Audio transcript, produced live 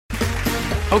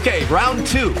Okay, round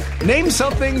 2. Name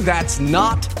something that's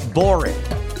not boring.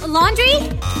 A laundry?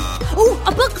 Ooh, a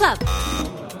book club.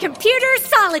 Computer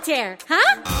solitaire,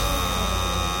 huh?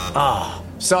 Ah,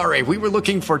 sorry, we were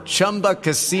looking for Chumba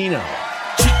Casino.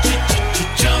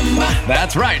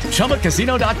 That's right,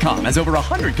 ChumbaCasino.com has over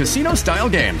 100 casino-style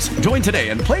games. Join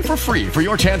today and play for free for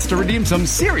your chance to redeem some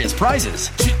serious prizes.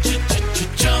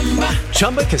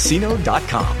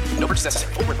 ChumbaCasino.com. No purchase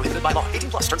necessary. Void where prohibited by law.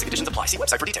 18 plus. Terms and conditions apply. See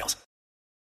website for details.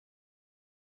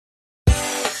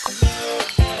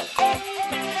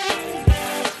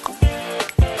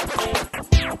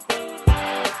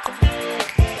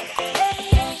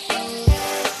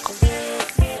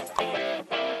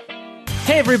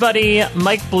 Hey everybody,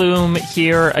 Mike Bloom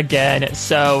here again.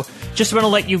 So just want to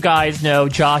let you guys know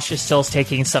Josh is still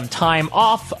taking some time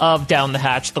off of Down the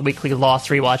Hatch, the weekly Lost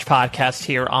Rewatch podcast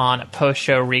here on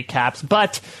post-show recaps.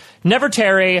 But never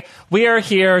tarry, we are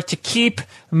here to keep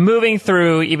moving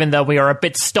through, even though we are a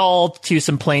bit stalled to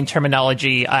some plain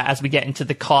terminology as we get into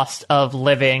the cost of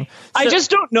living. I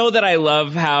just don't know that I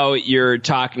love how you're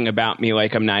talking about me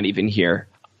like I'm not even here.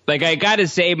 Like, I gotta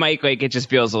say, Mike, like, it just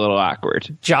feels a little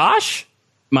awkward. Josh?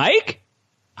 Mike?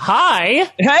 Hi.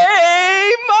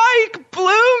 Hey, Mike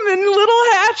Bloom and Little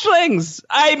Hatchlings.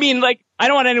 I mean, like, I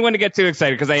don't want anyone to get too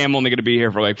excited because I am only going to be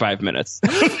here for like 5 minutes.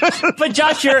 But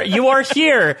Josh, you are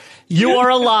here. You are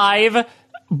alive.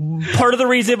 Part of the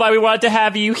reason why we wanted to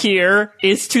have you here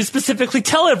is to specifically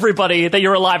tell everybody that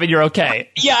you're alive and you're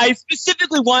okay. Yeah, I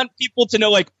specifically want people to know,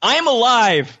 like, I am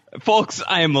alive. Folks,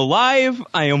 I am alive.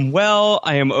 I am well.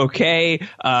 I am okay.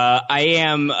 I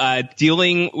am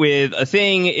dealing with a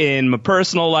thing in my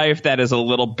personal life that is a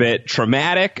little bit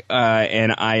traumatic,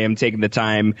 and I am taking the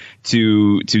time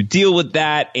to deal with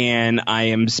that. And I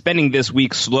am spending this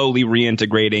week slowly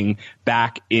reintegrating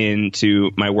back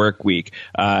into my work week.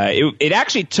 It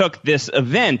actually took this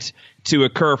event to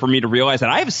occur for me to realize that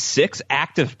I have 6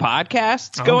 active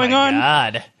podcasts going on.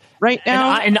 God. Right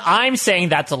now, and I'm saying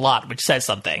that's a lot, which says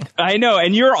something. I know,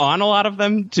 and you're on a lot of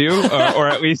them too, or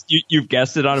at least you've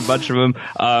guessed it on a bunch of them.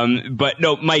 But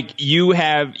no, Mike, you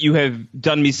have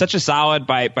done me such a solid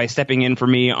by stepping in for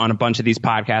me on a bunch of these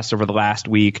podcasts over the last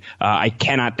week. I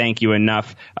cannot thank you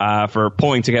enough for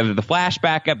pulling together the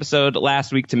flashback episode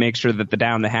last week to make sure that the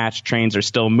Down the Hatch trains are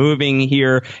still moving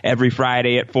here every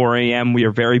Friday at 4 a.m. We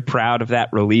are very proud of that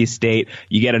release date.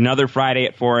 You get another Friday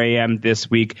at 4 a.m. this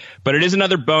week, but it is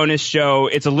another bonus show.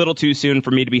 It's a little too soon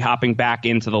for me to be hopping back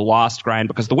into the Lost grind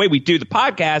because the way we do the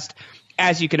podcast,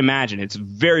 as you can imagine, it's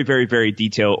very, very, very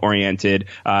detail oriented.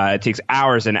 It takes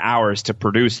hours and hours to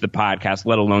produce the podcast,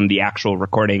 let alone the actual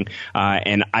recording.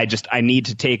 And I need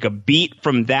to take a beat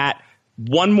from that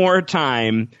one more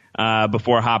time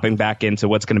before hopping back into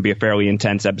what's going to be a fairly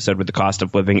intense episode with the cost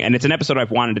of living. And it's an episode I've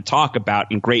wanted to talk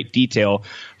about in great detail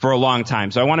for a long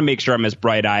time. So I want to make sure I'm as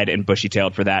bright-eyed and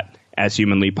bushy-tailed for that as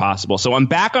humanly possible. So I'm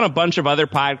back on a bunch of other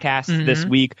podcasts this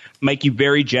week. Mike, you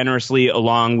very generously,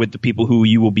 along with the people who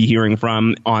you will be hearing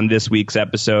from on this week's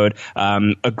episode,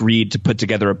 agreed to put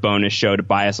together a bonus show to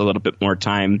buy us a little bit more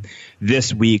time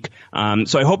this week.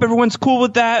 So I hope everyone's cool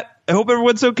with that. I hope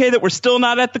everyone's okay that we're still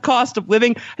not at the cost of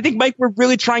living. I think, Mike, we're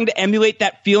really trying to emulate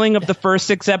that feeling of the first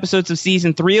 6 episodes of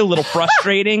season 3, a little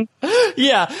frustrating.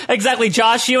 Yeah, exactly.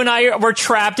 Josh, you and I, we're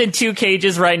trapped in 2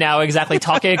 cages right now, exactly,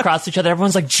 talking across each other.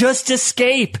 Everyone's like, just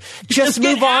escape. Just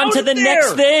move on to the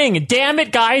next thing. Damn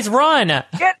it, guys, run.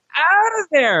 Get out of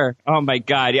there. Oh, my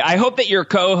God. I hope that your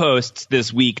co-hosts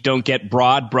this week don't get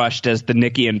broad brushed as the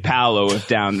Nikki and Paolo of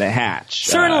Down the Hatch.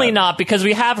 Certainly not, because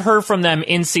we have heard from them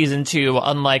in season 2,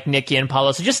 unlike Nikki and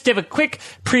Paolo. So just give a quick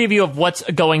preview of what's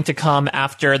going to come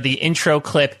after the intro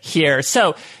clip here.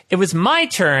 So it was my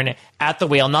turn at the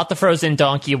wheel, not the frozen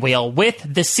donkey wheel, with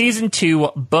the season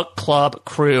 2 book club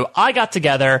crew. I got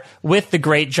together with the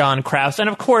great John Krause and,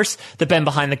 of course, the Ben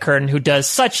Behind the Curtain, who does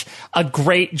such a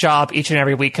great job each and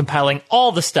every week compiling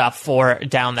all the stuff for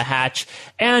Down the Hatch.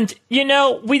 And, you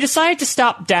know, we decided to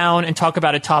stop down and talk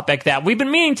about a topic that we've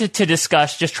been meaning to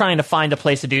discuss, just trying to find a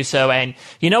place to do so. And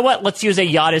you know what? Let's use a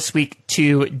Yadis week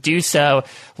to do so.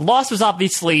 Lost was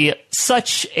obviously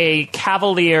such a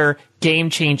cavalier,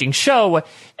 game-changing show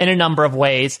in a number of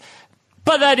ways.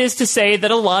 But that is to say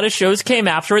that a lot of shows came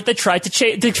after it that tried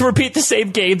to repeat the same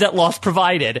game that Lost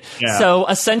provided. Yeah. So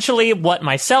essentially what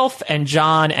myself and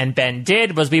John and Ben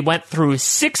did was we went through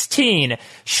 16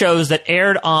 shows that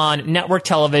aired on network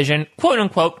television,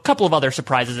 quote-unquote, a couple of other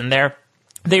surprises in there.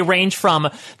 They range from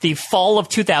the fall of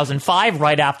 2005,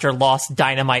 right after Lost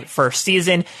Dynamite first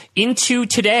season, into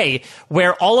today,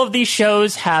 where all of these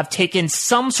shows have taken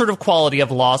some sort of quality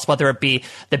of Lost, whether it be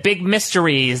the big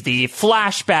mysteries, the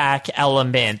flashback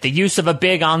element, the use of a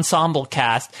big ensemble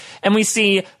cast, and we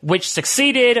see which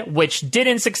succeeded, which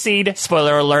didn't succeed.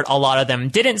 Spoiler alert, a lot of them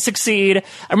didn't succeed.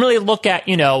 And really look at,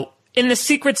 in the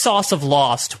secret sauce of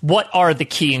Lost, what are the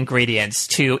key ingredients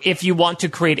to, if you want to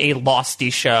create a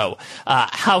Losty show,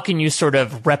 how can you sort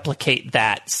of replicate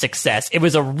that success? It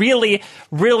was a really,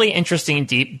 really interesting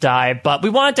deep dive, but we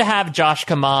wanted to have Josh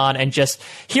come on and just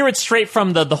hear it straight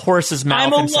from the horse's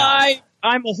mouth himself.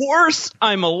 I'm a horse.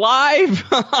 I'm alive.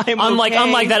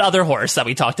 Unlike that other horse that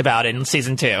we talked about in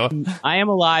season 2. I am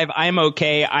alive. I am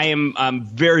okay. I am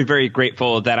very, very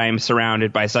grateful that I am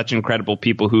surrounded by such incredible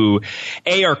people who,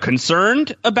 are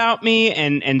concerned about me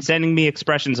and sending me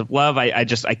expressions of love. I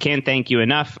can't thank you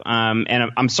enough.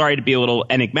 And I'm sorry to be a little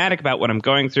enigmatic about what I'm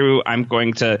going through.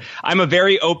 I'm a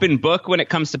very open book when it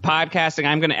comes to podcasting.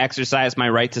 I'm going to exercise my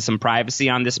right to some privacy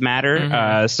on this matter.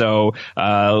 Mm-hmm. So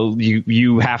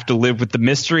you have to live with the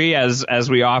mystery as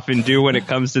we often do when it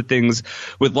comes to things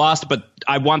with Lost, but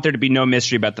I want there to be no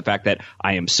mystery about the fact that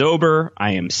I am sober,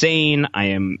 I am sane, I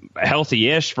am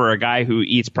healthy-ish for a guy who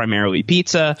eats primarily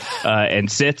pizza and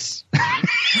sits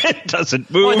and doesn't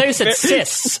move. Oh, I thought you said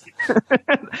cis.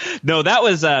 No, that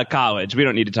was college. We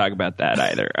don't need to talk about that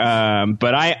either.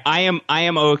 But I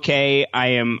am okay. I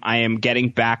am getting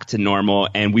back to normal,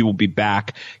 and we will be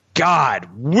back. God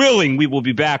willing, we will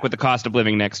be back with the cost of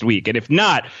living next week. And if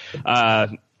not, I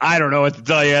don't know what to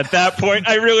tell you at that point.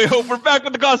 I really hope we're back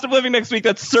with the cost of living next week.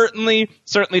 That's certainly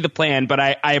the plan. But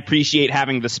I appreciate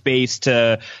having the space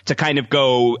to kind of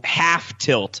go half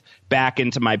tilt back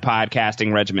into my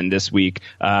podcasting regimen this week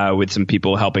with some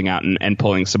people helping out and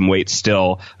pulling some weight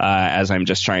still as I'm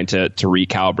just trying to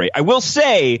recalibrate. I will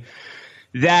say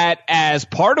that as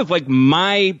part of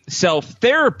my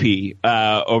self-therapy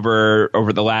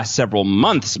over the last several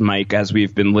months, Mike, as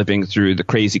we've been living through the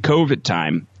crazy COVID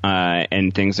time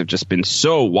and things have just been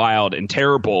so wild and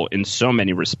terrible in so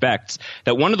many respects,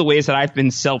 that one of the ways that I've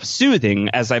been self-soothing,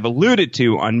 as I've alluded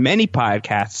to on many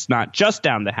podcasts, not just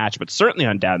Down the Hatch, but certainly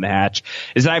on Down the Hatch,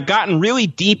 is that I've gotten really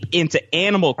deep into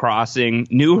Animal Crossing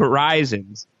New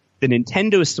Horizons, the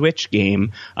Nintendo Switch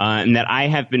game, and that I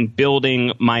have been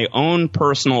building my own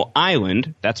personal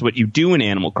island. That's what you do in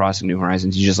Animal Crossing New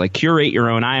Horizons. You just curate your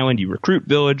own island. You recruit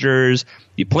villagers.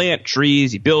 You plant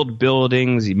trees. You build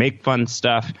buildings. You make fun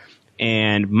stuff.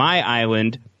 And my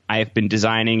island, I have been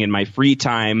designing in my free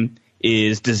time,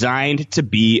 is designed to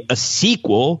be a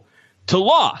sequel to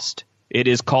Lost. It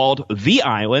is called The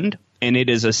Island, and it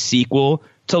is a sequel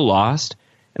to Lost.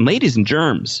 And ladies and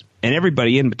germs, and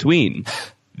everybody in between,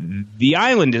 the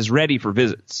island is ready for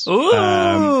visits.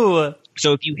 Ooh.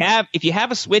 So if you have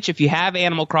a Switch, if you have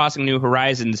Animal Crossing New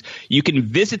Horizons, you can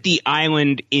visit the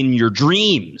island in your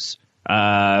dreams.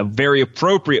 Very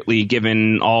appropriately,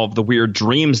 given all of the weird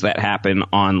dreams that happen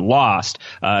on Lost.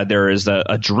 There is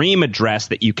a dream address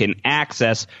that you can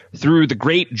access through the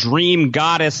great dream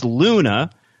goddess Luna.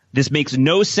 This makes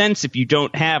no sense if you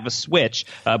don't have a Switch,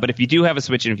 but if you do have a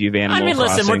Switch and if you have Animal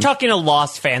Crossing... listen, we're talking to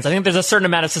Lost fans. I think there's a certain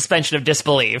amount of suspension of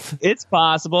disbelief. It's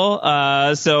possible.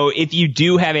 So if you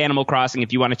do have Animal Crossing,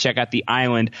 if you want to check out the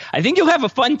island, I think you'll have a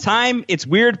fun time. It's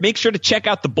weird. Make sure to check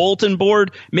out the bulletin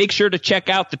board. Make sure to check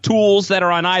out the tools that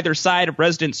are on either side of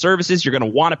resident services. You're going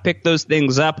to want to pick those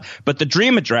things up. But the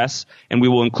dream address, and we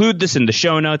will include this in the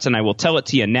show notes, and I will tell it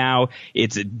to you now,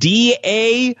 it's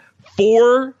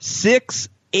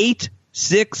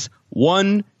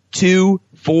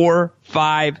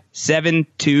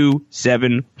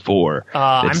DA468612457274.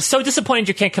 I'm so disappointed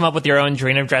you can't come up with your own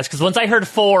dream address, because once I heard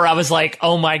 4, I was like,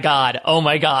 oh my god. That would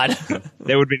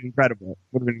have been incredible.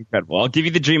 I'll give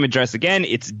you the dream address again.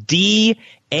 It's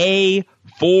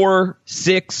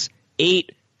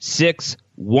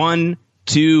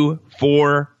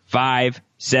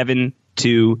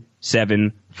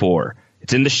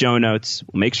It's in the show notes.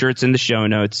 We'll make sure it's in the show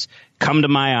notes. Come to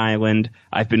my island.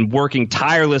 I've been working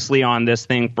tirelessly on this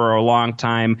thing for a long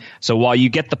time. So while you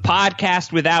get the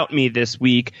podcast without me this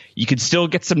week, you can still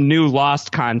get some new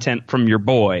Lost content from your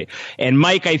boy. And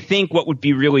Mike, I think what would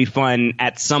be really fun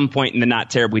at some point in the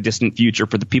not terribly distant future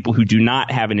for the people who do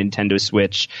not have a Nintendo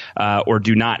Switch or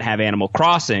do not have Animal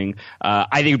Crossing,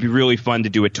 I think it would be really fun to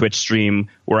do a Twitch stream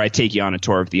where I take you on a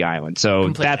tour of the island. So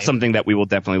completely. That's something that we will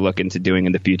definitely look into doing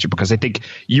in the future, because I think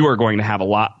you are going to have a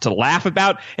lot to laugh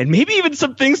about, and maybe maybe even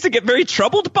some things to get very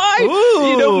troubled by.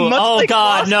 Ooh. Much Oh, like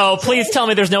God, Lost. no. Please tell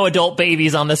me there's no adult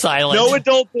babies on this island. No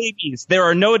adult babies. There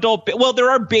are no adult. Well,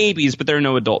 there are babies, but there are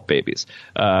no adult babies.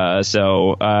 Look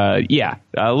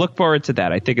forward to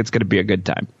that. I think it's going to be a good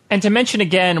time. And to mention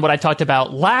again what I talked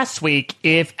about last week,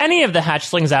 if any of the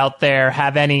hatchlings out there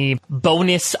have any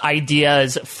bonus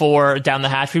ideas for Down the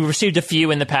Hatch, we've received a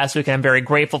few in the past week, and I'm very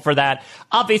grateful for that.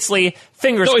 Obviously,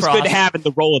 fingers crossed. It's always good to have in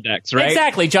the Rolodex, right?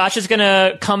 Exactly. Josh is going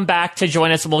to come back to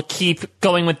join us, and we'll keep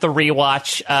going with the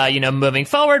rewatch, moving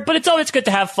forward. But it's always good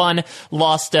to have fun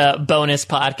Lost bonus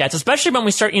podcasts, especially when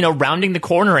we start, rounding the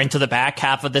corner into the back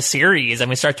half of the series, and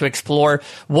we start to explore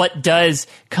what does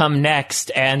come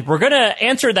next. And we're going to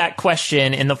answer that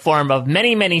question in the form of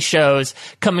many, many shows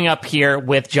coming up here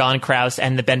with John Krause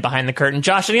and the Ben Behind the Curtain.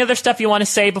 Josh, any other stuff you want to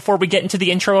say before we get into the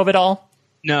intro of it all?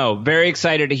 No, very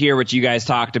excited to hear what you guys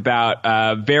talked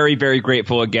about. Very, very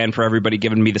grateful again for everybody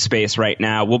giving me the space right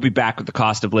now. We'll be back with the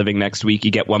cost of living next week.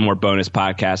 You get one more bonus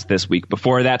podcast this week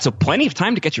before that. So plenty of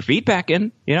time to get your feedback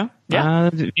in, Yeah.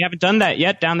 If you haven't done that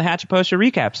yet, down the hatch at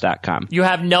posterrecaps.com. You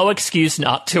have no excuse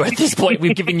not to at this point.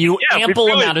 We've given you ample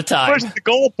amount of time. Pushed the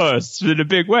goalposts in a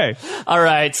big way. All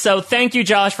right. So thank you,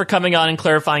 Josh, for coming on and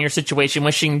clarifying your situation.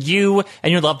 Wishing you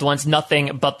and your loved ones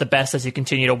nothing but the best as you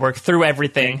continue to work through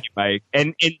everything. Thank you, Mike.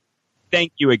 And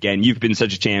thank you again. You've been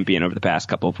such a champion over the past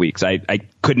couple of weeks. I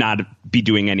could not be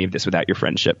doing any of this without your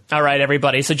friendship. All right,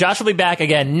 everybody. So Josh will be back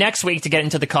again next week to get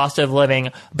into the cost of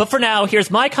living. But for now, here's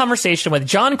my conversation with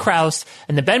John Krause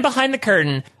and the Ben Behind the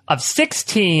Curtain of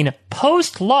 16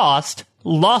 post-Lost,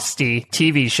 Losty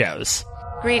TV shows.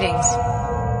 Greetings.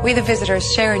 We the visitors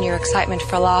share in your excitement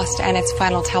for Lost and its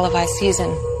final televised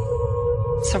season.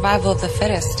 Survival of the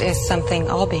fittest is something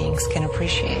all beings can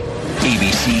appreciate.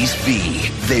 ABC's V.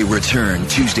 They return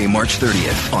Tuesday, March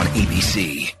 30th on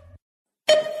ABC.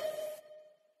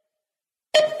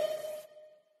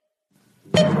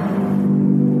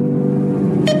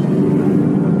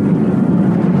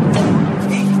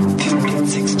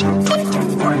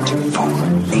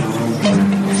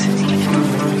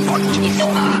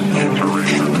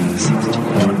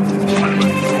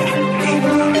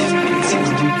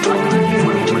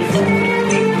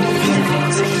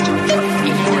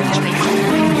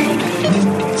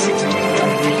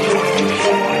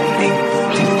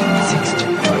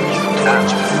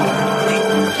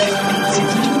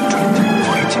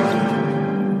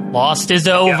 Lost is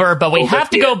over, but we have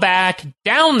to go back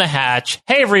down the hatch.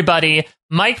 Hey, everybody.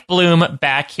 Mike Bloom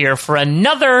back here for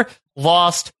another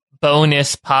Lost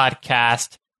bonus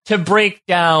podcast to break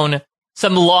down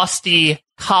some Losty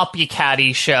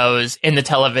copycatty shows in the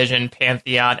television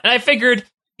pantheon. And I figured,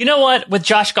 you know what? With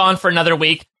Josh gone for another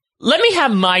week, let me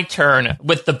have my turn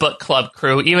with the book club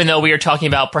crew, even though we are talking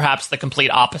about perhaps the complete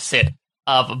opposite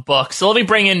of books. So let me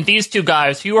bring in these two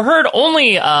guys who you heard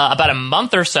only about a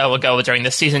month or so ago during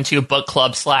the season 2 book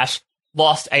club /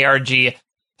 Lost ARG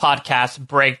podcast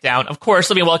breakdown. Of course,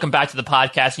 let me welcome back to the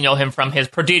podcast. You know him from his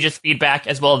prodigious feedback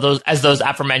as well as those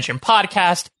aforementioned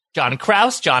podcasts. John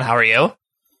Krause. John, how are you?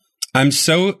 I'm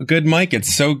so good, Mike.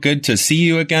 It's so good to see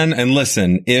you again. And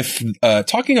listen, if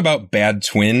talking about Bad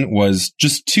Twin was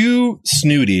just too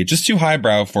snooty, just too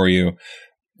highbrow for you,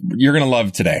 you're going to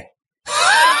love today.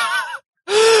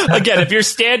 Again, if your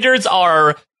standards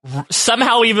are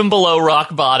somehow even below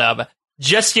rock bottom,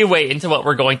 just you wait into what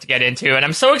we're going to get into. And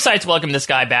I'm so excited to welcome this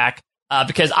guy back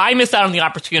because I missed out on the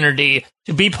opportunity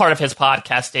to be part of his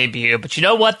podcast debut. But you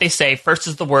know what they say? First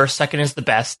is the worst, second is the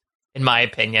best, in my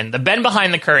opinion. The Ben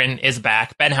Behind the Curtain is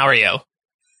back. Ben, how are you?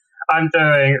 I'm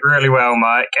doing really well,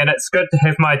 Mike, and it's good to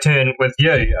have my turn with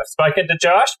you. I've spoken to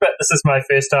Josh, but this is my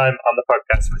first time on the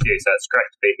podcast with you, so it's great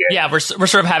to be here. Yeah, we're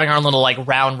sort of having our little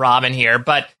round robin here.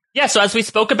 But yeah, so as we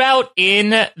spoke about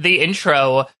in the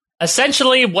intro,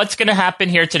 essentially what's going to happen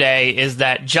here today is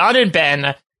that John and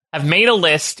Ben have made a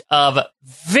list of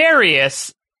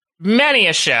many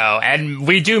a show, and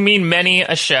we do mean many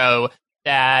a show,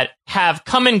 that have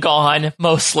come and gone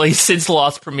mostly since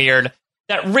Lost premiered,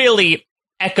 that really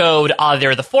echoed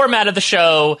either the format of the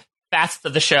show, facets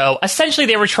of the show. Essentially,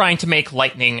 they were trying to make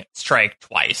lightning strike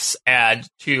twice, and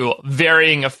to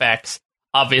varying effects,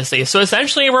 obviously. So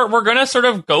essentially, we're going to sort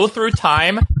of go through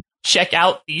time, check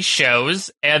out these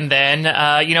shows, and then,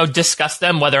 discuss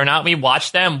them, whether or not we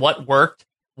watched them, what worked,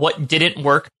 what didn't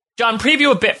work. John,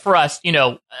 preview a bit for us,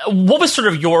 what was sort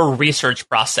of your research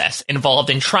process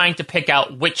involved in trying to pick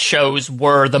out which shows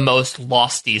were the most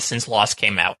Losties since Lost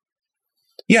came out?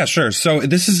 Yeah, sure. So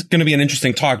this is going to be an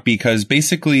interesting talk because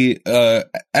basically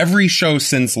every show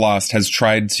since Lost has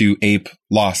tried to ape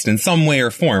Lost in some way or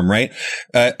form, right?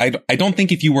 I don't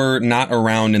think if you were not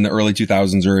around in the early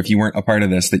 2000s or if you weren't a part of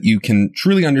this, that you can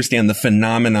truly understand the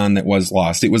phenomenon that was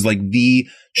Lost. It was like the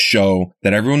show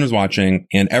that everyone was watching,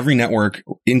 and every network,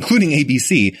 including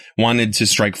ABC, wanted to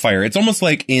strike fire. It's almost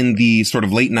like in the sort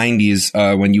of late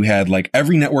 90s, when you had like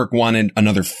every network wanted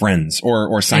another Friends or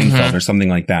Seinfeld or something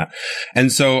like that.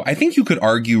 And so I think you could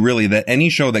argue really that any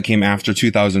show that came after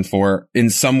 2004 in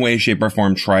some way, shape or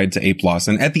form tried to ape Lost.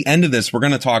 And at the end of this, we're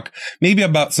going to talk maybe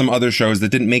about some other shows that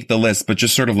didn't make the list, but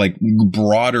just sort of like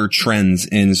broader trends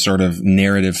in sort of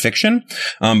narrative fiction.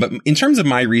 But in terms of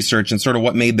my research and sort of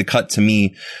what made the cut to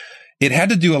me, it had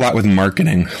to do a lot with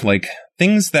marketing, like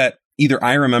things that either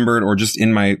I remembered or just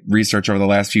in my research over the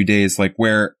last few days, like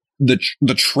where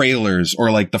the trailers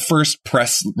or like the first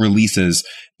press releases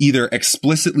either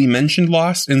explicitly mentioned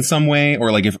Lost in some way,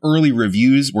 or like if early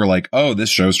reviews were like, oh, this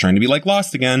show's trying to be like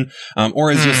Lost again. Or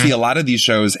as you'll see, a lot of these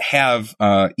shows have,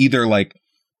 either like,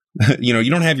 you know, you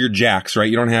don't have your Jacks, right?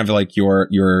 You don't have like your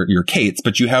Kates,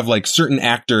 but you have like certain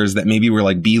actors that maybe were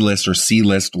like B-list or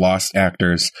C-list Lost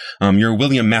actors. Your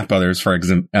William Mapbothers, for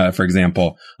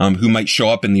example, who might show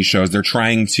up in these shows. They're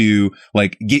trying to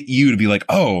like get you to be like,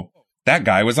 oh, that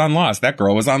guy was on Lost. That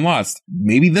girl was on Lost.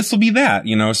 Maybe this will be that,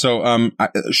 you know? So,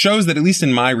 shows that at least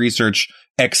in my research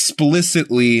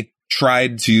explicitly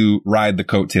tried to ride the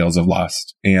coattails of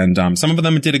Lost. And, some of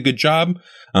them did a good job.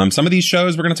 Some of these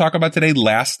shows we're going to talk about today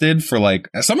lasted for like,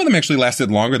 some of them actually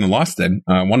lasted longer than Lost did.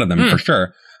 One of them for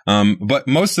sure. But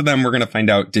most of them we're going to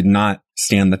find out did not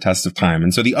stand the test of time.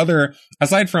 And so the other,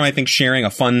 aside from, I think, sharing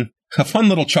a fun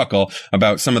little chuckle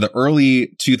about some of the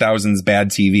early 2000s bad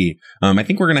TV, I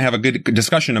think we're going to have a good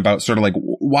discussion about sort of like,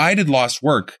 why did Lost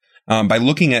work, by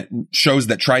looking at shows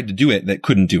that tried to do it that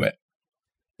couldn't do it.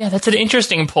 Yeah, that's an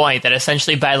interesting point, that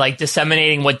essentially by like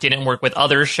disseminating what didn't work with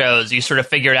other shows, you sort of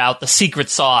figured out the secret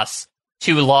sauce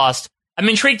to Lost. I'm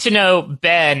intrigued to know,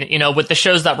 Ben, you know, with the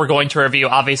shows that we're going to review,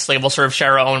 obviously we'll sort of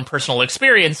share our own personal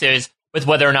experiences with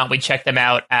whether or not we check them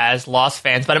out as Lost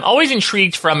fans. But I'm always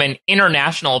intrigued from an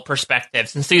international perspective,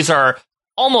 since these are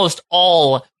almost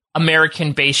all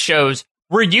American-based shows.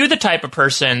 Were you the type of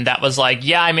person that was like,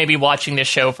 yeah, I may be watching this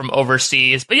show from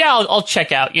overseas, but yeah, I'll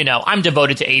check out, you know, I'm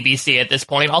devoted to ABC at this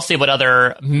point. I'll see what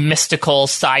other mystical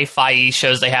sci-fi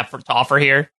shows they have to offer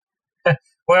here?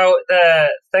 Well, the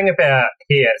thing about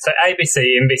here, so ABC,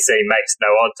 NBC makes no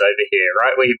odds over here,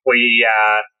 right? We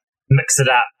mix it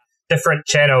up. Different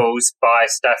channels buy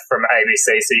stuff from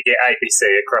ABC, so you get ABC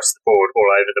across the board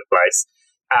all over the place.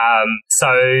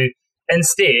 So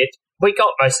instead, we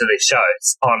got most of these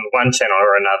shows on one channel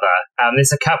or another.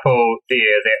 There's a couple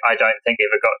there that I don't think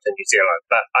ever got to New Zealand,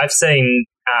 but I've seen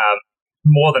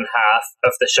more than half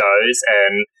of the shows,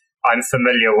 and I'm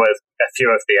familiar with a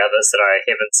few of the others that I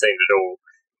haven't seen at all.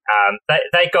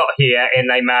 They got here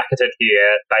and they marketed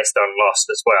here based on Lost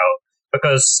as well,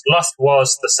 because Lost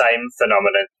was the same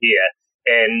phenomenon here.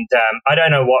 And I don't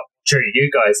know what drew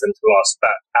you guys into Lost,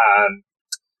 but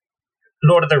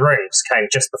Lord of the Rings came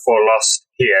just before Lost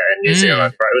here in New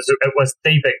Zealand, right? It was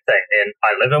the big thing. And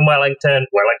I live in Wellington.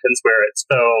 Wellington's where it's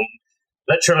filmed.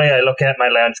 Literally, I look out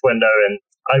my lounge window and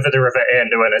over the River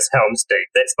Anduin is Helm's Deep.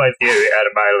 That's my view out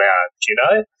of my lounge, you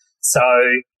know? So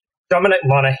Dominic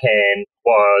Monaghan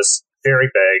was very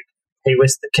big. He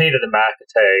was the key to the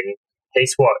marketing.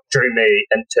 He's what drew me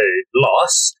into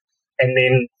Lost. And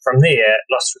then from there,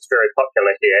 Lost was very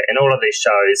popular here. And all of these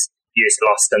shows use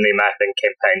Lost in their marketing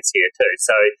campaigns here too.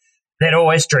 So that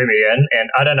always drew me in. And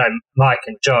I don't know, Mike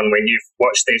and John, when you've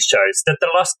watched these shows, did the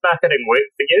Lost marketing work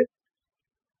for you?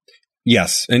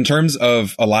 Yes. In terms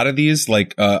of a lot of these,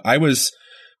 like, I was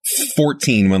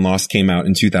 14 when Lost came out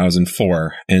in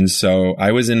 2004. And so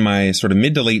I was in my sort of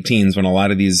mid to late teens when a lot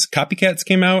of these copycats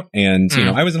came out. And, you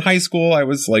know, I was in high school. I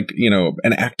was like, you know,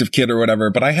 an active kid or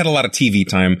whatever, but I had a lot of TV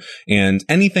time, and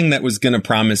anything that was going to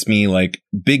promise me like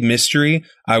big mystery,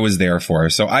 I was there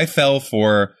for. So I fell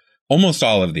for almost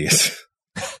all of these.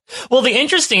 Well, the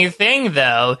interesting thing,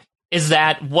 though, is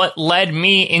that what led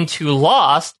me into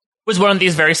Lost was one of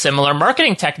these very similar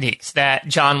marketing techniques that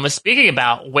John was speaking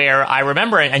about, where I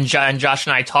remember, and Josh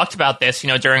and I talked about this, you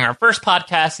know, during our first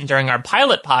podcast and during our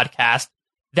pilot podcast,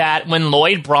 that when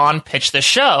Lloyd Braun pitched the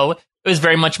show, it was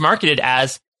very much marketed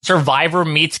as Survivor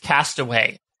meets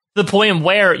Castaway. To the point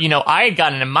where, you know, I had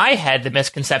gotten in my head the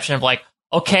misconception of like,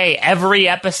 okay, every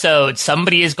episode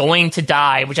somebody is going to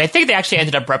die, which I think they actually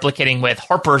ended up replicating with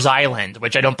Harper's Island,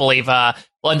 which I don't believe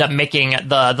will end up making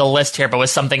the list here, but was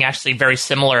something actually very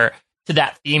similar to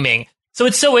that theming. So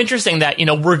it's so interesting that, you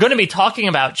know, we're going to be talking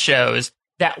about shows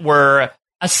that were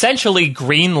essentially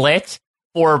greenlit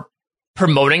for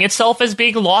promoting itself as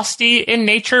being Losty in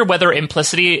nature, whether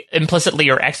implicitly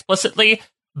or explicitly.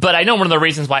 But I know one of the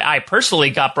reasons why I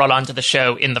personally got brought onto the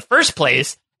show in the first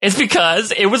place is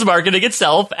because it was marketing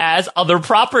itself as other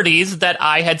properties that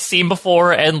I had seen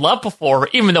before and loved before,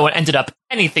 even though it ended up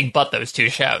anything but those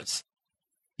two shows.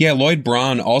 Yeah, Lloyd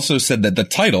Braun also said that the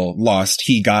title Lost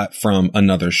he got from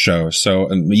another show. So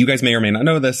you guys may or may not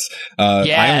know this.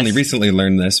 Yes. I only recently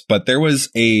learned this, but there was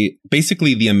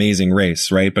basically The Amazing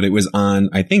Race, right? But it was on,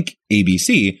 I think,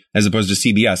 ABC as opposed to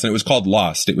CBS, and it was called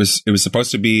Lost. It was supposed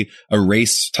to be a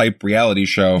race type reality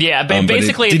show. Yeah, but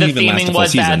basically the theming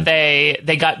was season. that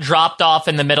they got dropped off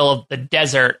in the middle of the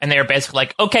desert, and they were basically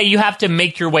like, okay, you have to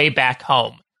make your way back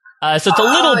home. So it's a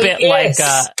little bit yes.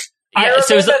 I remember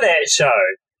so that show.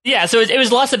 Yeah, so it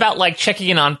was less about like checking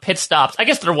in on pit stops. I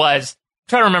guess there was. I'm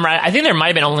trying to remember. I think there might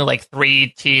have been only like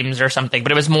 3 teams or something,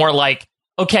 but it was more like,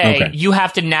 okay, you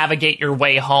have to navigate your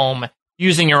way home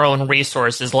using your own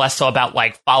resources, less so about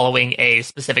like following a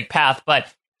specific path. But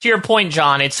to your point,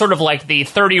 John, it's sort of like the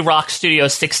 30 Rock Studio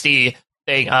 60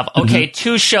 thing of, okay,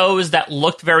 2 shows that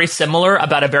looked very similar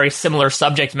about a very similar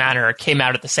subject matter came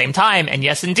out at the same time. And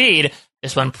yes, indeed,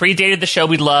 this one predated the show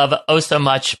we love oh so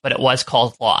much, but it was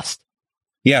called Lost.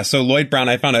 Yeah, so Lloyd Braun,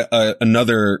 I found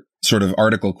another sort of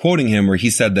article quoting him where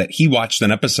he said that he watched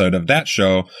an episode of that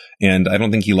show, and I don't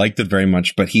think he liked it very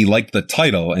much, but he liked the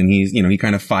title, and he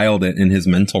kind of filed it in his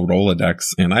mental Rolodex.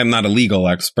 And I'm not a legal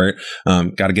expert,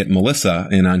 got to get Melissa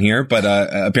in on here, but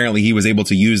apparently he was able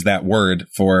to use that word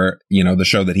for the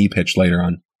show that he pitched later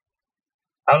on.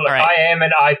 Right. I am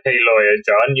an IP lawyer,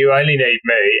 John. You only need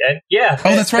me, and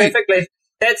that's right.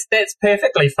 That's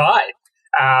perfectly fine.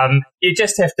 You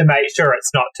just have to make sure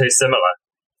it's not too similar.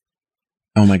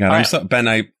 Oh my God.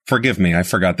 Forgive me. I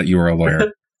forgot that you were a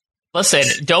lawyer.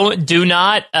 Listen, do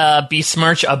not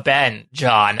besmirch a Ben,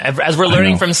 John. As we're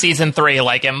learning from season 3,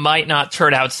 like it might not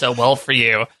turn out so well for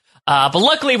you. But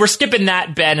luckily we're skipping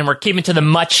that Ben and we're keeping to the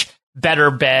much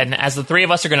better Ben as the 3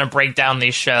 of us are going to break down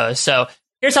these shows. So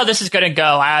here's how this is going to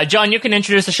go. John, you can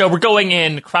introduce the show. We're going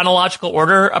in chronological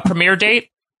order, a premiere date.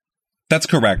 That's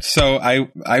correct. So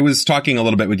I was talking a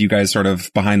little bit with you guys sort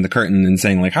of behind the curtain and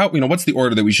saying like, what's the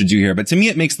order that we should do here? But to me,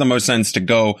 it makes the most sense to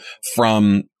go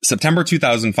from September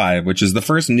 2005, which is the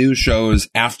first new shows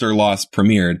after Lost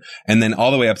premiered, and then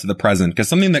all the way up to the present. Because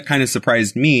something that kind of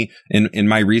surprised me in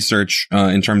my research,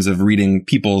 in terms of reading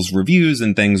people's reviews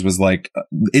and things was like,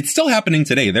 it's still happening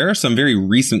today. There are some very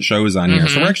recent shows on here.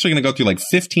 So we're actually going to go through like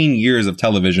 15 years of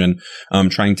television,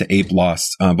 trying to ape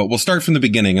Lost. But we'll start from the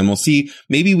beginning and we'll see,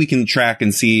 maybe we can track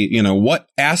and see, what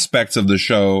aspects of the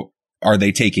show are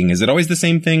they taking? Is it always the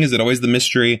same thing? Is it always the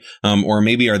mystery? Or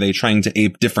maybe are they trying to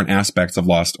ape different aspects of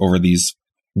Lost over these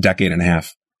decade and a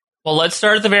half? Well, let's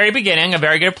start at the very beginning. A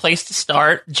very good place to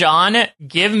start. John,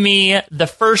 give me the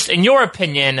first, in your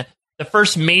opinion, the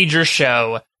first major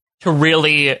show to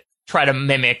really try to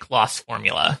mimic Lost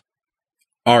formula.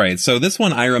 All right. So this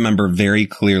one I remember very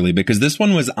clearly because this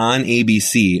one was on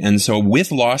ABC. And so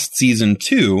with Lost season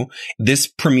 2,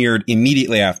 this premiered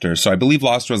immediately after. So I believe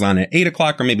Lost was on at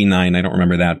 8:00 or maybe 9. I don't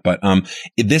remember that. But,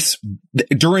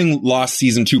 during Lost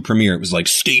season 2 premiere, it was like,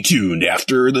 stay tuned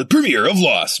after the premiere of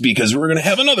Lost because we're going to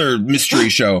have another mystery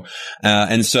show.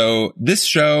 And so this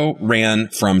show ran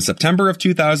from September of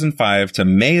 2005 to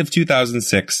May of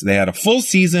 2006. They had a full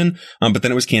season, but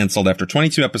then it was canceled after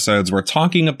 22 episodes. We're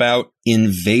talking about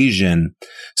Invasion,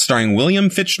 starring William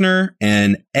Fichtner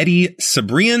and Eddie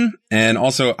Cibrian. And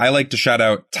also, I like to shout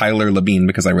out Tyler Labine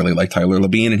because I really like Tyler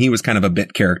Labine, and he was kind of a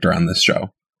bit character on this show.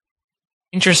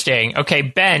 Interesting. Okay,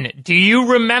 Ben, do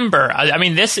you remember? I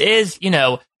mean, this is,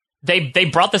 they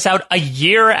brought this out a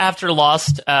year after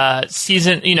Lost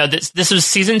season. This was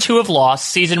season 2 of Lost.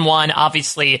 Season 1,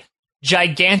 obviously,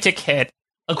 gigantic hit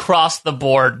across the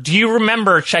board. Do you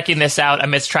remember checking this out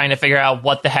amidst trying to figure out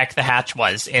what the heck the hatch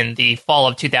was in the fall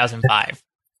of 2005?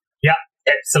 Yeah,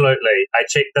 absolutely. I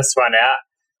checked this one out.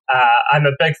 I'm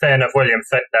a big fan of William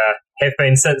Fichtner, have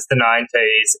been since the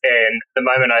 90s, and the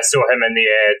moment I saw him in the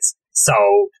ads,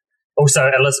 sold. Also,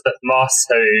 Elizabeth Moss,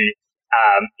 who,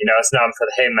 is known for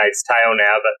The Handmaid's Tale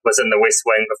now, but was in The West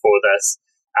Wing before this,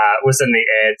 was in the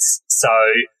ads. So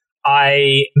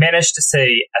I managed to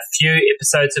see a few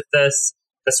episodes of this.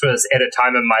 This was at a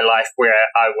time in my life where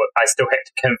I still had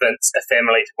to convince a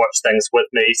family to watch things with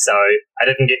me, so I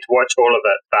didn't get to watch all of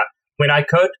it. But when I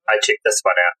could, I checked this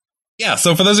one out. Yeah,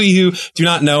 so for those of you who do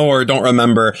not know or don't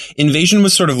remember, Invasion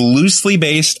was sort of loosely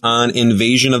based on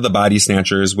Invasion of the Body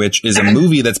Snatchers, which is a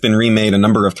movie that's been remade a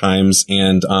number of times,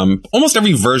 and almost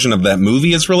every version of that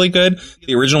movie is really good.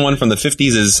 The original one from the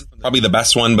 50s is probably the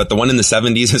best one, but the one in the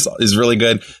 70s is really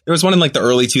good. There was one in like the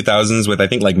early 2000s with, I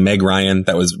think, like Meg Ryan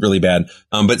that was really bad.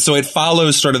 But so it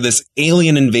follows sort of this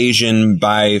alien invasion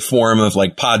by form of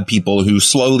like pod people who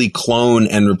slowly clone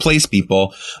and replace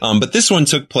people. But this one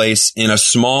took place in a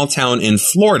small town in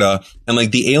Florida, and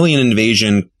like the alien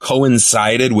invasion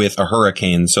coincided with a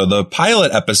hurricane. So the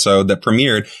pilot episode that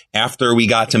premiered after we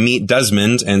got to meet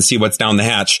Desmond and see what's down the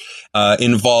hatch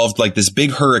involved like this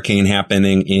big hurricane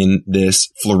happening in this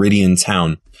Floridian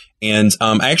town. And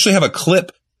I actually have a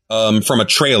clip from a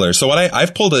trailer. So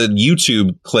I've pulled a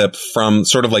YouTube clip from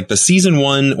sort of like the season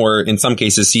 1 or in some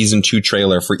cases season 2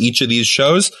 trailer for each of these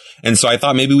shows. And so I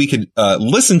thought maybe we could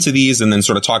listen to these and then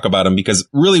sort of talk about them, because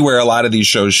really where a lot of these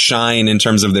shows shine in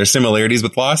terms of their similarities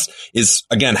with Lost is,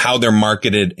 again, how they're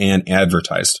marketed and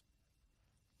advertised.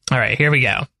 All right, here we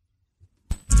go.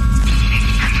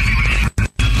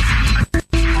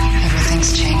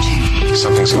 Everything's changing.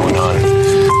 Something's going on.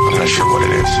 I'm not sure what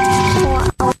it is.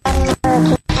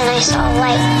 And I saw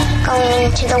light going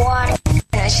into the water.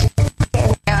 And I stood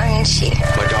down and she...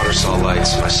 My daughter saw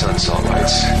lights. My son saw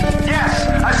lights. Yes,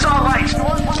 I saw lights.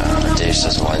 Dave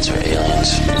says the lights are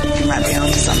aliens. You might be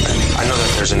onto something. I know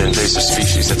that there's an invasive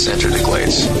species that's entered the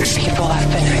glades. People have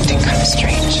been acting kind of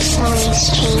strange. Slowly's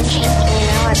changing. You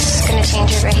know, it's going to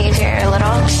change your behavior a little.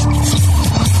 I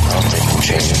don't think we'll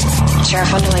change it.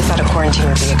 Sheriff Underlay thought a quarantine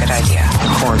would be a good idea.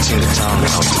 Quarantine the town to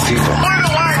help the people.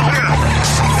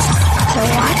 So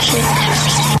watch it.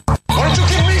 Why don't you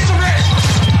give me some rest?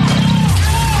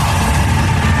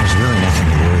 There's really nothing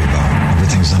to worry about.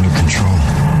 Everything's under control.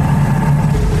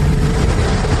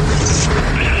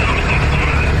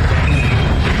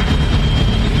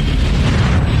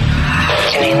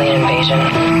 An alien invasion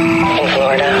in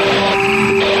Florida?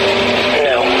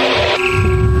 No.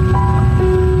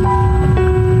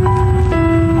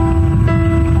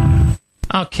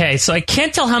 Okay, so I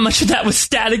can't tell how much of that was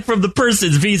static from the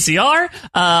person's VCR,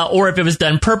 or if it was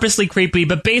done purposely creepy,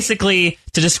 but basically,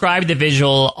 to describe the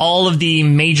visual, all of the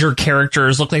major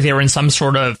characters looked like they were in some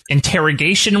sort of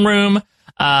interrogation room,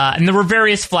 and there were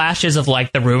various flashes of,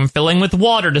 like, the room filling with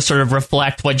water to sort of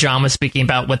reflect what John was speaking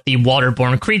about with the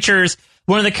waterborne creatures.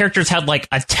 One of the characters had, like,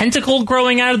 a tentacle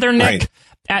growing out of their neck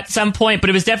at some point, but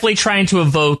it was definitely trying to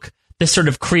evoke this sort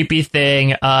of creepy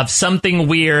thing of something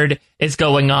weird is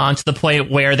going on, to the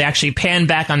point where they actually pan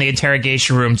back on the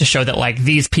interrogation room to show that, like,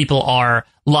 these people are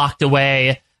locked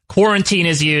away. Quarantine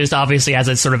is used, obviously, as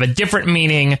a sort of a different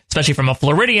meaning, especially from a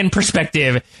Floridian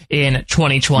perspective in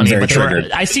 2020.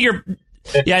 But I see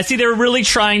they're really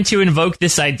trying to invoke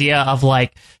this idea of,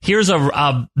 like, here's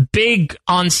a big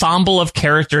ensemble of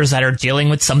characters that are dealing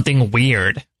with something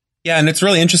weird. Yeah, and it's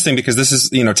really interesting because this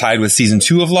is, tied with season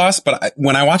 2 of Lost. But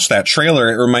when I watch that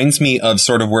trailer, it reminds me of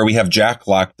sort of where we have Jack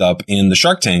locked up in the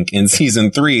Shark Tank in season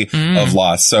 3 of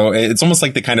Lost. So it's almost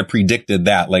like they kind of predicted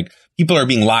that. Like, people are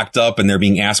being locked up and they're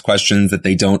being asked questions that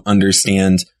they don't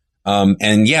understand.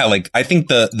 And yeah, like, I think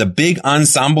the big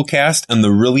ensemble cast and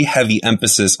the really heavy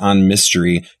emphasis on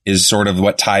mystery is sort of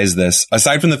what ties this,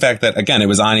 aside from the fact that, again, it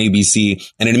was on ABC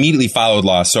and it immediately followed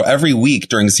Lost. So every week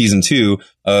during season 2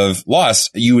 of Lost,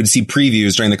 you would see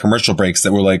previews during the commercial breaks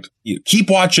that were like, keep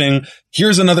watching.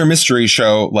 Here's another mystery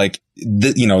show. Like,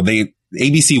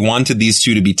 ABC wanted these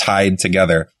two to be tied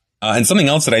together. And something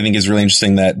else that I think is really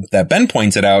interesting that Ben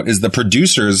pointed out is the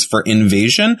producers for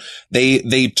Invasion.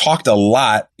 They talked a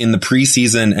lot in the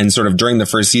preseason and sort of during the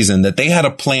first season that they had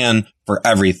a plan for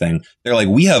everything. They're like,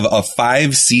 we have a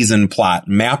 5-season plot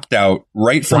mapped out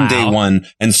right from day one.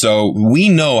 And so we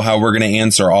know how we're going to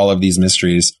answer all of these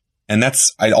mysteries. And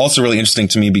that's also really interesting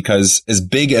to me because as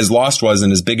big as Lost was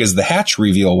and as big as the Hatch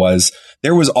reveal was,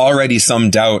 there was already some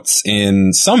doubts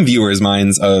in some viewers'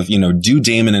 minds of, do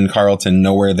Damon and Carlton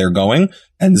know where they're going?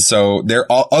 And so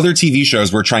other TV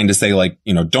shows were trying to say, like,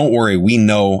 don't worry, we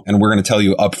know, and we're going to tell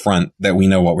you up front that we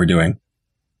know what we're doing.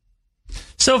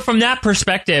 So from that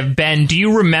perspective, Ben, do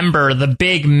you remember the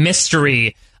big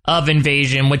mystery of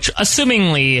Invasion, which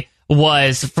assumingly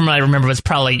was, from what I remember, was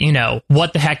probably,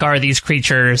 what the heck are these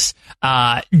creatures?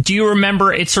 Do you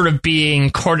remember it sort of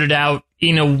being courted out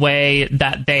in a way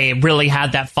that they really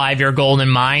had that 5-year goal in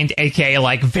mind, aka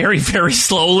like very, very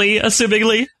slowly,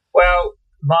 assumingly? Well,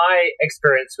 my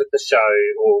experience with the show,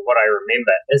 or what I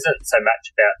remember, isn't so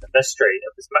much about the mystery.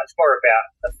 It was much more about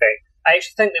the fact, I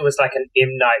actually think there was like an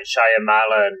M. Night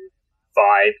Shyamalan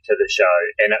vibe to the show,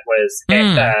 and it was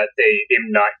at the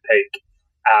M. Night peak.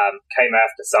 Came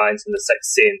after Signs and The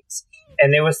Sixth Sense,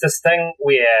 And there was this thing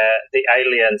where the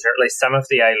aliens, or at least some of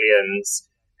the aliens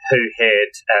who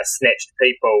had snatched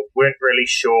people, weren't really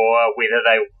sure whether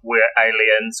they were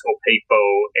aliens or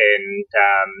people, and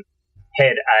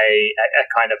had a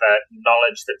kind of a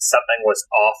knowledge that something was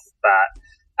off.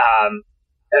 But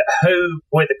who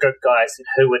were the good guys and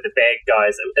who were the bad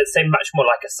guys? It seemed much more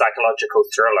like a psychological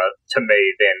thriller to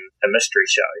me than a mystery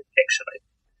show, actually.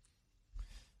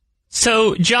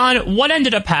 So, John, what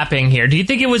ended up happening here? Do you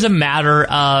think it was a matter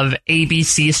of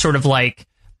ABC sort of like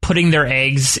putting their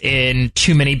eggs in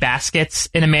too many baskets,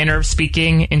 in a manner of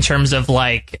speaking, in terms of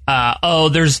like,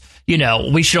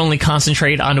 we should only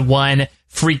concentrate on one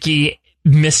freaky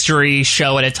mystery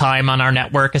show at a time on our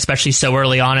network, especially so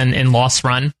early on in Lost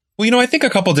Run? Well, I think a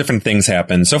couple different things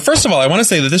happened. So first of all, I want to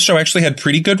say that this show actually had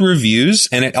pretty good reviews,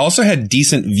 and it also had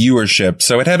decent viewership.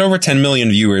 So it had over 10 million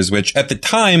viewers, which at the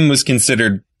time was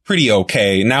considered pretty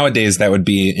okay. Nowadays, that would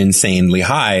be insanely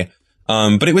high.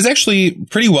 But it was actually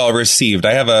pretty well received.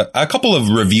 I have a couple of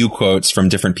review quotes from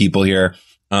different people here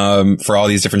for all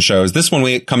these different shows. This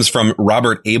one comes from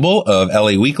Robert Abel of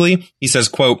LA Weekly. He says,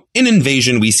 quote, "In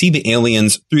Invasion, we see the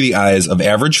aliens through the eyes of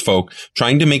average folk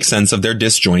trying to make sense of their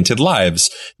disjointed lives.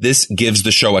 This gives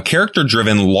the show a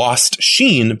character-driven Lost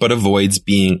sheen, but avoids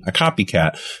being a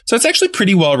copycat." So it's actually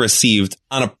pretty well received.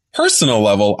 On a personal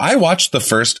level, I watched the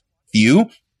first few,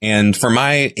 and for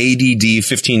my ADD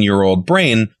 15-year-old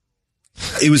brain,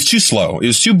 it was too slow. It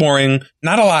was too boring.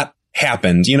 Not a lot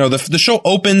happened. The show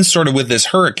opens sort of with this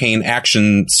hurricane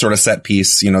action sort of set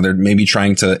piece. They're maybe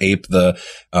trying to ape the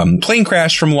plane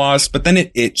crash from Lost, but then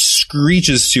it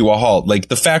screeches to a halt. Like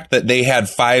the fact that they had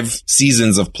 5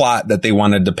 seasons of plot that they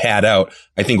wanted to pad out,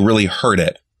 I think really hurt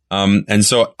it. And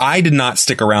so I did not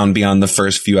stick around beyond the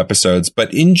first few episodes,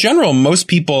 but in general, most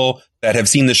people that have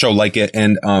seen the show like it.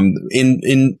 And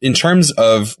in terms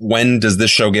of when does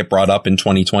this show get brought up in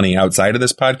 2020 outside of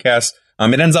this podcast,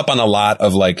 it ends up on a lot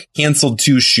of like canceled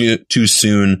too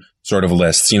soon sort of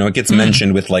lists. It gets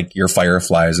mentioned with like your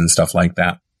Fireflies and stuff like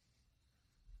that.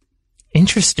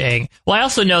 Interesting. Well, I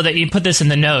also know that you put this in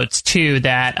the notes too,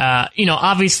 that,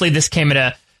 obviously this came at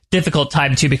a difficult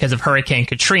time too because of Hurricane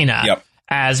Katrina. Yep.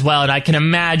 As well. And I can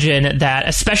imagine that,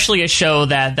 especially a show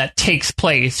that takes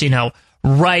place,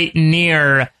 right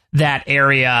near that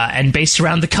area and based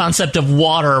around the concept of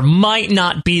water, might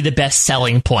not be the best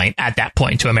selling point at that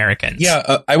point to Americans.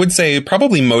 Yeah, I would say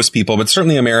probably most people, but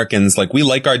certainly Americans, like we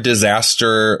like our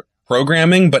disaster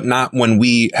programming, but not when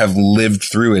we have lived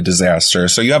through a disaster.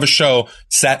 So you have a show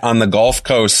set on the Gulf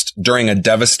Coast during a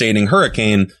devastating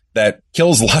hurricane that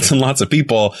kills lots and lots of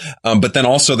people. But then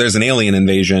also there's an alien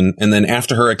invasion. And then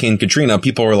after Hurricane Katrina,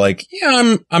 people were like,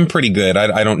 yeah, I'm pretty good.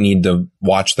 I don't need to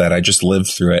watch that. I just lived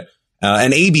through it.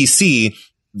 And ABC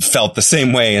felt the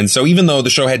same way. And so even though the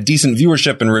show had decent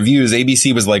viewership and reviews,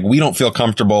 ABC was like, we don't feel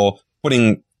comfortable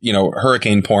putting,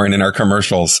 hurricane porn in our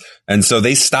commercials. And so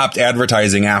they stopped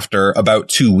advertising after about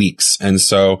 2 weeks. And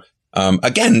so,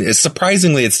 again,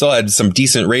 surprisingly, it still had some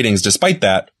decent ratings despite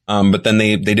that. But then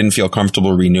they didn't feel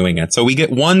comfortable renewing it. So we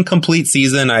get one complete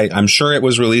season. I'm sure it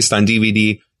was released on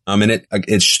DVD. And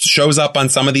it shows up on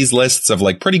some of these lists of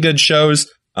like pretty good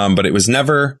shows. But it was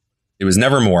never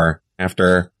more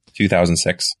after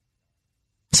 2006.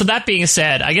 So that being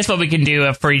said, I guess what we can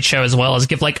do for each show as well is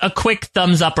give like a quick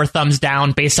thumbs up or thumbs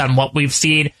down based on what we've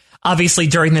seen. Obviously,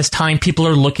 during this time, people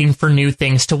are looking for new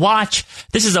things to watch.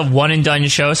 This is a one-and-done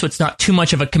show, so it's not too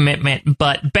much of a commitment.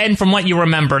 But, Ben, from what you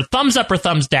remember, thumbs up or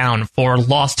thumbs down for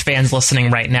Lost fans listening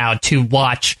right now to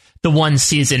watch the one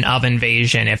season of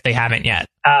Invasion if they haven't yet?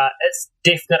 It's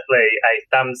definitely a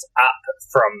thumbs up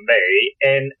from me.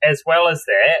 And as well as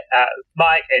that,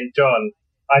 Mike and John,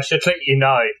 I should let you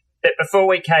know that before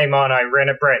we came on, I ran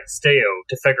a Brent Steele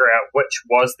to figure out which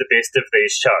was the best of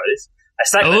these shows. I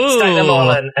stuck them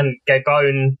all in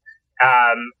Gabon,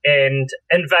 and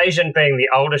Invasion being the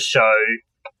oldest show.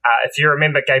 If you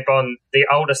remember Gabon, the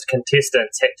oldest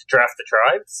contestants had to draft the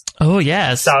tribes. Oh,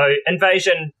 yes. So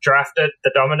Invasion drafted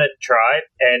the dominant tribe,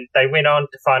 and they went on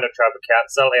to final tribal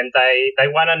council, and they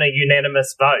won in a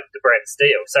unanimous vote, the Brent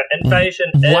Steele. So Invasion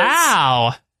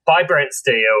is, by Brent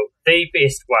Steele, the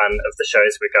best one of the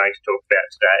shows we're going to talk about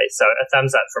today. So a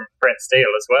thumbs up from Brent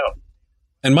Steele as well.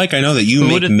 And Mike, I know that you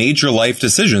make major life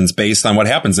decisions based on what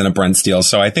happens in a Brent Steele,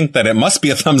 so I think that it must be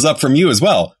a thumbs up from you as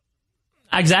well.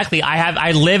 Exactly.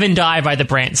 I live and die by the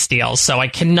Brent Steele, so I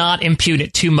cannot impute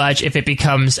it too much if it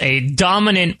becomes a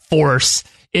dominant force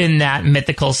in that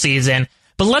mythical season.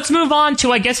 But let's move on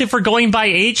to, I guess if we're going by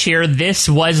age here, this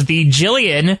was the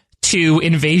Jillian to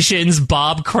Invasion's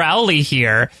Bob Crowley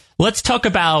here. Let's talk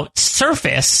about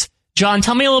Surface, John,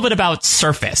 tell me a little bit about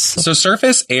Surface. So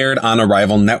Surface aired on a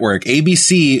rival network.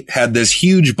 ABC had this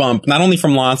huge bump, not only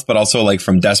from Lost, but also like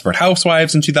from Desperate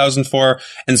Housewives in 2004.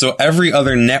 And so every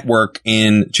other network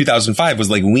in 2005 was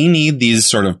like, we need these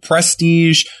sort of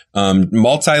prestige,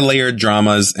 multi-layered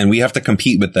dramas, and we have to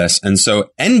compete with this. And so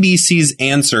NBC's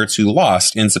answer to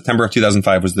Lost in September of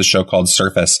 2005 was the show called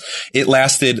Surface. It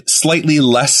lasted slightly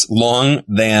less long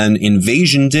than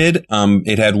Invasion did.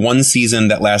 It had one season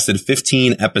that lasted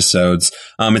 15 episodes.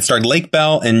 It starred Lake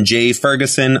Bell and Jay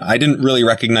Ferguson. I didn't really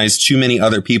recognize too many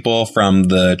other people from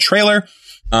the trailer.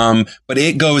 But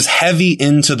it goes heavy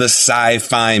into the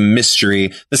sci-fi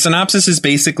mystery. The synopsis is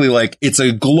basically like, it's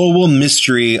a global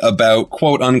mystery about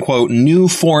quote unquote new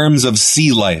forms of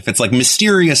sea life. It's like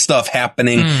mysterious stuff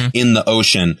happening in the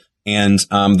ocean. And,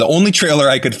 the only trailer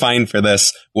I could find for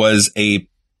this was a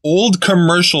old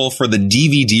commercial for the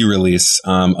DVD release,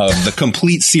 of the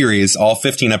complete series, all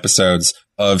 15 episodes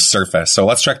of Surface. So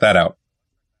let's check that out.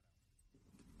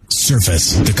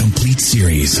 Surface, the complete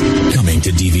series, coming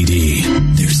to DVD.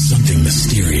 There's something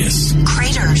mysterious.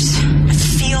 Craters. A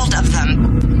field of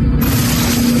them.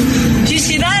 Do you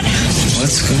see that?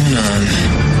 What's going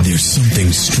on? There's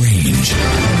something strange.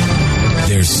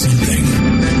 There's something.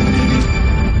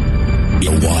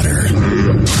 Your water.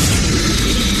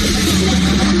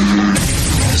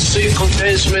 The sea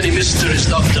contains many mysteries,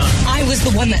 Doctor. I was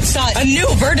the one that saw it. A new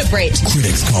vertebrate.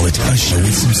 Critics call it a show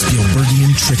with some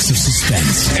Spielbergian tricks of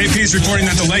suspense. AP is reporting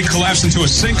that the lake collapsed into a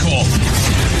sinkhole.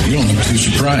 You don't look too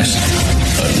surprised.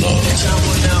 I love it.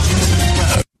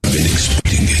 I've been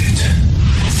expecting it.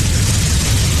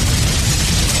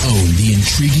 Own the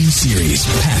intriguing series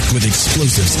packed with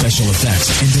explosive special effects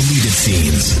and deleted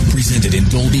scenes. Presented in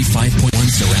Dolby 5.1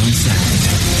 surround sound.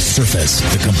 Surface,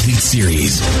 the complete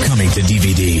series, coming to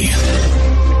DVD.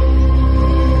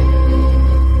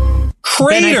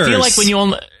 Craters! Ben, I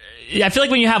feel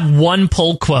like when you have one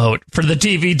pull quote for the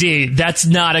DVD, that's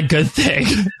not a good thing.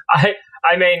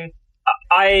 I mean,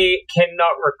 I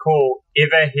cannot recall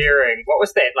ever hearing, what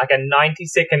was that, like a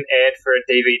 90-second ad for a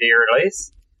DVD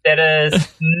release? That is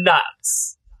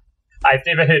nuts. I've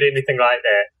never heard anything like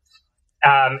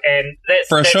that. And that's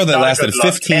for a show that lasted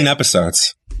 15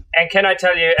 episodes. And can I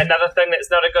tell you another thing that's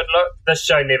not a good look? This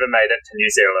show never made it to New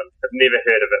Zealand. I've never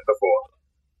heard of it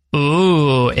before.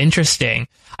 Ooh, interesting.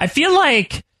 I feel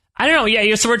like, I don't know,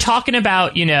 yeah, so we're talking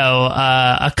about,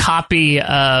 a copy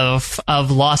of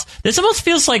Lost. This almost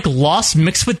feels like Lost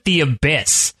mixed with The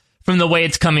Abyss from the way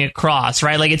it's coming across,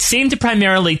 right? Like, it seemed to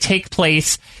primarily take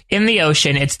place in the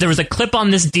ocean. There was a clip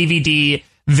on this DVD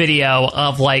video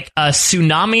of like a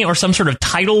tsunami or some sort of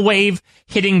tidal wave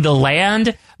hitting the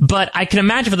land, but I can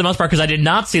imagine for the most part, because I did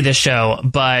not see this show,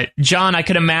 but John, I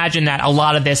could imagine that a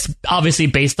lot of this, obviously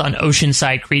based on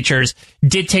oceanside creatures,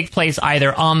 did take place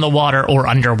either on the water or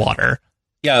underwater.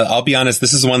 Yeah, I'll be honest,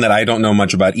 this is one that I don't know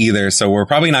much about either, so we're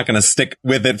probably not going to stick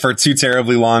with it for too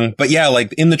terribly long. But yeah,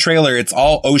 like in the trailer, it's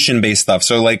all ocean-based stuff.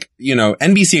 So like,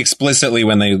 NBC explicitly,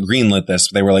 when they greenlit this,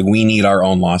 they were like, we need our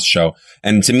own Lost show.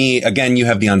 And to me, again, you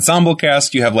have the ensemble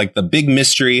cast, you have like the big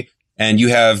mystery, and you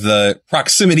have the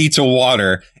proximity to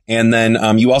water. And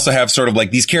then you also have sort of like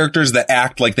these characters that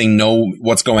act like they know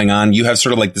what's going on. You have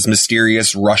sort of like this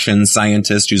mysterious Russian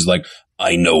scientist who's like,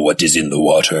 I know what is in the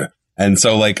water. And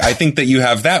so, like, I think that you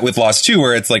have that with Lost too,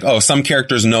 where it's like, oh, some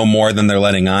characters know more than they're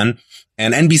letting on.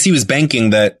 And NBC was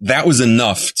banking that was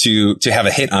enough to have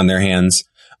a hit on their hands.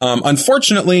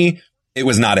 Unfortunately, it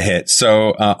was not a hit.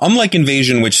 So, unlike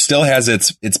Invasion, which still has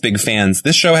its big fans,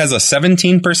 this show has a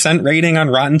 17% rating on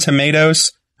Rotten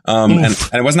Tomatoes. And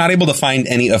I was not able to find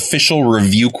any official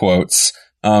review quotes.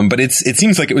 But it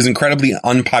seems like it was incredibly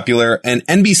unpopular, and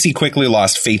NBC quickly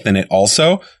lost faith in it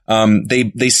also.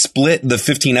 They split the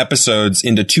 15 episodes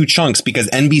into two chunks because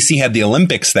NBC had the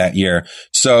Olympics that year.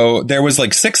 So there was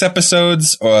like 6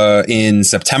 episodes, in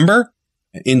September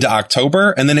into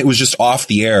October, and then it was just off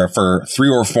the air for 3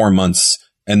 or 4 months.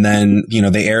 And then,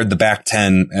 they aired the back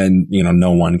 10 and,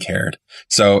 no one cared.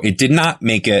 So it did not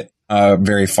make it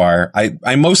very far.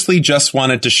 I mostly just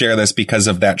wanted to share this because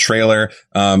of that trailer,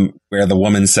 where the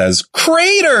woman says,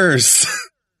 craters!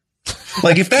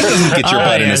 Like, if that doesn't get your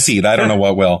butt in a seat, I don't know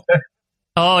what will.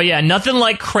 Oh, yeah. Nothing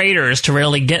like craters to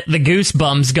really get the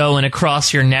goosebumps going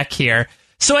across your neck here.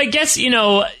 So I guess,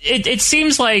 it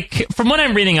seems like, from what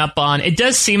I'm reading up on, it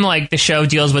does seem like the show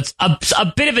deals with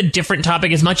a bit of a different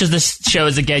topic, as much as this show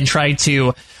is, again, trying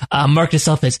to market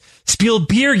itself as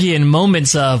Spielbergian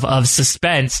moments of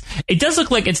suspense. It does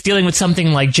look like it's dealing with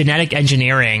something like genetic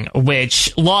engineering,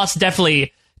 which Lost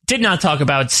definitely did not talk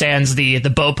about sans the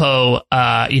Bopo,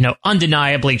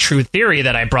 undeniably true theory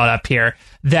that I brought up here,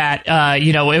 that,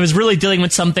 it was really dealing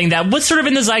with something that was sort of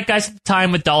in the zeitgeist at the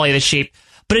time with Dolly the sheep.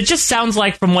 But it just sounds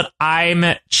like, from what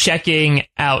I'm checking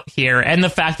out here, and the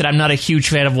fact that I'm not a huge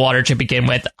fan of Water to begin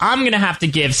with, I'm going to have to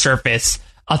give Surface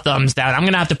a thumbs down. I'm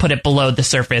going to have to put it below the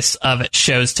Surface of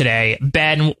shows today.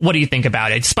 Ben, what do you think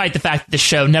about it, despite the fact that the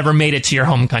show never made it to your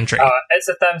home country? It's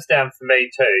a thumbs down for me,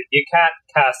 too. You can't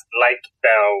cast Lake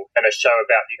Bell in a show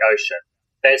about the ocean.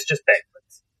 That's just backwards.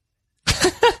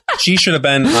 She should have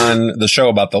been on the show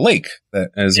about the lake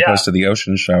as opposed to the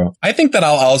ocean show. I think that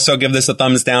I'll also give this a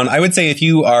thumbs down. I would say if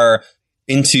you are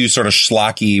into sort of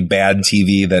schlocky, bad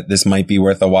TV, that this might be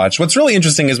worth a watch. What's really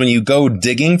interesting is when you go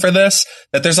digging for this,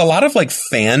 that there's a lot of like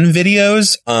fan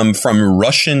videos from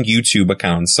Russian YouTube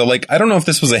accounts. So like, I don't know if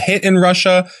this was a hit in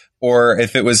Russia or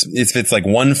if it's like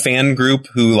one fan group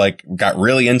who like got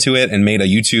really into it and made a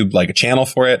YouTube, like a channel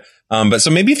for it. But so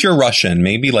maybe if you're Russian,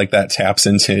 maybe like that taps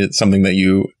into something that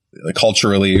you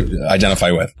culturally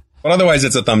identify with. But otherwise,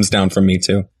 it's a thumbs down from me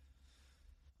too.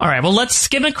 All right, well, let's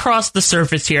skim across the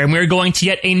surface here, and we're going to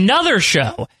yet another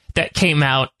show that came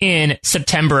out in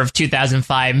September of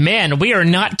 2005. Man, we are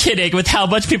not kidding with how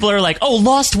much people are like, oh,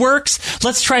 Lost works.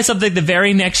 Let's try something the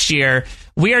very next year.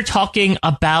 We are talking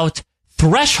about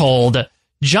Threshold.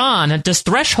 John, does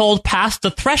Threshold pass the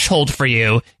threshold for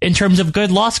you in terms of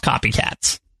good Lost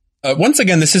copycats? Once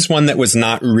again, this is one that was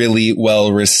not really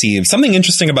well received. Something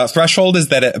interesting about Threshold is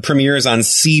that it premieres on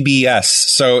CBS.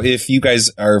 So if you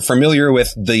guys are familiar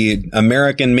with the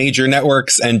American major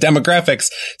networks and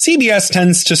demographics, CBS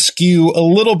tends to skew a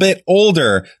little bit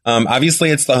older.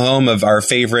 Obviously, it's the home of our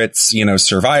favorites,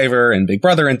 Survivor and Big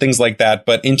Brother and things like that.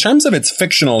 But in terms of its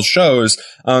fictional shows,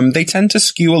 they tend to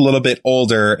skew a little bit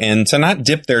older and to not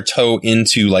dip their toe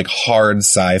into like hard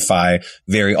sci-fi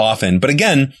very often. But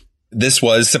again, this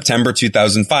was September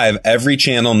 2005. Every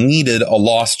channel needed a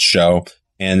Lost show.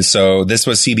 And so this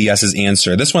was CBS's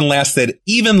answer. This one lasted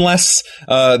even less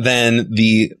than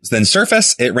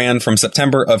Surface. It ran from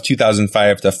September of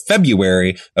 2005 to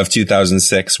February of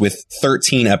 2006 with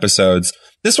 13 episodes.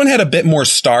 This one had a bit more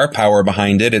star power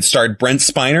behind it. It starred Brent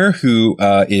Spiner, who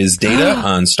is Data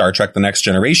on Star Trek The Next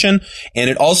Generation. And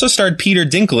it also starred Peter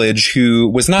Dinklage, who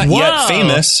was not yet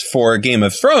famous for Game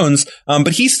of Thrones,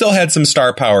 but he still had some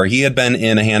star power. He had been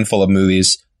in a handful of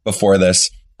movies before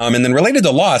this. And then related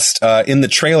to Lost, in the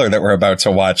trailer that we're about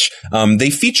to watch,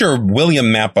 they feature William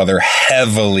Mapother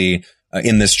heavily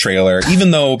in this trailer,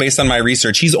 even though based on my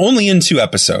research, he's only in 2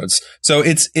 episodes. So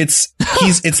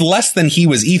it's less than he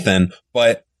was Ethan,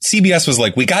 but CBS was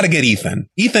like, we got to get Ethan.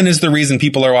 Ethan is the reason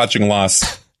people are watching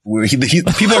Lost.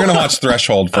 People are going to watch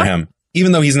Threshold for him,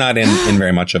 even though he's not in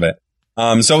very much of it.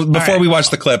 So before we watch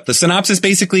the clip, the synopsis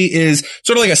basically is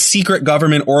sort of like a secret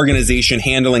government organization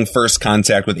handling first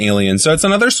contact with aliens. So it's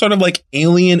another sort of like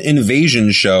alien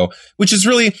invasion show, which is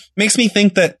really makes me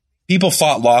think that people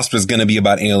thought Lost was going to be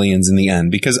about aliens in the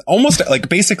end, because almost like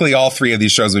basically all 3 of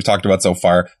these shows we've talked about so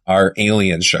far are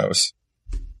alien shows.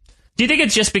 Do you think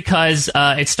it's just because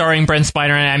it's starring Brent Spiner,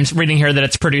 and I'm reading here that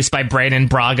it's produced by Brandon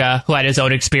Braga, who had his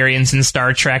own experience in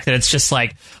Star Trek, that it's just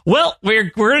like, well,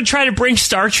 we're going to try to bring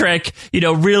Star Trek,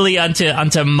 really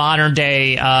onto modern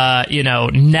day,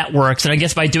 networks. And I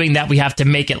guess by doing that, we have to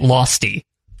make it Losty.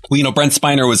 Well, Brent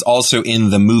Spiner was also in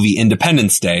the movie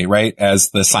Independence Day, right? As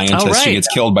the scientist who gets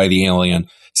killed by the alien.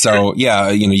 So, yeah,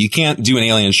 you can't do an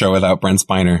alien show without Brent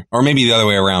Spiner. Or maybe the other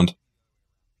way around.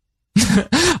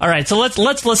 All right, so let's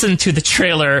listen to the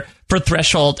trailer for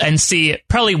Threshold and see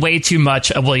probably way too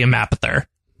much of William Mapother.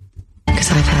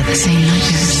 Because I've had the same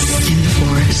nightmares in the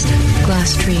forest.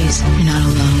 Glass trees, you're not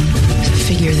alone. There's a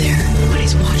figure there, but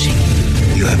he's watching.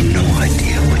 You have no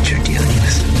idea what you're dealing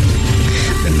with.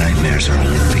 The nightmares are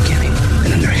only the beginning,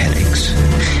 and then they're headaches,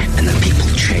 and then people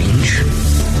change.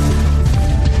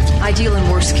 I deal in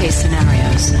worst case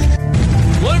scenarios.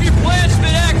 One of your plans has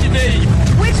been activated.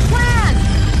 Which plan?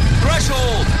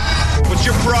 Threshold. What's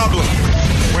your problem?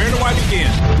 Where do I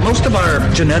begin? Most of our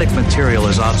genetic material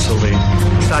is obsolete.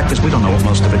 The fact is, we don't know what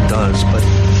most of it does, but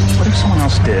what if someone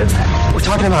else did? We're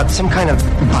talking about some kind of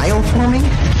bioforming?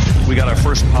 We got our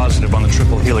first positive on the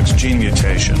triple helix gene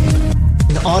mutation.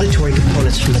 The auditory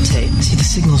components from the tape. See, the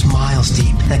signal's miles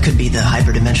deep. That could be the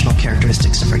hyperdimensional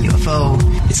characteristics of our UFO.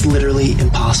 It's literally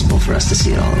impossible for us to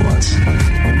see it all at once.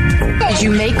 Did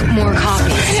you make more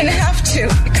copies? I didn't have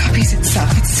to. It copies itself.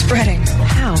 It's spreading.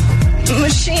 How?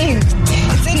 Machine.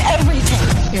 It's in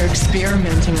everything. You're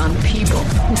experimenting on people.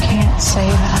 You can't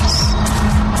save us.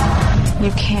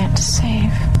 You can't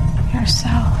save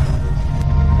yourself.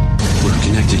 We're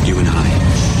connected, you and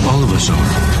I. All of us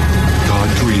are. God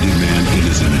created man in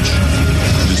his image.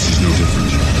 This is no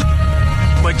different.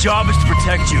 My job is to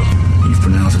protect you. You've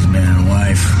pronounced as man and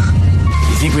wife.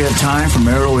 You think we have time for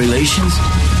marital relations?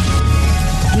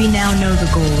 We now know the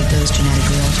goal of those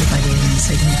genetically altered by the alien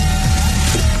signal.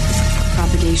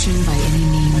 Propagation by any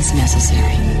means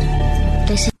necessary.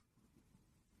 This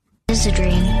is a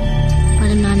dream, but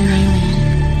I'm not an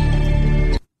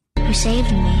alien. You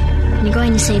saved me, and you're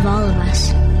going to save all of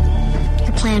us.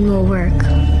 Your plan will work,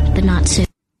 but not soon.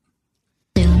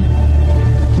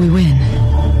 We win.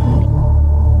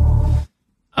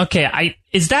 Okay,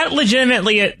 is that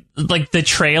legitimately like the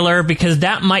trailer? Because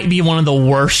that might be one of the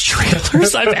worst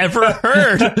trailers I've ever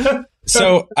heard.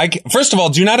 So, first of all,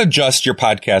 do not adjust your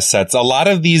podcast sets. A lot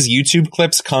of these YouTube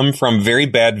clips come from very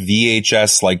bad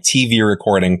VHS, like TV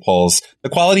recording pulls. The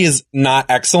quality is not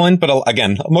excellent, but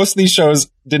again, most of these shows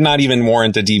did not even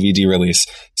warrant a DVD release.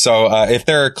 So, if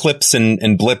there are clips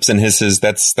and blips and hisses,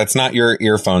 that's not your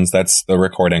earphones. That's the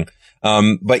recording.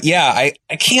 But yeah,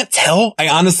 I can't tell. I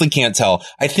honestly can't tell.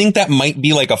 I think that might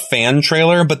be like a fan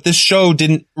trailer, but this show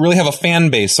didn't really have a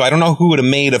fan base. So I don't know who would have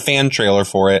made a fan trailer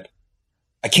for it.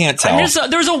 I can't tell.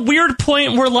 There's a weird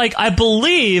point where, like, I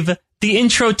believe the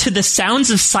intro to The Sounds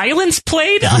of Silence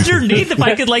played underneath. If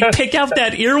I could, like, pick out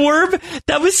that earworm,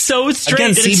 that was so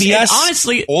strange. Again, CBS,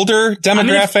 honestly, older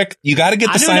demographic. You got to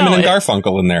get the Simon and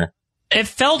Garfunkel in there. It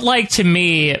felt like to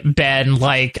me, Ben,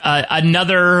 like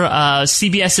another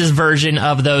CBS's version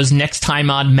of those Next Time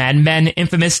on Mad Men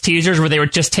infamous teasers where they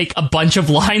would just take a bunch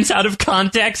of lines out of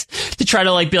context to try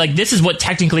to, like, be like, this is what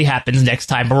technically happens next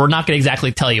time, but we're not going to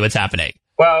exactly tell you what's happening.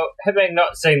 Well, having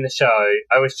not seen the show,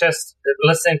 I was just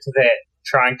listening to that,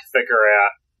 trying to figure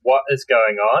out what is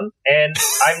going on, and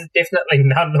I'm definitely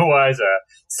none the wiser.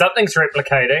 Something's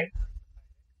replicating.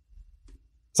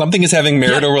 Something is having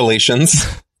marital relations.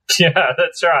 Yeah,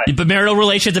 that's right. But marital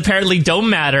relations apparently don't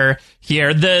matter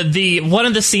here. The one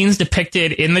of the scenes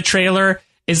depicted in the trailer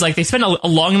is like they spend a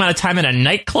long amount of time in a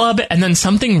nightclub, and then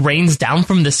something rains down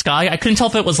from the sky. I couldn't tell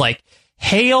if it was like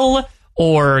hail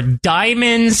or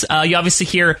diamonds. You obviously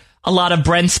hear a lot of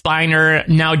Brent Spiner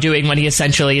now doing what he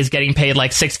essentially is getting paid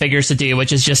like six figures to do,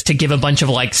 which is just to give a bunch of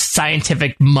like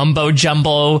scientific mumbo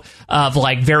jumbo of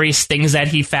like various things that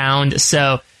he found.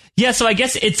 So yeah, so I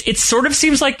guess it sort of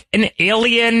seems like an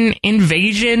alien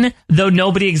invasion, though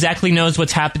nobody exactly knows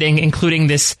what's happening, including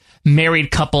this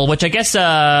married couple, which I guess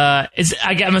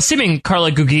I'm assuming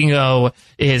Carla Gugino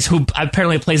is, who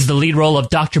apparently plays the lead role of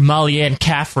Dr. Malianne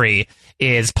Caffrey,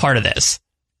 is part of this.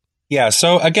 Yeah,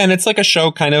 so again, it's like a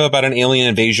show kind of about an alien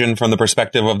invasion from the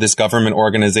perspective of this government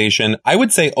organization. I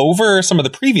would say over some of the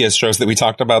previous shows that we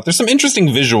talked about, there's some interesting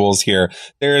visuals here.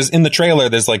 In the trailer,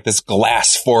 there's like this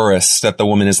glass forest that the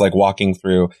woman is like walking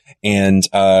through. And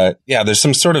there's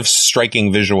some sort of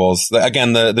striking visuals.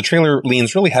 Again, the trailer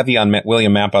leans really heavy on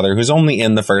William Mapother, who's only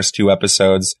in the first two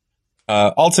episodes.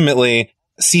 Ultimately,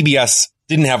 CBS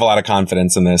didn't have a lot of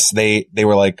confidence in this. They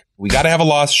were like, we got to have a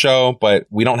Lost show, but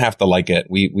we don't have to like it.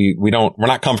 We're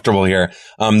not comfortable here.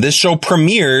 This show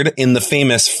premiered in the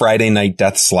famous Friday night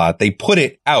death slot. They put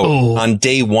it out on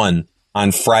day one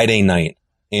on Friday night,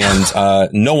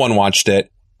 and no one watched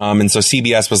it. And so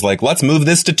CBS was like, let's move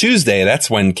this to Tuesday. That's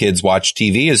when kids watch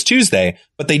TV, is Tuesday.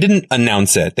 But they didn't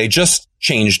announce it. They just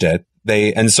changed it.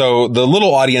 And so the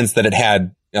little audience that it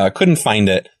had couldn't find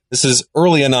it. This is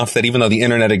early enough that even though the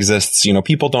internet exists,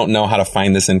 people don't know how to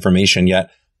find this information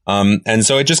yet. And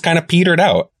so it just kind of petered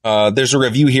out. There's a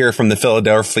review here from the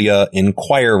Philadelphia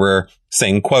Inquirer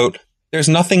saying, quote, "There's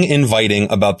nothing inviting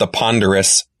about the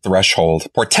ponderous threshold.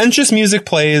 Portentous music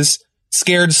plays,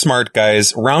 scared smart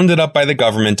guys rounded up by the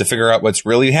government to figure out what's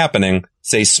really happening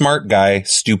say smart guy,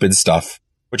 stupid stuff,"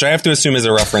 which I have to assume is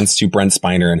a reference to Brent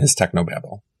Spiner and his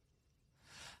technobabble.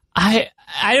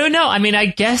 I don't know. I mean, I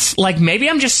guess like maybe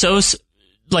I'm just so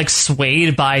like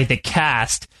swayed by the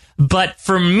cast, but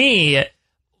for me,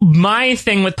 my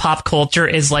thing with pop culture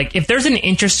is like, if there's an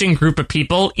interesting group of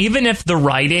people, even if the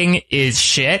writing is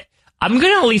shit, I'm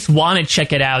going to at least want to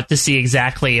check it out to see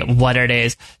exactly what it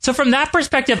is. So from that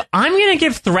perspective, I'm going to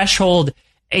give Threshold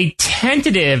a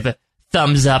tentative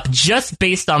thumbs up just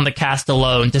based on the cast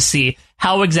alone to see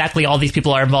how exactly all these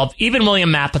people are involved. Even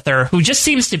William Mapother, who just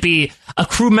seems to be a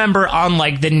crew member on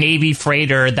like the Navy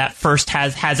freighter that first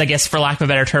has, I guess, for lack of a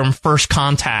better term, first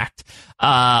contact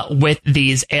with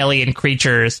these alien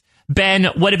creatures. Ben,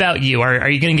 what about you? Are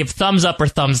you going to give thumbs up or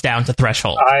thumbs down to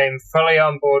Threshold? I'm fully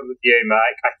on board with you,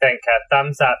 Mike. I think a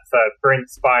thumbs up for Brent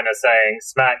Spiner saying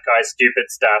smart guy, stupid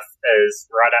stuff is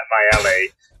right up my alley.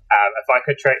 If I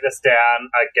could track this down,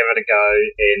 I'd give it a go,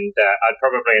 and I'd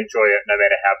probably enjoy it no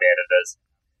matter how bad it is.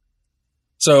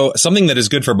 So something that is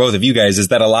good for both of you guys is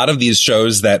that a lot of these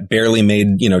shows that barely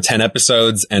made, 10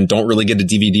 episodes and don't really get a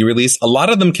DVD release, a lot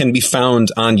of them can be found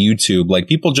on YouTube. Like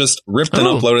people just ripped and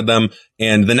uploaded them,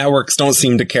 and the networks don't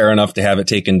seem to care enough to have it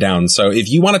taken down. So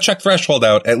if you want to check Threshold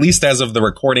out, at least as of the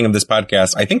recording of this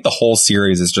podcast, I think the whole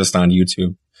series is just on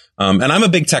YouTube. And I'm a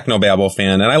big Technobabble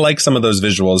fan, and I like some of those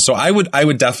visuals. So I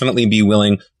would definitely be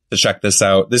willing to check this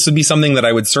out. This would be something that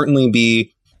I would certainly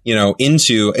be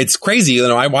into. It's crazy.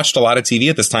 I watched a lot of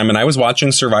TV at this time, and I was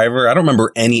watching Survivor. I don't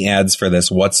remember any ads for this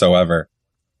whatsoever.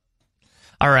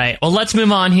 All right. Well, let's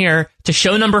move on here to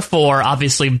show number 4.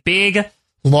 Obviously, big,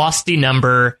 lofty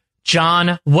number.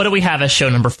 John, what do we have as show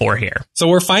number 4 here? So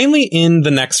we're finally in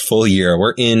the next full year.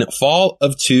 We're in fall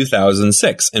of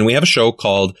 2006, and we have a show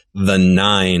called The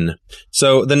 9.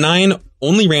 So The 9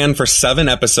 only ran for 7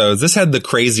 episodes. This had the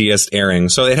craziest airing.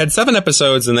 So it had 7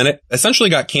 episodes, and then it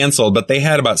essentially got canceled, but they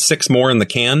had about 6 more in the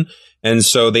can. And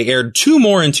so they aired 2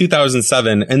 more in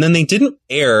 2007, and then they didn't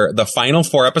air the final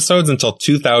 4 episodes until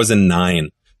 2009.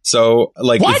 So,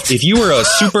 like, if you were a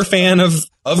super fan of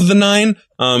The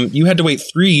 9, you had to wait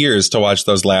 3 years to watch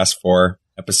those last 4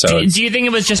 episodes. Do you think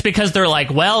it was just because they're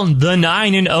like, well, The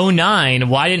 9 in 09,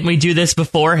 why didn't we do this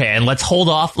beforehand? Let's hold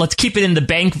off. Let's keep it in the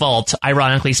bank vault,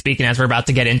 ironically speaking, as we're about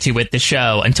to get into with the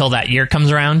show, until that year comes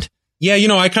around? Yeah,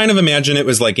 I kind of imagine it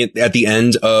was like at the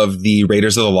end of the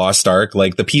Raiders of the Lost Ark,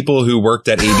 like the people who worked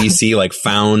at ABC like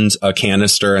found a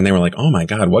canister and they were like, oh my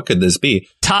God, what could this be?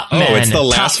 Top men. Oh, it's the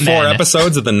last 4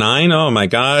 episodes of The 9. Oh my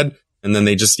God. And then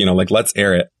they just, let's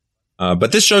air it.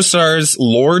 But this show stars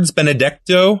Lourdes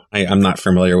Benedicto. I'm not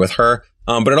familiar with her.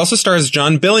 But it also stars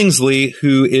John Billingsley,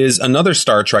 who is another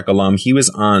Star Trek alum. He was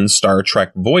on Star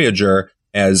Trek Voyager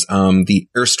as the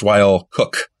erstwhile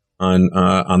cook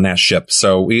on that ship.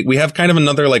 So we have kind of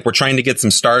another, like, we're trying to get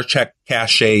some Star Trek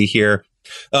cachet here.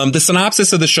 The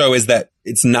synopsis of the show is that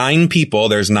it's 9 people.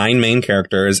 There's 9 main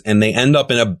characters, and they end up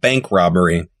in a bank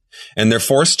robbery, and they're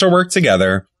forced to work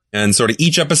together. And sort of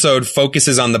each episode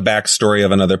focuses on the backstory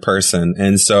of another person.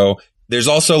 And so there's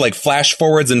also like flash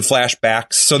forwards and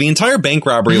flashbacks. So the entire bank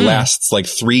robbery lasts like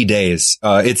 3 days.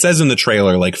 It says in the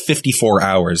trailer, like 54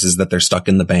 hours is that they're stuck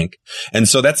in the bank. And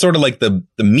so that's sort of like the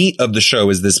meat of the show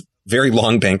is this very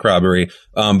long bank robbery.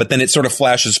 But then it sort of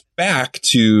flashes back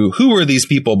to who were these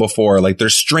people before? Like they're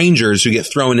strangers who get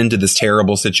thrown into this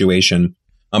terrible situation.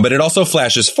 But it also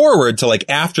flashes forward to like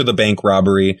after the bank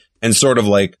robbery and sort of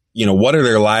like, what are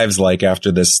their lives like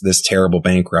after this terrible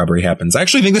bank robbery happens? I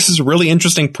actually think this is a really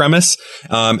interesting premise.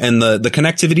 And the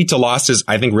connectivity to Lost is,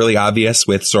 I think, really obvious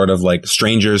with sort of like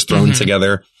strangers thrown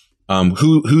together.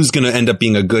 Who's going to end up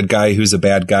being a good guy? Who's a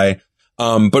bad guy?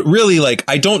 But really, like,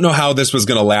 I don't know how this was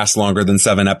going to last longer than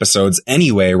 7 episodes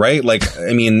anyway, right? Like,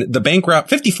 I mean, the bank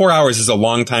 54 hours is a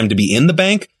long time to be in the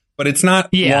bank, but it's not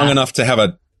long enough to have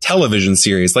a television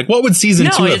series. Like, what would season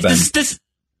 2 have been?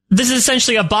 This is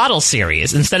essentially a bottle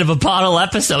series instead of a bottle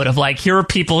episode of like, here are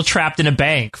people trapped in a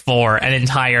bank for an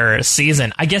entire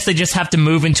season. I guess they just have to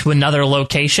move into another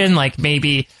location, like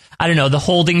maybe, I don't know, the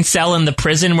holding cell in the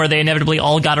prison where they inevitably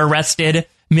all got arrested.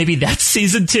 Maybe that's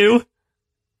season 2.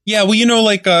 Yeah, well,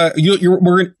 like, well,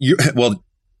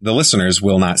 the listeners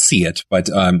will not see it, but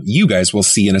you guys will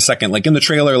see in a second. Like in the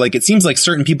trailer, like it seems like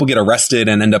certain people get arrested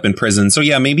and end up in prison. So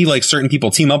yeah, maybe like certain people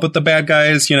team up with the bad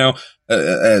guys,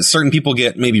 certain people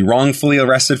get maybe wrongfully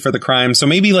arrested for the crime. So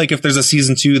maybe like if there's a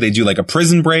season 2, they do like a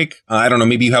prison break. I don't know.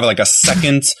 Maybe you have like a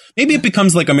second, maybe it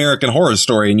becomes like American Horror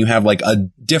Story and you have like a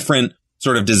different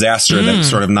sort of disaster that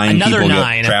sort of 9 people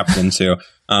get trapped into.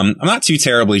 I'm not too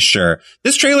terribly sure.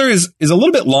 This trailer is a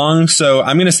little bit long, so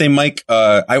I'm going to say, Mike,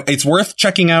 it's worth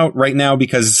checking out right now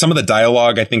because some of the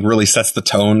dialogue, I think, really sets the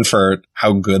tone for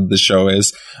how good the show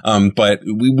is. But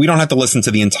we don't have to listen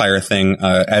to the entire thing.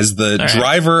 As the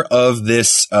driver of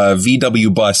this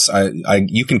VW bus,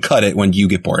 you can cut it when you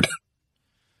get bored.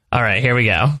 All right, here we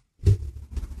go.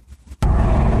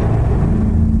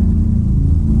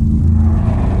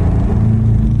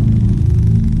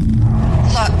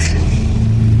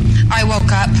 I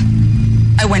woke up.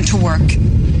 I went to work.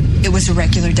 It was a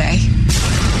regular day.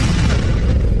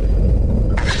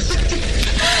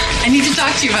 I need to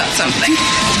talk to you about something.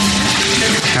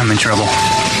 I'm in trouble.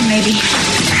 Maybe.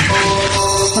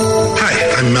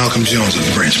 Hi, I'm Malcolm Jones, I'm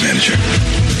the branch manager.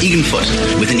 Egan Foot,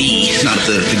 with an E, not at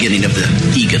the beginning of the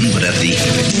Egan, but at the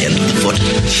end of the foot.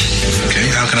 Okay,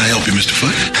 how can I help you, Mr.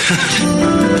 Foot?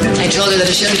 I told her that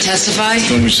I shouldn't testify.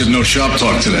 Told me we should no shop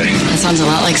talk today. That sounds a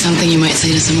lot like something you might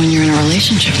say to someone you're in a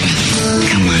relationship with.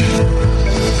 Come on.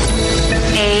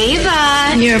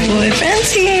 Ava, your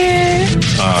boyfriend's here.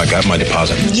 I got my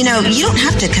deposit. You don't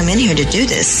have to come in here to do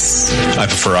this. I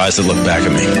prefer eyes that look back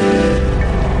at me.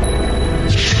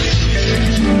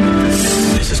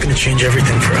 going to change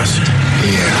everything for us.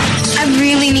 Yeah. I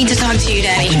really need to talk to you,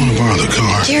 Daddy. I want to borrow the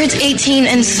car. Jared's 18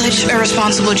 and such a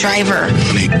responsible driver.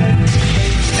 Honey.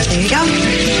 There you go.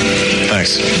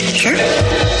 Thanks. Sure.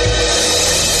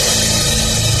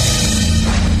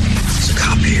 There's a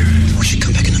cop here. We should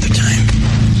come back another time.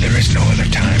 There is no other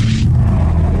time.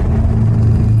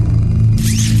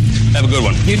 Have a good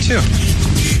one. You too.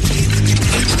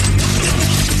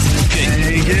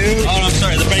 Thank you. Oh, no, I'm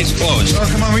sorry. The bank's closed. Oh,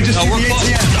 come on. We just we're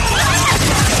closed.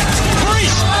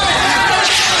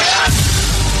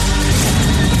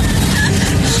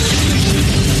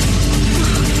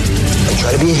 Don't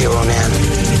try to be a hero, man.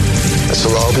 This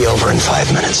will all be over in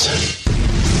 5 minutes.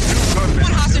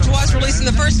 One hostage was released in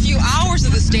the first few hours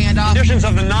of the standoff. Conditions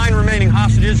of the 9 remaining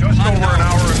hostages. Just over an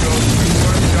hour ago, 2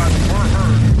 gunshots were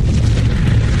heard.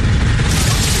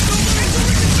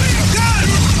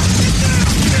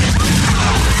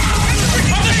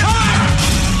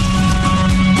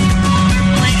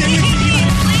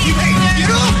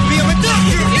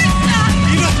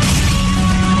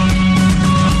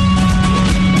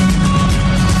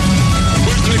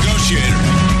 Where's the negotiator?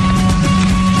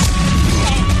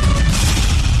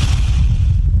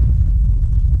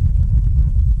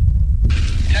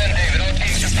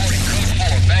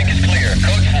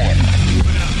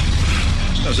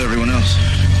 How's everyone else?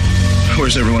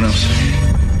 Where's everyone else?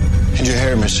 Did you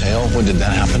hear, Miss Hale? When did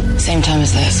that happen? Same time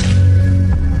as this.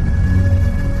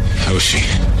 How is she?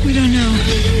 We don't know.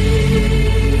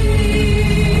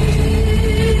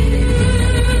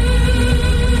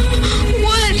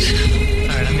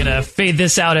 All right, I'm going to fade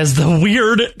this out as the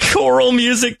weird choral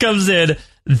music comes in.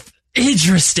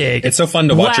 Interesting. It's so fun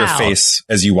to watch your Wow. face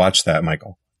as you watch that,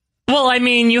 Michael. Well, I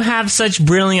mean, you have such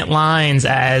brilliant lines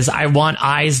as "I want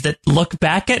eyes that look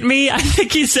back at me." I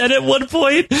think he said at one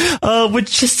point,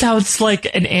 which just sounds like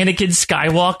an Anakin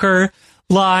Skywalker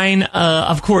line.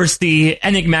 Of course, the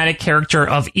enigmatic character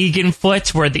of Egan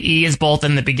Foot, where the E is both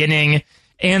in the beginning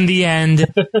and the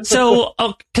end. So,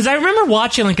 because I remember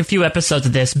watching like a few episodes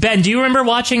of this. Ben, do you remember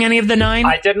watching any of the 9?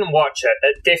 I didn't watch it.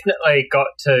 It definitely got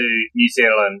to New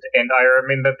Zealand, and I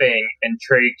remember being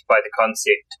intrigued by the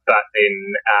concept, but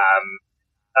then,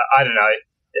 I don't know,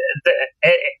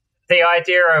 the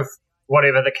idea of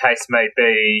whatever the case may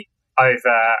be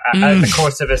over the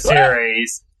course of a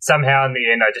series, somehow in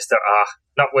the end I just thought,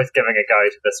 not worth giving a go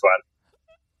to this one.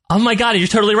 Oh my God, you're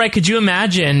totally right. Could you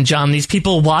imagine, John, these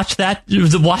people watched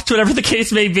whatever the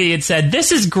case may be and said,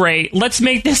 this is great. Let's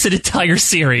make this an entire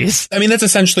series. I mean, that's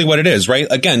essentially what it is, right?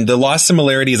 Again, the lost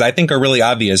similarities, I think, are really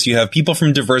obvious. You have people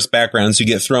from diverse backgrounds who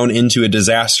get thrown into a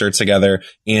disaster together.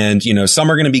 And, you know, some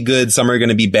are going to be good, some are going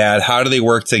to be bad. How do they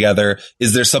work together?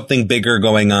 Is there something bigger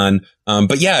going on?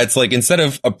 But yeah, it's like instead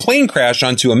of a plane crash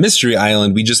onto a mystery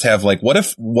island, we just have like, what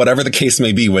if whatever the case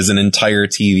may be was an entire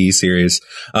TV series?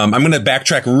 I'm going to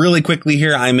backtrack really quickly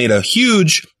here. I made a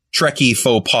huge Trekkie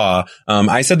faux pas.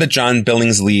 I said that John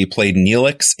Billingsley played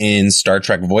Neelix in Star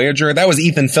Trek Voyager. That was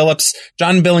Ethan Phillips.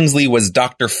 John Billingsley was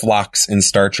Dr. Phlox in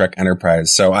Star Trek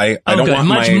Enterprise. So I don't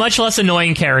want much less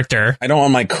annoying character. I don't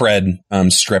want my cred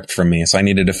stripped from me. So I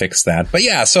needed to fix that. But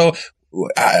yeah, so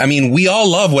I mean, we all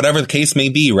love whatever the case may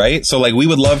be, right? So like we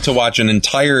would love to watch an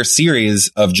entire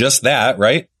series of just that,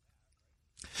 right?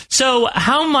 So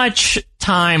how much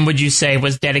time would you say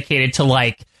was dedicated to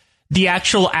like the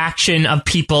actual action of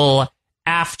people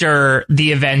after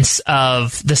the events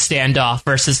of the standoff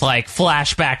versus like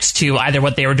flashbacks to either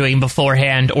what they were doing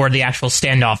beforehand or the actual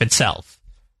standoff itself?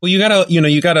 Well, you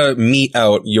gotta meet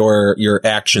out your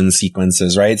action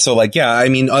sequences, right? So like, yeah, I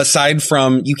mean, aside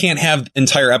from, you can't have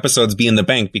entire episodes be in the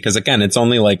bank because again, it's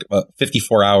only like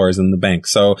 54 hours in the bank.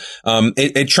 So,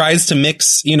 it tries to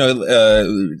mix,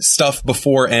 stuff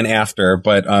before and after,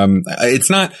 but,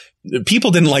 it's not, people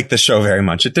didn't like the show very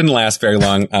much. It didn't last very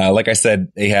long. Like I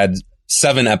said, they had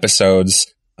 7 episodes,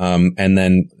 and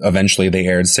then eventually they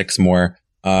aired 6 more.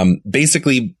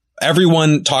 Basically,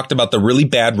 everyone talked about the really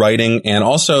bad writing and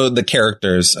also the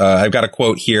characters. I've got a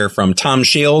quote here from Tom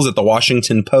Shales at the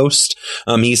Washington Post.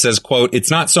 He says, quote, "It's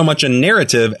not so much a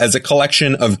narrative as a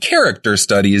collection of character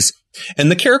studies, and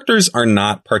the characters are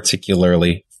not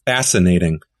particularly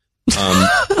fascinating."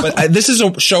 But this is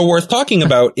a show worth talking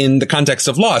about in the context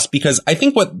of Lost, because I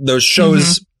think what those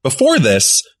shows before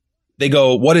this, they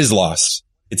go, what is Lost?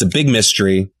 It's a big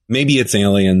mystery. Maybe it's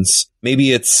aliens.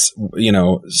 Maybe it's,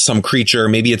 some creature.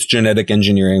 Maybe it's genetic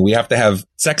engineering. We have to have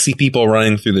sexy people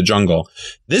running through the jungle.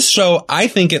 This show, I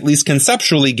think, at least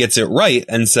conceptually gets it right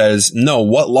and says, no,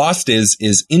 what Lost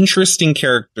is interesting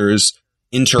characters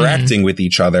interacting with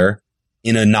each other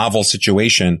in a novel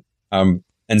situation. And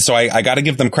And so I got to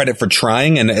give them credit for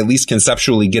trying and at least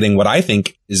conceptually getting what I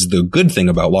think is the good thing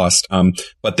about Lost.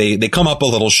 But they come up a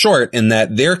little short in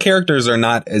that their characters are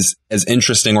not as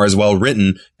interesting or as well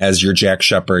written as your Jack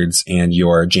Sheppards and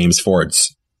your James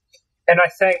Fords. And I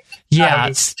think,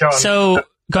 John, so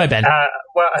go ahead, Ben.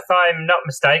 Well, if I'm not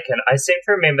mistaken, I seem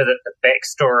to remember that the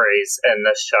backstories in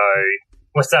this show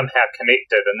were somehow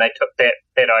connected, and they took that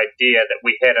idea that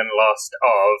we had in Lost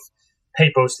of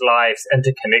people's lives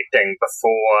interconnecting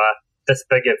before this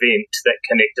big event that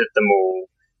connected them all.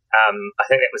 I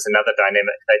think that was another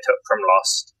dynamic they took from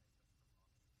Lost.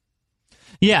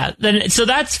 Yeah, then so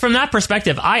that's from that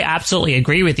perspective, I absolutely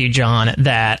agree with you, John,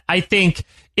 that I think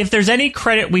if there's any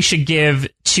credit we should give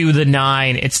to the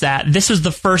 9, it's that this was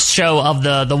the first show of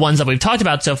the ones that we've talked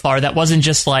about so far that wasn't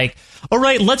just like, all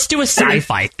right, let's do a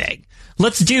sci-fi thing.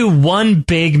 Let's do one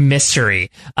big mystery.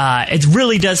 It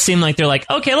really does seem like they're like,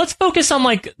 okay, let's focus on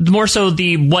like more so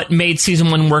what made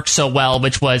season 1 work so well,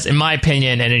 which was, in my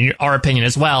opinion, and in our opinion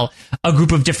as well, a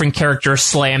group of different characters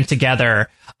slammed together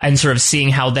and sort of seeing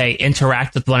how they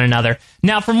interact with one another.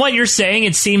 Now, from what you're saying,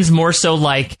 it seems more so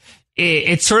like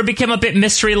it sort of became a bit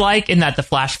mystery-like in that the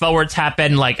flash forwards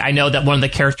happened. Like, I know that one of the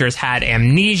characters had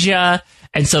amnesia,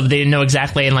 and so they didn't know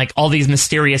exactly, and like all these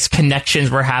mysterious connections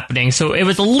were happening. So it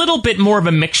was a little bit more of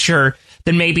a mixture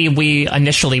than maybe we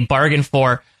initially bargained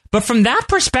for. But from that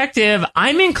perspective,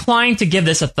 I'm inclined to give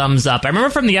this a thumbs up. I remember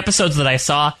from the episodes that I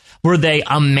saw, were they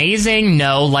amazing?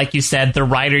 No, like you said, the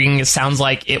writing sounds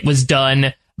like it was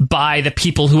done by the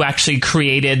people who actually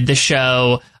created the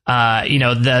show.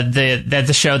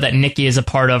 The show that Nikki is a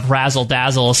part of, Razzle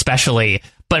Dazzle especially,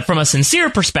 but from a sincere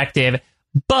perspective.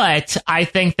 But I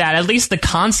think that at least the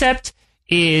concept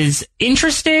is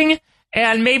interesting,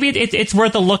 and maybe it's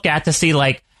worth a look at to see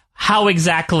like how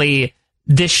exactly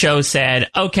this show said,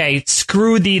 okay,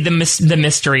 screw the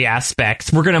mystery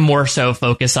aspects. We're going to more so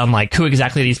focus on like who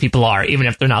exactly these people are, even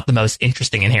if they're not the most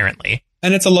interesting inherently.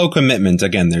 And it's a low commitment.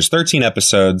 Again, there's 13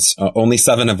 episodes, only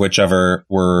 7 of which ever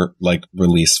were like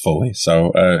released fully.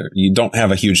 So you don't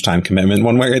have a huge time commitment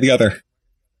one way or the other.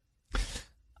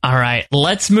 All right,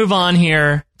 let's move on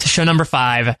here to show number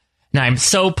 5. Now, I'm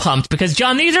so pumped because,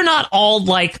 John, these are not all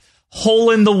like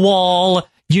hole in the wall.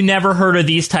 You never heard of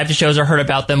these types of shows or heard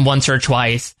about them once or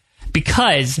twice,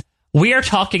 because we are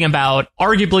talking about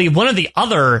arguably one of the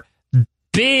other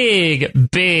big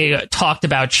talked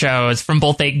about shows from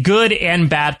both a good and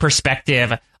bad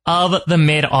perspective of the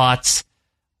mid-aughts.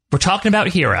 We're talking about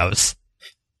Heroes.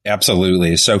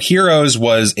 Absolutely. So Heroes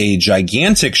was a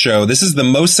gigantic show. This is the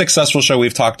most successful show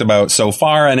we've talked about so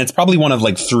far, and it's probably one of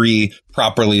like 3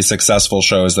 properly successful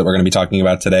shows that we're going to be talking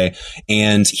about today.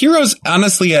 And Heroes,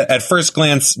 honestly, at first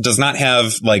glance, does not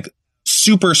have like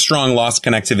super strong Lost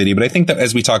connectivity, but I think that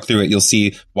as we talk through it, you'll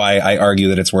see why I argue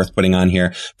that it's worth putting on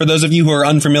here. For those of you who are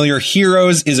unfamiliar,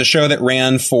 Heroes is a show that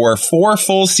ran for 4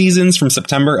 full seasons from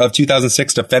September of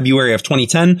 2006 to February of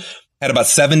 2010. Had about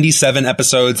 77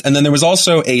 episodes, and then there was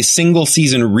also a single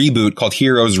season reboot called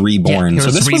Heroes Reborn. So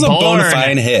this was a bona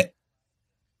fide hit,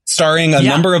 starring a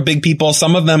number of big people,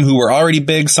 some of them who were already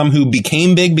big, some who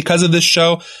became big because of this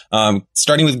show,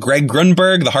 starting with Greg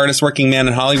Grunberg, the hardest working man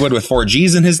in Hollywood with 4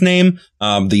 G's in his name,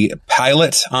 the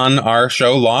pilot on our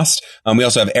show Lost. We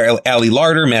also have Ali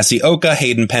Larter, Massey Oka,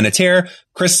 Hayden Panettiere,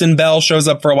 Kristen Bell shows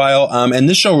up for a while, and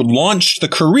this show launched the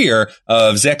career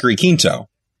of Zachary Quinto.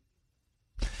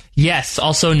 Yes,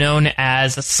 also known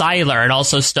as Sylar. It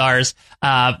also stars,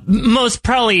 most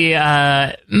probably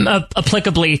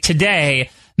applicably today,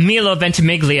 Milo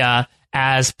Ventimiglia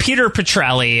as Peter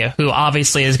Petrelli, who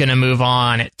obviously is going to move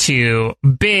on to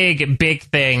big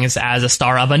things as a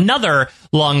star of another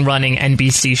long-running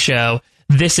NBC show,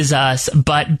 This Is Us.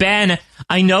 But Ben,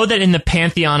 I know that in the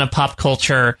pantheon of pop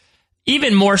culture,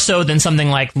 even more so than something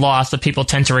like Lost, that people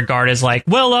tend to regard as like,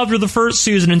 well, after the first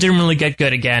season, it didn't really get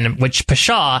good again, which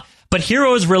pshaw. But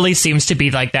Heroes really seems to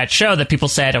be like that show that people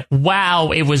said,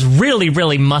 wow, it was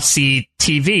really must-see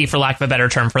TV, for lack of a better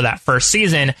term, for that first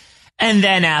season. And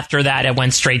then after that, it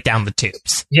went straight down the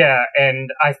tubes. Yeah,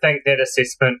 and I think that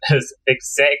assessment is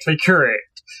exactly correct.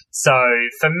 So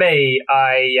for me,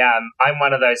 I'm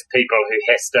one of those people who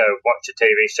has to watch a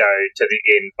TV show to the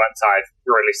end once I've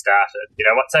really started. You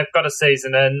know, once I've got a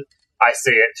season in, I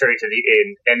see it through to the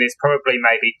end. And there's probably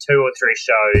maybe 2 or 3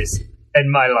 shows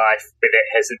in my life where that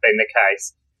hasn't been the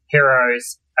case.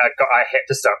 Heroes, I had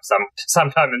to stop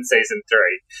sometime in season 3.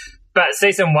 But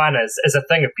season 1 is a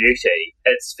thing of beauty.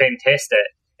 It's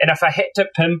fantastic. And if I had to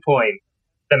pinpoint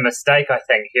the mistake I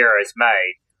think Heroes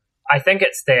made, I think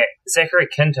it's that Zachary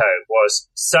Quinto was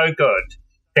so good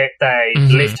that they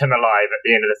left him alive at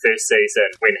the end of the first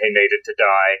season when he needed to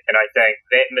die. And I think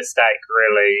that mistake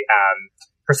really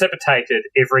precipitated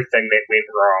everything that went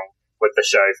wrong with the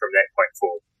show from that point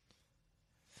forward.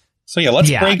 So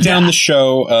let's break down the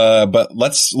show, but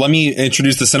let me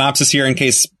introduce the synopsis here in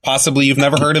case possibly you've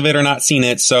never heard of it or not seen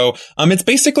it. So, it's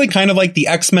basically kind of like the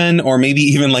X-Men or maybe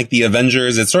even like the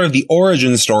Avengers. It's sort of the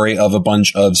origin story of a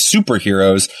bunch of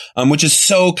superheroes, which is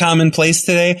so commonplace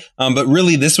today. But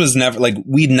really this was never, like,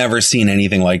 we'd never seen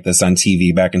anything like this on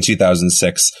TV back in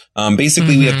 2006.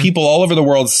 Basically we have people all over the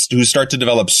world who start to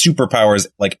develop superpowers,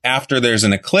 like after there's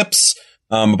an eclipse.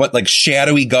 But like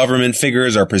shadowy government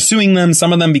figures are pursuing them.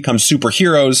 Some of them become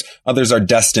superheroes. Others are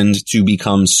destined to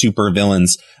become super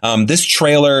villains. This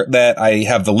trailer that I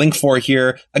have the link for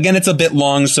here, again, it's a bit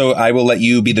long, so I will let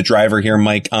you be the driver here,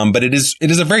 Mike. But it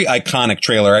is a very iconic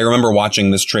trailer. I remember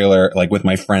watching this trailer like with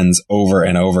my friends over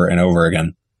and over and over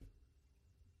again.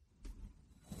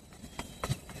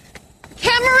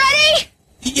 Camera ready?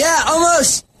 Yeah,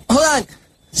 almost. Hold on.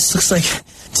 This looks like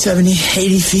 70,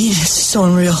 80 feet. It's so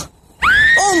unreal.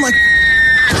 Oh my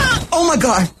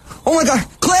God. Oh my God.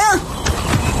 Claire!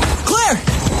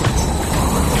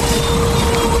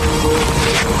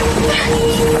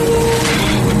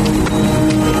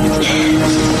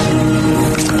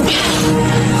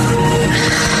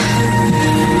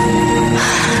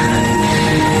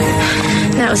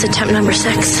 That was attempt number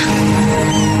 6.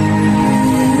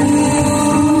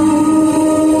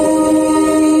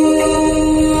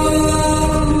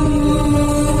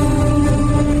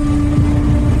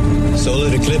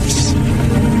 Solar eclipse.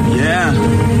 Yeah,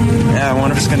 I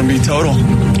wonder if it's going to be total.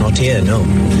 Not here, no.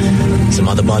 Some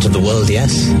other part of the world,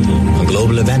 yes. A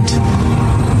global event.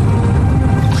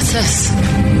 What's this?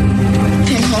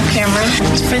 Pinhole camera.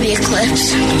 It's for the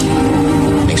eclipse.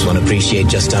 Makes one appreciate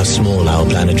just how small our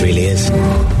planet really is.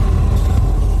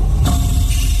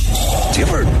 Do you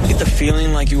ever get the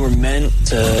feeling like you were meant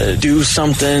to do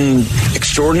something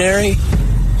extraordinary?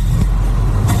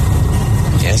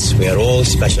 Yes, we are all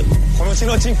special.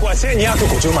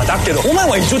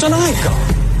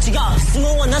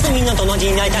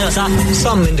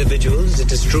 Some individuals,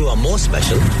 it is true, are more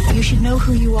special. You should know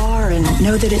who you are and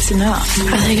know that it's enough.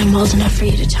 I think I'm old enough for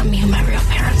you to tell me who my real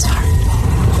parents are.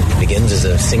 It begins as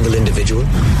a single individual.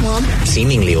 Mom?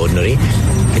 Seemingly ordinary,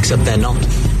 except they're not.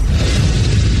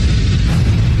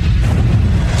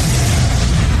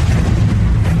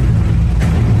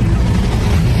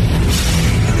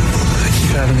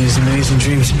 having these amazing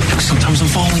dreams. Sometimes I'm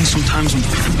falling, sometimes I'm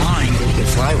flying. You can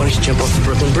fly? Why don't you jump off the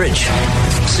Brooklyn Bridge?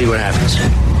 See what happens. I'm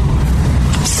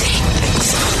seeing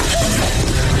things.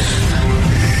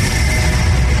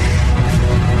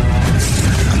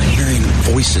 I'm hearing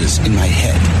voices in my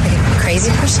head. Like a crazy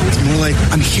person? It's more like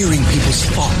I'm hearing people's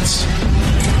thoughts.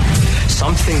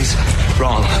 Something's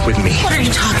wrong with me. What are you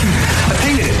talking about? I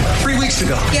painted it 3 weeks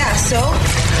ago. Yeah, so?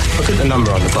 Look at the number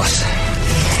on the bus.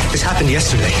 This happened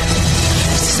yesterday.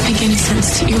 Does this make any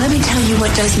sense to you? Let me tell you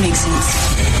what does make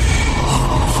sense.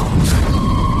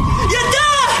 You're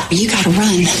done! You gotta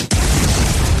run.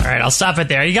 All right, I'll stop it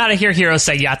there. You gotta hear Heroes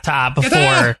say "Yatta"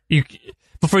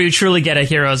 before you truly get a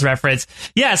Heroes reference.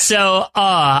 Yeah, so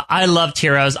I loved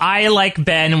Heroes. I, like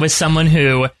Ben, was someone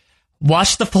who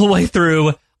watched the full way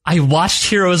through. I watched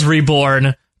Heroes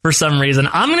Reborn for some reason.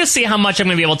 I'm going to see how much I'm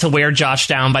going to be able to wear Josh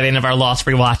down by the end of our Lost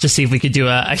Rewatch to see if we could do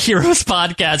a Heroes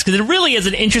podcast, because it really is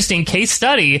an interesting case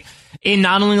study in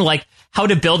not only like how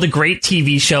to build a great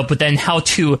TV show, but then how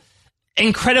to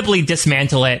incredibly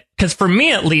dismantle it. Because for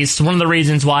me, at least, one of the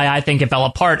reasons why I think it fell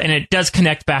apart, and it does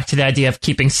connect back to the idea of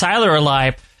keeping Sylar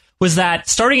alive, was that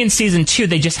starting in season 2,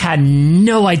 they just had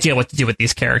no idea what to do with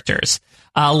these characters.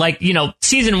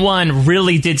 Season 1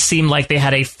 really did seem like they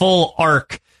had a full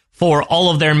arc for all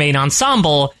of their main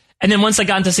ensemble. And then once they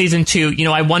got into season 2,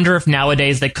 I wonder if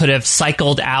nowadays they could have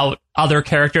cycled out other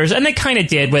characters. And they kind of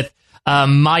did with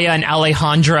Maya and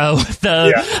Alejandro,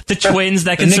 the twins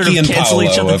that can sort of cancel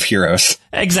each other. Of Heroes.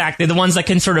 Exactly. The ones that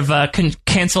can sort of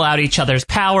cancel out each other's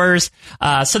powers.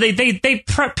 So they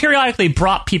periodically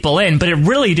brought people in, but it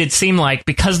really did seem like,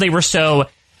 because they were so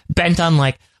bent on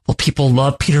like, well, people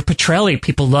love Peter Petrelli,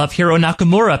 people love Hiro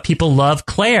Nakamura, people love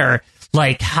Claire.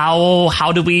 Like,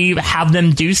 how do we have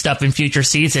them do stuff in future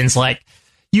seasons? Like,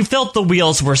 you felt the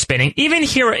wheels were spinning. Even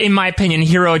here, in my opinion,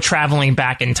 Hiro traveling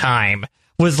back in time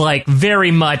was like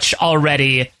very much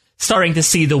already starting to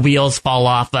see the wheels fall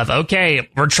off of, okay,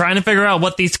 we're trying to figure out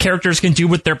what these characters can do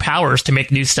with their powers to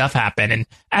make new stuff happen. And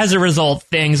as a result,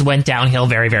 things went downhill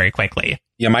very, very quickly.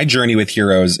 Yeah, my journey with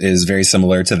Heroes is very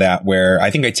similar to that, where I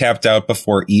think I tapped out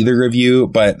before either of you,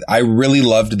 but I really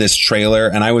loved this trailer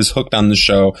and I was hooked on the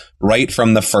show right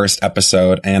from the first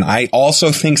episode. And I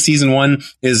also think season 1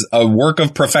 is a work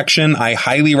of perfection. I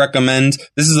highly recommend.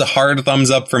 This is a hard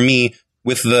thumbs up for me.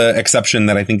 with the exception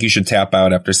that I think you should tap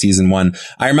out after season 1.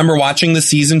 I remember watching the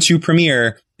season 2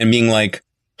 premiere and being like,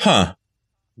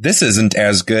 this isn't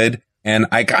as good. And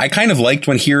I kind of liked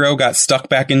when Hiro got stuck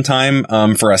back in time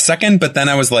for a second, but then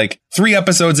I was like 3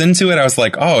 episodes into it, I was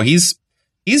like, oh, he's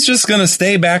just going to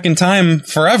stay back in time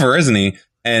forever, isn't he?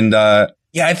 And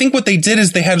yeah, I think what they did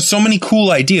is they had so many cool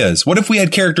ideas. What if we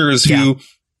had characters who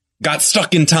got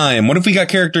stuck in time? What if we got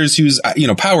characters whose,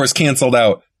 powers canceled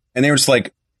out? And they were just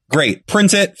like, great,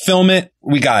 print it, film it,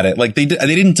 we got it. Like they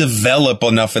didn't develop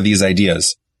enough of these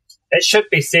ideas. It should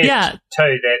be said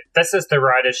too that this is the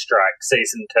writer's strike,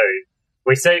 season 2.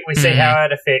 We see how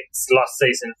it affects Lost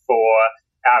season 4,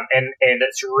 and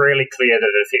it's really clear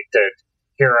that it affected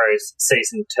Heroes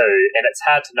season 2, and it's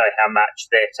hard to know how much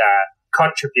that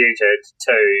contributed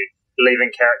to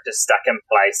leaving characters stuck in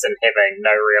place and having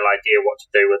no real idea what to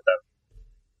do with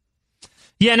them.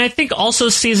 Yeah, and I think also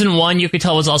season 1, you could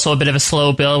tell, was also a bit of a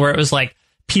slow build, where it was like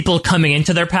people coming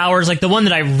into their powers. Like the one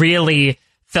that I really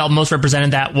felt most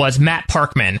represented that was Matt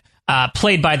Parkman,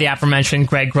 played by the aforementioned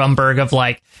Greg Grunberg, of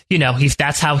like,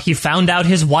 that's how he found out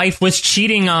his wife was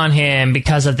cheating on him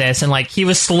because of this. And like he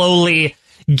was slowly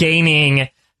gaining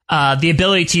the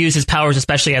ability to use his powers,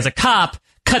 especially as a cop.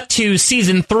 Cut to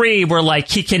season 3, where like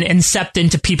he can incept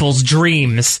into people's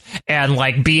dreams and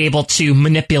like be able to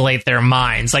manipulate their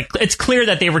minds. Like it's clear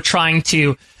that they were trying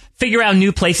to figure out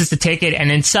new places to take it,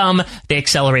 and in some they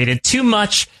accelerated too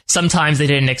much. Sometimes they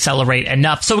didn't accelerate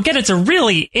enough. So again, it's a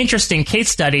really interesting case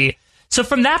study. So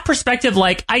from that perspective,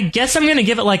 like I guess I'm going to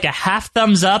give it like a half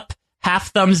thumbs up,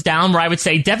 half thumbs down, where I would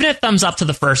say definite thumbs up to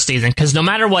the first season, because no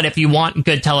matter what, if you want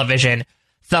good television,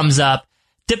 thumbs up.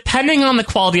 Depending on the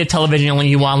quality of television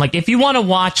you want, like if you want to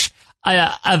watch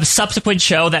a subsequent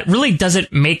show that really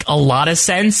doesn't make a lot of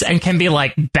sense and can be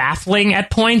like baffling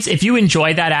at points, if you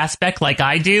enjoy that aspect like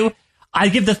I do,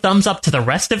 I'd give the thumbs up to the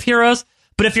rest of Heroes.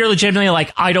 But if you're legitimately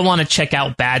like, I don't want to check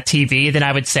out bad TV, then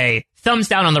I would say thumbs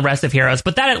down on the rest of Heroes.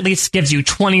 But that at least gives you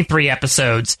 23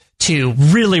 episodes to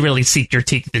really, really sink your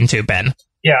teeth into, Ben.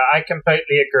 Yeah, I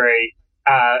completely agree.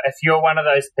 If you're one of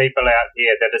those people out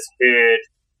there that has heard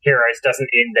Heroes doesn't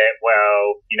end that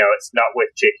well, it's not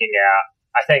worth checking out,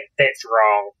 I think that's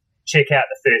wrong. Check out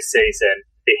the first season.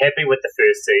 Be happy with the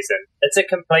first season. It's a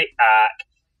complete arc.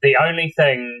 The only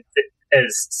thing that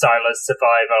is Sila's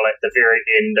survival at the very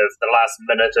end of the last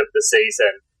minute of the season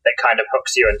that kind of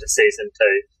hooks you into season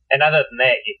 2. And other than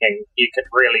that, you could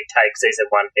really take season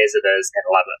 1 as it is and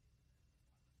love it.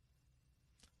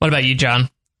 What about you, John?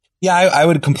 Yeah, I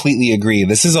would completely agree.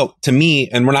 This is to me,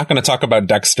 and we're not going to talk about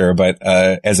Dexter, but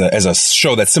as a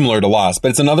show that's similar to Lost, but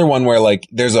it's another one where like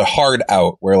there's a hard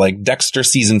out, where like Dexter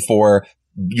season 4,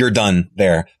 you're done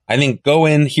there. I think go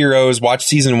in Heroes, watch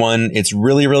season 1. It's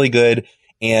really, really good.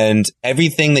 And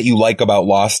everything that you like about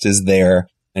Lost is there,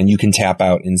 and you can tap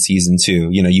out in season 2.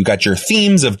 You got your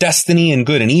themes of destiny and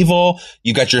good and evil.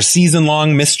 You got your season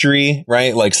long mystery,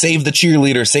 right? Like save the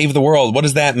cheerleader, save the world. What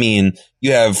does that mean?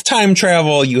 You have time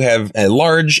travel. You have a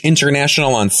large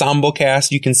international ensemble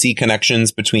cast. You can see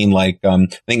connections between like, I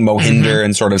think Mohinder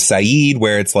and sort of Saeed,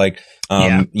 where it's like,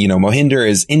 Mohinder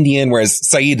is Indian, whereas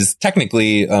Saeed is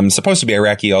technically supposed to be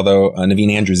Iraqi, although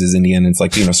Naveen Andrews is Indian. It's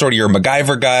like, sort of your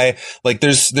MacGyver guy. Like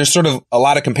there's sort of a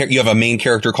lot of you have a main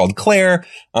character called Claire.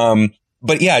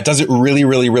 But yeah, it does it really,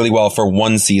 really, really well for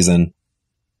one season.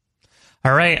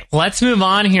 All right, let's move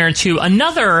on here to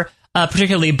another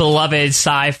particularly beloved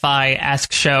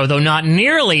sci-fi-esque show, though not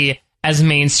nearly as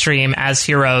mainstream as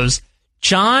Heroes.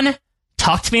 John,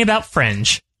 talk to me about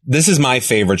Fringe. This is my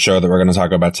favorite show that we're going to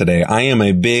talk about today. I am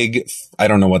a big, I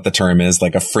don't know what the term is,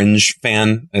 like a Fringe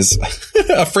fan, is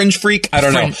a Fringe freak. I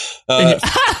don't know.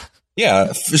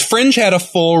 Yeah, Fringe had a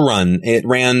full run. It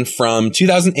ran from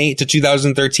 2008 to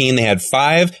 2013. They had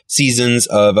 5 seasons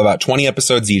of about 20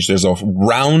 episodes each. There's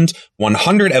around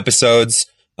 100 episodes.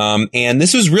 And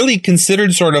this was really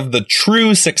considered sort of the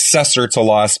true successor to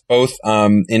Lost, both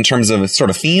in terms of sort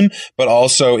of theme, but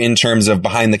also in terms of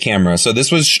behind the camera. So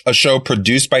this was a show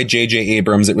produced by J.J.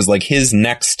 Abrams. It was like his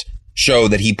next show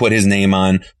that he put his name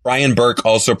on. Brian Burke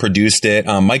also produced it.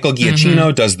 Michael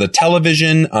Giacchino does the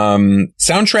television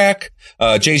soundtrack.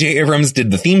 J.J. Abrams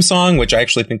did the theme song, which I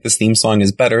actually think this theme song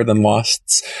is better than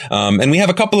Lost's. And we have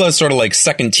a couple of sort of like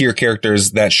second tier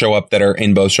characters that show up that are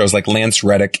in both shows. Like Lance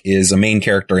Reddick is a main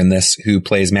character in this, who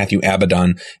plays Matthew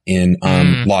Abaddon in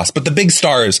Lost. But the big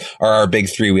stars are our big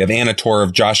 3. We have Anna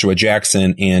Torv, Joshua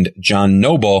Jackson, and John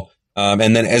Noble.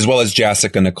 And then as well as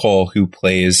Jessica Nicole, who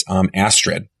plays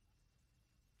Astrid.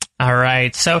 All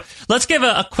right, so let's give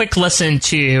a quick listen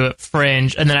to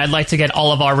Fringe, and then I'd like to get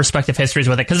all of our respective histories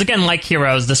with it. Because again, like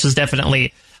Heroes, this was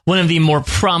definitely one of the more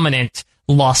prominent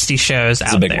Losty shows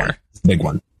out there. Big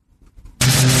one.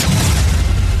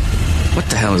 What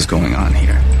the hell is going on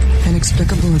here?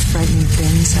 Inexplicable and frightening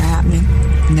things are happening,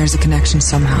 and there's a connection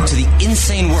somehow. To the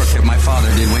insane work that my father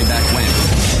did way back when.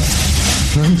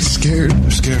 I'm scared.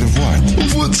 Scared of what?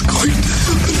 What's going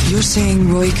on? You're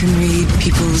saying Roy can read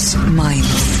people's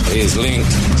minds? He is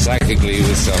linked psychically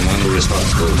with someone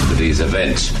responsible for these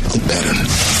events. Baron.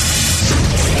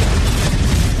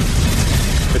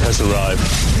 It has arrived.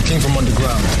 It came from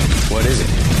underground. What is it?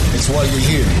 It's why you're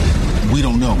here. We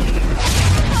don't know.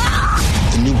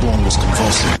 The newborn was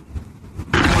convulsing.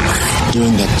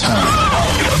 During that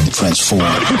time, it transformed.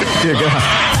 Dear God.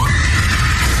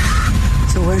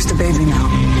 So where's the baby now?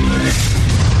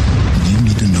 You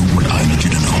need to know what I need you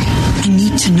to know. I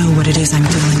need to know what it is I'm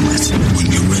dealing with. When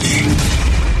you're ready.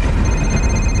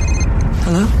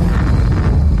 Hello?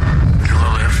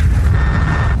 Hello, Liv.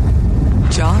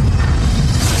 John?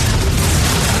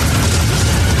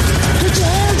 Put your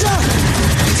hands up!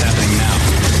 It's happening now.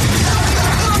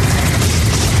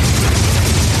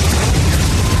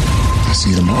 I'll see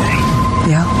you tomorrow.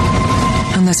 Yeah.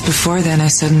 Unless before then I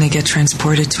suddenly get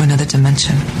transported to another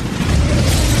dimension.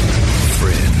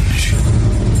 Fringe.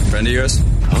 Friend of yours?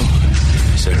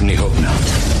 Oh, certainly hope not.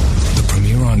 The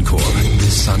premiere encore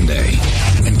this Sunday.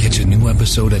 And catch a new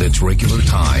episode at its regular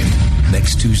time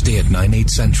next Tuesday at 9/8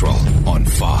 Central on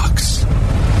Fox.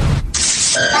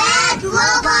 Bad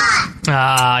Robot!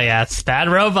 Ah, yes, Bad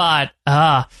Robot.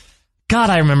 God,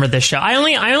 I remember this show. I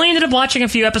only ended up watching a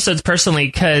few episodes personally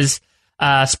because,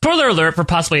 spoiler alert for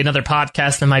possibly another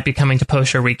podcast that might be coming to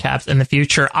post-show recaps in the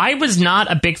future. I was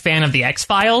not a big fan of the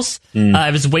X-Files.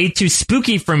 It was way too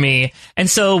spooky for me. And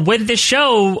so with this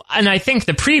show, and I think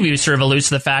the preview sort of alludes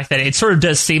to the fact that it sort of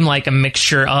does seem like a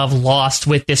mixture of Lost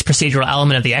with this procedural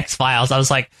element of the X-Files. I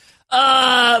was like,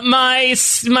 my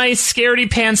scaredy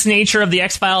pants nature of the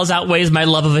X-Files outweighs my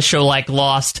love of a show like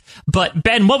Lost. But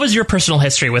Ben, what was your personal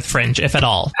history with Fringe, if at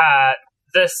all?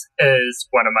 This is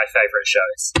one of my favorite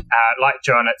shows. Like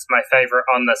John, it's my favorite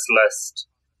on this list.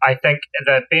 I think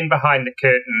the Ben behind the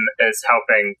curtain is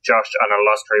helping Josh on a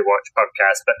Lost Rewatch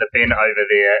podcast, but the Ben over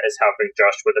there is helping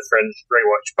Josh with a Fringe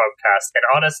Rewatch podcast. And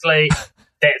honestly,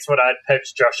 that's what I'd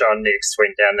pitch Josh on next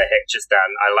when Down the Hatch is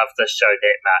done. I love this show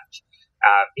that much.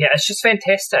 Yeah, it's just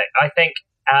fantastic. I think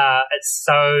it's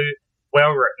so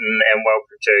well written and well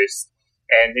produced.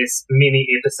 And there's many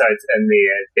episodes in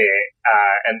there that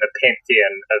in the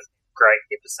pantheon of great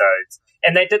episodes.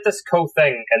 And they did this cool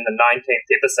thing in the 19th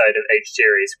episode of each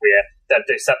series where they'd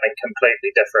do something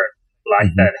completely different.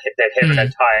 Like they'd have an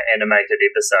entire animated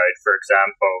episode, for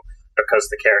example, because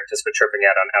the characters were tripping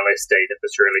out on LSD. That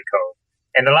was really cool.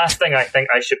 And the last thing I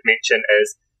think I should mention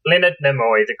is Leonard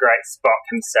Nimoy, the great Spock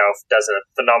himself, does a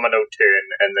phenomenal turn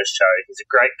in this show. He's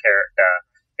a great character.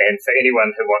 And for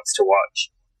anyone who wants to watch,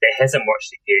 that hasn't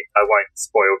watched it yet, I won't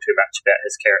spoil too much about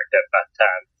his character, but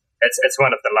it's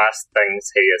one of the last things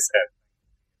he is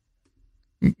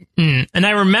in. And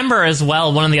I remember as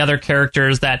well one of the other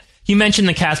characters that you mentioned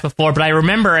the cast before, but I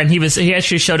remember, and he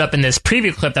actually showed up in this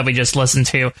preview clip that we just listened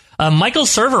to, Michael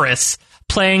Cerveris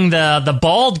playing the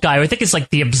bald guy, who I think is like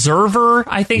the Observer,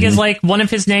 I think is like one of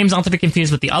his names, not to be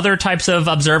confused with the other types of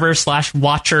observers /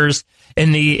 watchers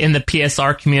in the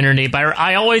PSR community. But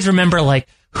I always remember like,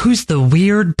 who's the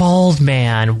weird bald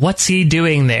man? What's he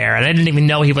doing there? And I didn't even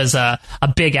know he was a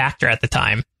big actor at the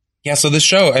time. Yeah, so this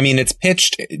show, I mean, it's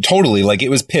pitched totally like it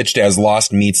was pitched as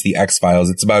Lost meets the X-Files.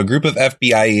 It's about a group of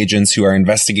FBI agents who are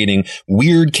investigating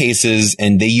weird cases,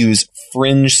 and they use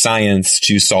fringe science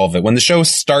to solve it. When the show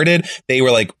started, they were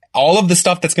like, all of the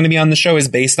stuff that's going to be on the show is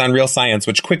based on real science,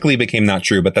 which quickly became not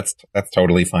true, but that's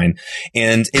totally fine.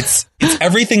 And it's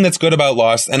everything that's good about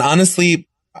Lost. And honestly,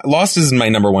 Lost is my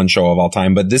number one show of all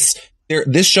time, but this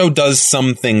show does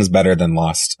some things better than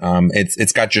Lost.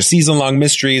 It's got your season long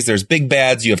mysteries. There's big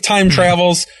bads. You have time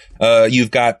travels.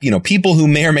 You've got, people who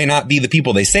may or may not be the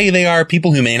people they say they are,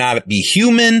 people who may not be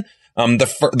human.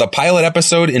 The pilot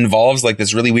episode involves like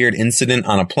this really weird incident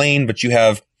on a plane, but you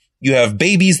have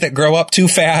babies that grow up too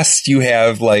fast. You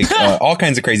have like all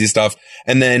kinds of crazy stuff.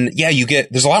 And then,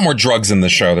 there's a lot more drugs in the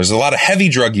show. There's a lot of heavy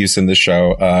drug use in the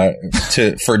show,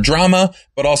 for drama,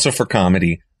 but also for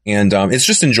comedy. And, it's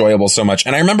just enjoyable so much.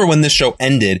 And I remember when this show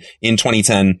ended in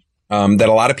 2010, that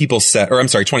a lot of people said,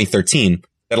 2013,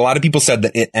 that a lot of people said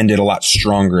that it ended a lot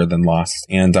stronger than Lost.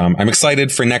 And, I'm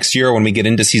excited for next year when we get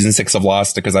into season 6 of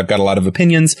Lost, because I've got a lot of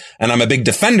opinions and I'm a big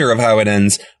defender of how it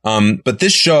ends. But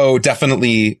this show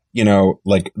definitely,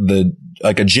 like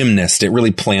a gymnast, it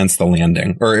really plants the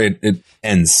landing, or it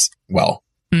ends well.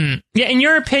 Yeah. In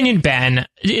your opinion, Ben,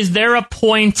 is there a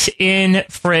point in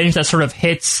Fringe that sort of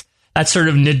hits that sort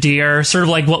of nadir, sort of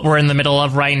like what we're in the middle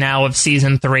of right now of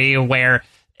season 3, where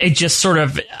it just sort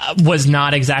of was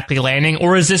not exactly landing?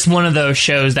 Or is this one of those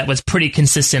shows that was pretty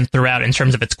consistent throughout in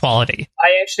terms of its quality? I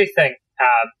actually think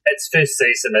its first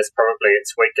season is probably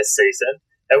its weakest season.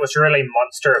 It was really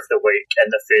monster of the week in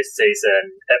the first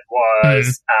season. It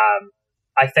was,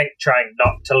 I think, trying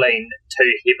not to lean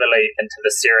too heavily into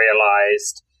the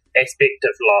serialized aspect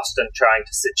of Lost and trying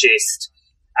to suggest,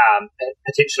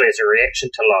 potentially as a reaction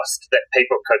to Lost, that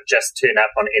people could just turn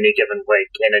up on any given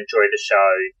week and enjoy the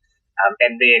show.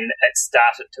 And then it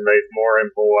started to move more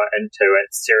and more into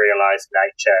its serialized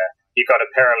nature. You got a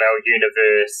parallel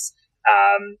universe.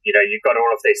 You've got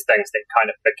all of these things that kind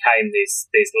of became these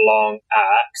long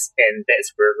arcs, and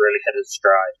that's where it really hit its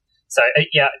stride. So,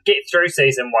 get through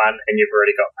season 1, and you've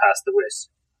already got past the worst.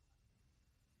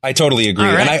 I totally agree.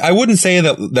 Right. And I wouldn't say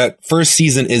that first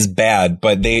season is bad,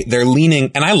 but they're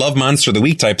leaning, and I love Monster of the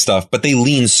Week type stuff, but they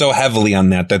lean so heavily on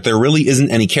that there really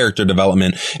isn't any character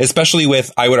development, especially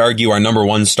with, I would argue, our number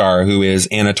 1 star, who is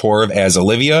Anna Torv as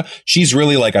Olivia. She's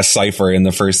really like a cipher in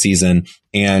the first season.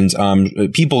 And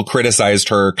people criticized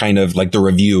her, kind of like the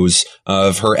reviews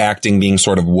of her acting being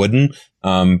sort of wooden.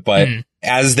 But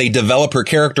as they develop her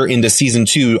character into season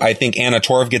 2, I think Anna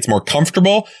Torv gets more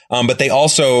comfortable. But they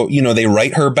also, they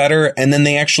write her better, and then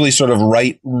they actually sort of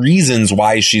write reasons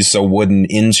why she's so wooden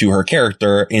into her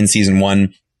character in season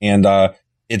 1. And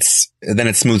it's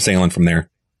smooth sailing from there.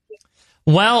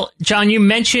 Well, John, you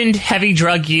mentioned heavy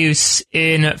drug use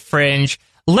in Fringe.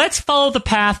 Let's follow the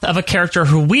path of a character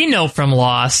who we know from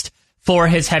Lost for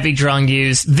his heavy drug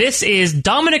use. This is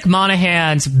Dominic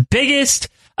Monaghan's biggest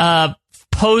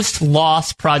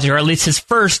post-Lost project, or at least his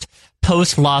first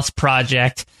post-Lost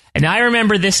project. And I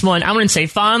remember this one, I wouldn't say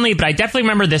fondly, but I definitely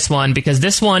remember this one because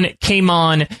this one came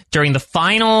on during the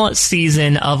final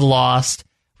season of Lost.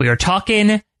 We are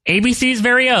talking ABC's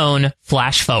very own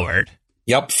Flash Forward.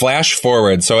 Yep, Flash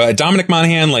Forward. So Dominic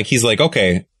Monaghan, he's like,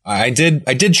 okay, I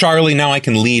did Charlie, now I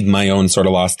can lead my own sort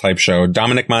of Lost type show.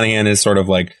 Dominic Monaghan is sort of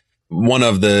like one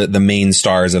of the main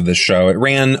stars of this show. It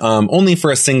ran only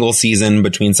for a single season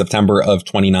between September of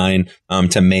 29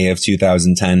 to May of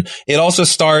 2010. It also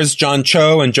stars John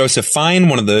Cho and Joseph Fiennes,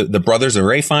 one of the brothers of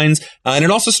Ray Fiennes. And it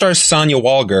also stars Sonya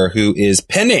Walger, who is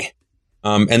Penny.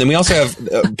 And then we also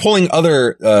have pulling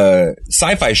other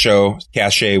sci-fi show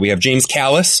cachet. We have James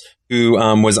Callis, who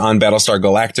was on Battlestar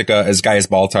Galactica as Gaius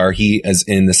Baltar. He is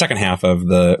in the second half of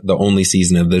the only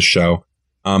season of this show.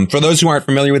 For those who aren't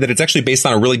familiar with it, it's actually based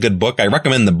on a really good book. I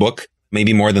recommend the book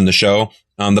maybe more than the show.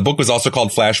 The book was also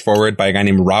called Flash Forward by a guy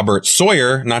named Robert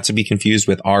Sawyer, not to be confused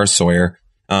with R. Sawyer.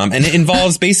 And it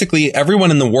involves basically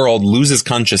everyone in the world loses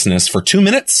consciousness for 2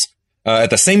 minutes at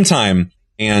the same time.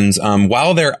 And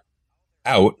while they're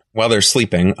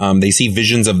sleeping, they see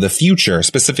visions of the future,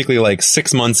 specifically like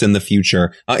 6 months in the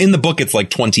future. In the book, it's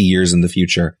like 20 years in the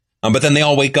future. But then they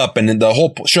all wake up and the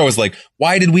whole show is like,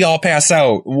 why did we all pass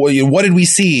out? What did we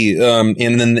see? And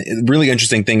then the really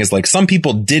interesting thing is like, some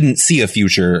people didn't see a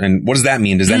future. And what does that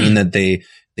mean? Does that mean that they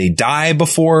die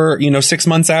before, 6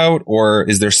 months out? Or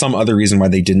is there some other reason why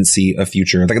they didn't see a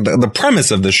future? The premise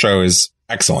of the show is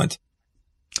excellent.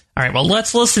 All right, well,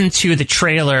 let's listen to the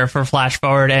trailer for Flash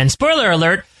Forward. And spoiler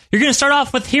alert, you're going to start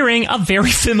off with hearing a very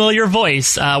familiar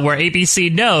voice where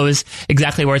ABC knows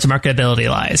exactly where its marketability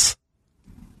lies.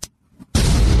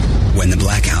 When the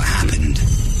blackout happened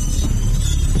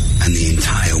and the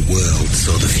entire world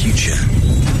saw the future,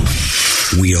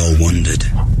 we all wondered,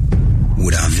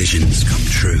 would our visions come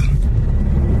true?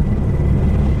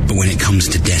 But when it comes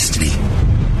to destiny,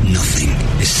 nothing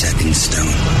is set in stone.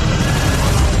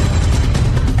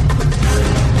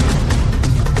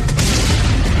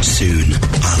 Soon,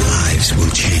 our lives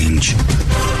will change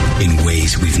in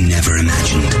ways we've never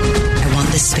imagined. I want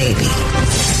this baby.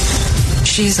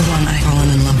 She's the one I've fallen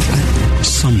in love with.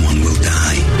 Someone will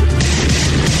die.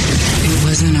 It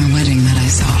wasn't our wedding that I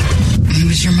saw. It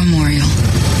was your memorial.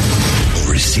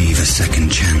 Or receive a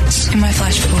second chance. In my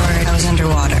flash forward, I was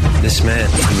underwater. This man,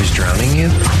 he was drowning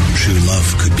you? True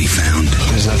love could be found.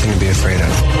 There's nothing to be afraid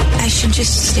of. I should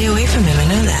just stay away from him. I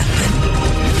know that, but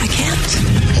I can't.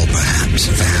 Or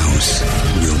perhaps vows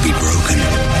will be broken.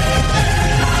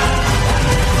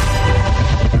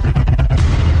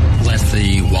 Let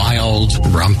the wild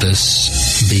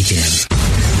rumpus begin.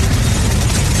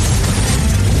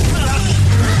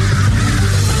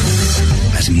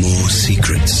 As more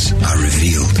secrets are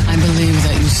revealed. I believe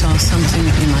that you saw something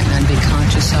that you might not be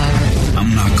conscious of.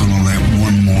 I'm not gonna let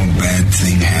one more bad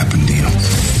thing happen to you.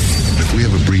 If we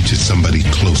have a breach to somebody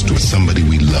close to us, somebody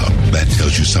we love. That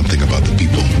tells you something about the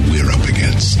people we're up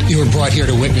against. You were brought here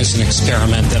to witness an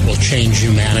experiment that will change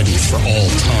humanity for all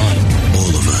time.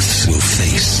 All of us will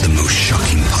face the most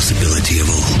shocking possibility of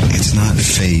all. It's not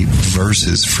fate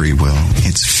versus free will.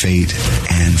 It's fate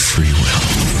and free will.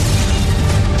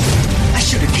 I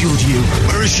should have killed you.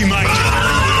 Where is she, Mike?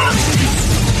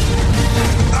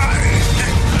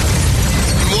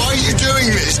 Why are you doing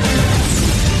this?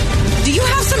 Do you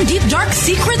have some deep, dark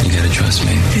secret? You gotta trust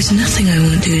me. There's nothing I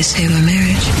won't do to save our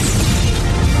marriage.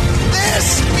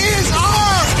 This is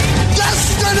our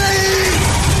destiny!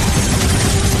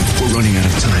 We're running out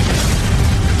of time.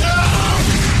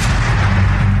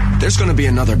 There's going to be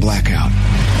another blackout.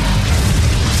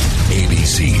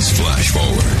 ABC's Flash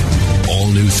Forward. All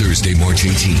new Thursday, March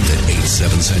 18th at 8,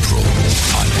 7 Central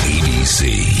on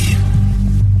ABC.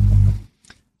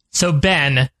 So,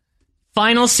 Ben,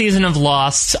 final season of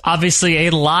Lost. Obviously,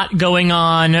 a lot going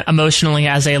on emotionally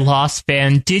as a Lost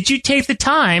fan. Did you take the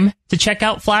time to check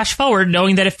out Flash Forward,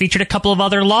 knowing that it featured a couple of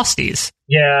other Losties?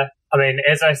 Yeah, I mean,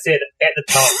 as I said at the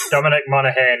top, Dominic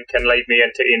Monaghan can lead me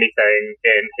into anything,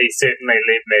 and he certainly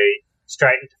led me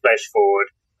straight into Flash Forward.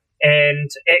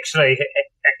 And actually,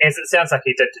 as it sounds like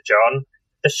he did to John,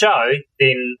 the show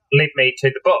then led me to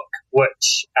the book,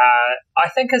 which I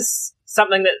think is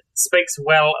something that speaks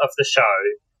well of the show.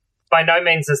 By no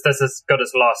means is this as good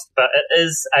as Lost, but it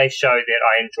is a show that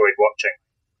I enjoyed watching.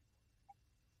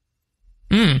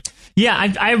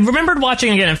 Yeah, I remembered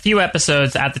watching again a few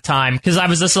episodes at the time, because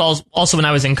this was also when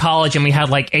I was in college and we had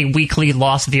like a weekly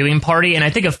Lost viewing party, and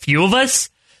I think a few of us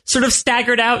sort of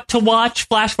staggered out to watch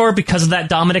Flash Forward because of that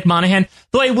Dominic Monaghan.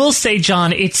 Though I will say,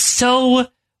 John, it's so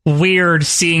weird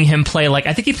seeing him play, like,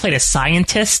 I think he played a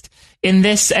scientist in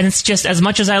this, and it's just, as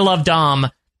much as I love Dom,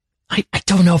 I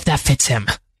don't know if that fits him.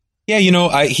 Yeah,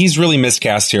 he's really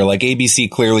miscast here. Like,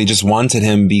 ABC clearly just wanted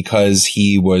him because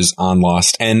he was on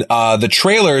Lost. And the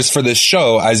trailers for this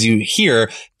show, as you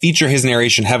hear, feature his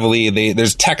narration heavily.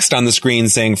 There's text on the screen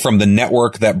saying from the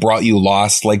network that brought you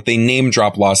Lost. Like, they name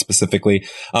drop Lost specifically.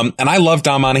 And I love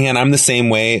Dom Monaghan. I'm the same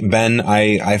way. Ben,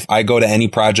 I go to any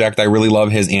project. I really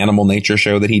love his Animal Nature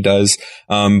show that he does.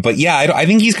 But yeah, I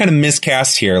think he's kind of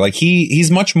miscast here. Like,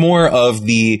 he's much more of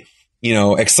the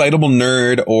excitable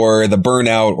nerd or the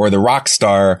burnout or the rock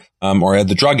star, or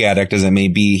the drug addict as it may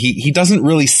be. He doesn't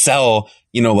really sell,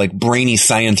 like brainy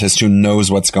scientist who knows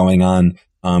what's going on,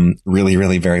 really,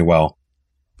 really very well.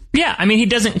 Yeah. I mean, he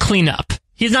doesn't clean up.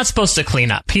 He's not supposed to clean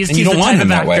up. He's you don't the want type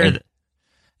him of that actor. way.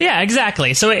 Yeah,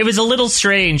 exactly. So it was a little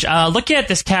strange. Looking at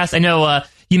this cast, I know,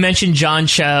 you mentioned John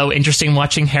Cho. Interesting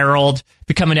watching Harold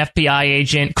become an FBI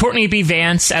agent. Courtney B.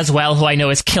 Vance as well, who I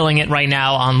know is killing it right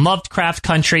now on Lovecraft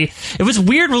Country. It was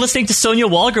weird listening to Sonia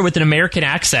Walger with an American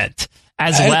accent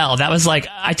as well. That was like,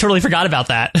 I totally forgot about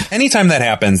that. Anytime that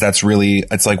happens,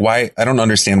 it's like, why? I don't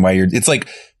understand why it's like,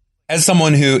 as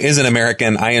someone who is an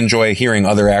American, I enjoy hearing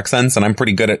other accents, and I'm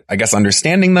pretty good at, I guess,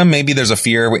 understanding them. Maybe there's a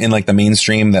fear in like the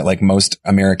mainstream that like most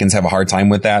Americans have a hard time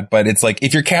with that. But it's like,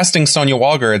 if you're casting Sonia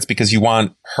Walger, it's because you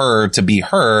want her to be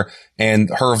her,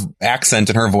 and her accent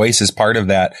and her voice is part of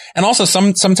that. And also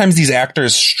sometimes these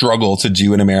actors struggle to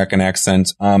do an American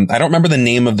accent. I don't remember the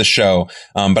name of the show,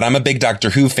 but I'm a big Doctor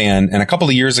Who fan. And a couple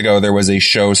of years ago, there was a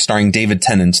show starring David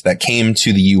Tennant that came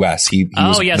to the US. He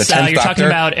was the 10th you're Doctor. Talking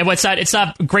about, what's that? It's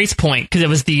not Grace Point, because it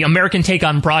was the American take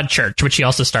on Broadchurch, which he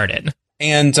also started.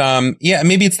 And, yeah,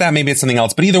 maybe it's that, maybe it's something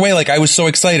else. But either way, like, I was so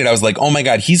excited. I was like, oh my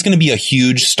God, he's going to be a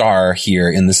huge star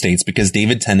here in the States because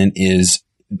David Tennant is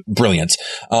brilliant.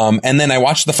 And then I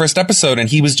watched the first episode and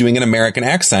he was doing an American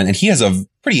accent, and he has a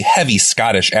pretty heavy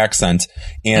Scottish accent.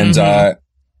 And,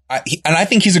 I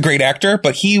think he's a great actor,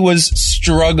 but he was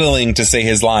struggling to say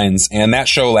his lines. And that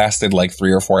show lasted like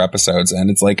 3 or 4 episodes. And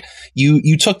it's like,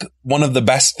 you took one of the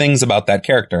best things about that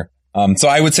character. So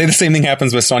I would say the same thing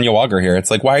happens with Sonia Walger here.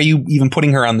 It's like, why are you even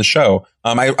putting her on the show?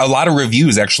 A lot of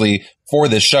reviews actually for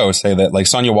this show say that like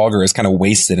Sonia Walger is kind of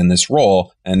wasted in this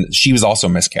role, and she was also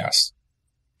miscast.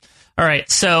 All right.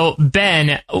 So,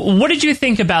 Ben, what did you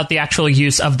think about the actual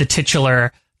use of the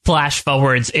titular flash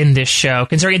forwards in this show?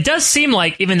 Considering it does seem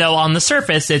like, even though on the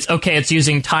surface it's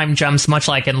using time jumps much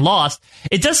like in Lost,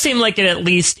 it does seem like it at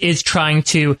least is trying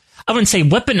to, I wouldn't say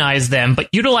weaponize them, but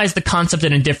utilize the concept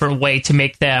in a different way to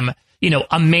make them,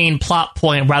 a main plot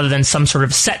point rather than some sort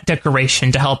of set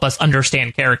decoration to help us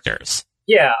understand characters.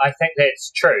 Yeah, I think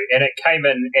that's true. And it came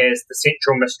in as the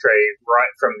central mystery right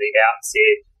from the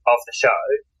outset of the show.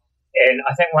 And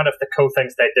I think one of the cool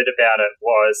things they did about it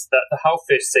was that the whole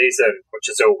first season, which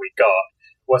is all we got,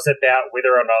 was about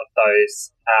whether or not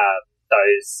those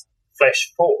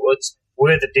flash forwards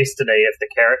were the destiny of the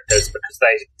characters, because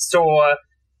they saw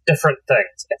different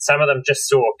things, and some of them just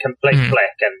saw complete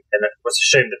black, and it was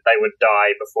assumed that they would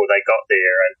die before they got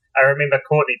there. And I remember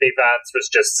Courtney B. Vance was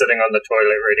just sitting on the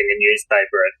toilet reading a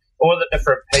newspaper, and all the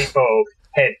different people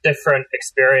had different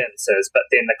experiences, but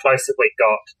then the closer we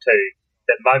got to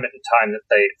the moment in time that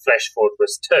the flash forward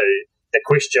was to, the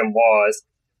question was,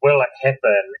 will it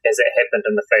happen as it happened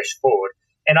in the flash forward?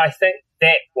 And I think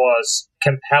that was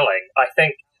compelling. I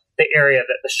think the area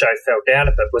that the show fell down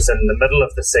a bit was in the middle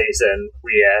of the season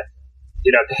where,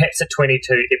 perhaps a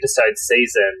 22-episode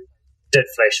season did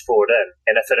flash forward in.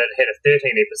 And if it had had a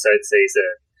 13-episode season,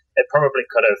 it probably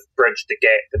could have bridged the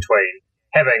gap between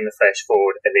having the flash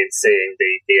forward and then seeing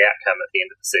the outcome at the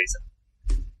end of the season.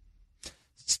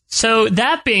 So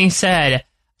that being said,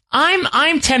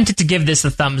 I'm tempted to give this a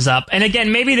thumbs up. And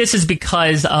again, maybe this is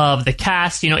because of the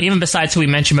cast, even besides who we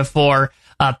mentioned before,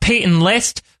 Peyton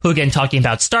List, who, again, talking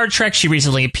about Star Trek, she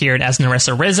recently appeared as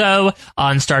Narissa Rizzo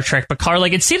on Star Trek Picard.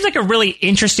 Like, it seems like a really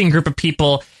interesting group of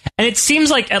people, and it seems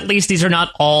like at least these are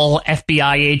not all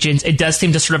FBI agents. It does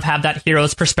seem to sort of have that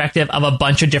hero's perspective of a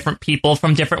bunch of different people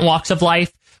from different walks of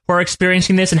life who are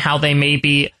experiencing this and how they may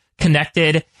be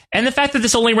connected. And the fact that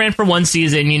this only ran for one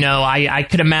season, I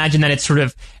could imagine that it sort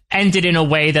of ended in a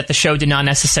way that the show did not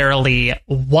necessarily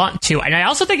want to. And I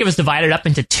also think it was divided up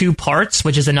into 2 parts,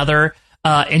 which is another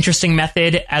interesting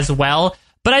method as well.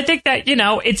 But I think that,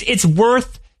 it's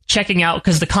worth checking out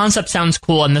because the concept sounds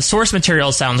cool and the source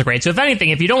material sounds great. So if anything,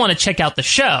 if you don't want to check out the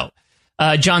show,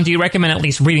 John, do you recommend at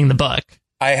least reading the book?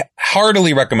 I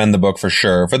heartily recommend the book for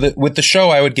sure. With the show,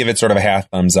 I would give it sort of a half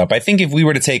thumbs up. I think if we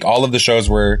were to take all of the shows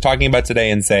we're talking about today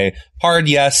and say hard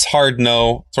yes, hard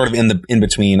no, sort of in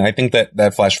between, I think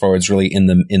that Flash Forward's really in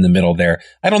the middle there.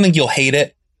 I don't think you'll hate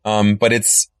it, but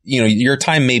it's your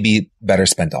time may be better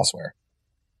spent elsewhere.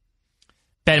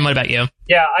 Ben, what about you?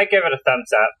 Yeah, I give it a thumbs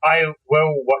up. I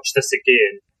will watch this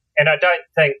again. And I don't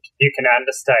think you can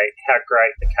understate how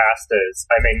great the cast is.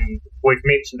 I mean, we've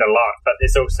mentioned a lot, but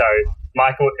there's also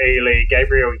Michael Ealy,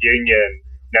 Gabrielle Union,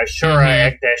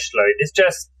 Shura Agdashlu. There's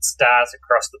just stars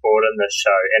across the board in this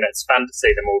show, and it's fun to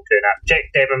see them all turn up. Jack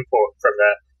Davenport from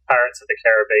the Pirates of the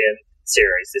Caribbean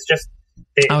series. It's just,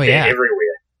 they're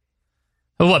everywhere.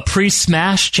 What,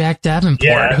 pre-Smash Jack Davenport?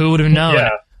 Yeah. Who would have known? Yeah.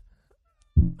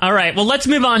 All right, well, let's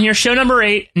move on here. Show number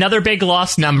 8, another big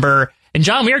lost number. And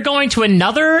John, we are going to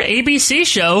another ABC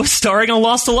show starring a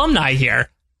Lost alumni here.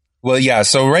 Well, yeah.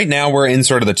 So right now we're in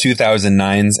sort of the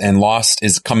 2009s and Lost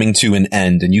is coming to an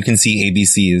end. And you can see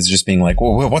ABC is just being like,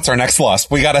 well, what's our next Lost?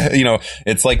 We gotta,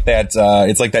 it's like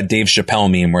that Dave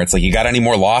Chappelle meme where it's like, you got any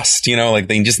more Lost? Like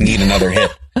they just need another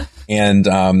hit. And,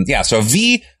 so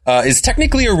V, is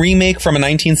technically a remake from a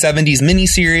 1970s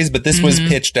miniseries, but this was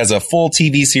pitched as a full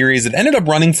TV series. It ended up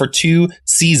running for 2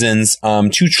 seasons,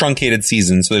 2 truncated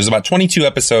seasons. So there's about 22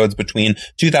 episodes between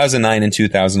 2009 and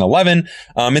 2011.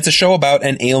 It's a show about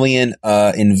an alien,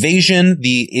 invasion.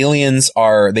 The aliens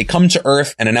they come to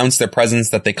Earth and announce their presence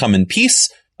that they come in peace.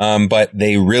 But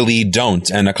they really don't.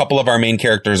 And a couple of our main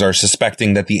characters are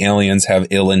suspecting that the aliens have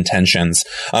ill intentions.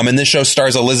 And this show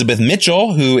stars Elizabeth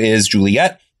Mitchell, who is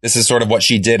Juliet. This is sort of what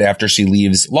she did after she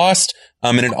leaves Lost.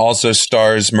 And it also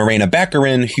stars Morena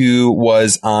Baccarin, who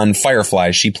was on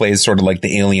Firefly. She plays sort of like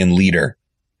the alien leader.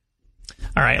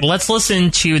 All right, let's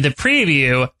listen to the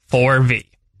preview for V.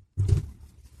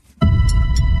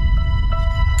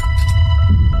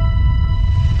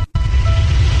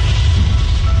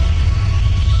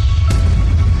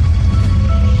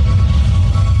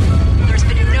 There's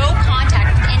been no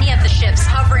contact with any of the ships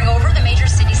hovering over the major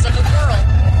cities of the world.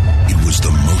 It was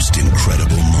the most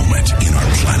incredible moment in our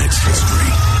planet's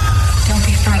history. Don't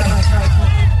be frightened.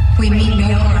 We mean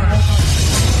no harm.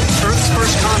 Earth's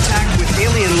first contact with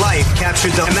alien life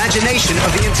captured the imagination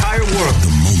of the entire world.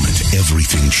 The moment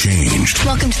everything changed.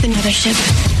 Welcome to the mothership.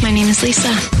 My name is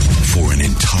Lisa. For an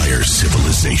entire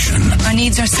civilization. Our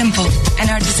needs are simple, and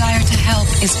our desire to help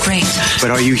is great.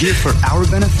 But are you here for our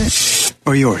benefit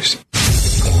or yours?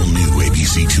 All new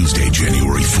ABC Tuesday,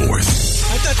 January 4th.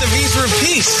 I thought the V's were in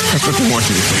peace. That's what they want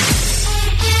you to think.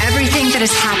 Everything that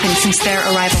has happened since their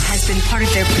arrival has been part of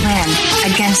their plan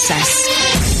against us.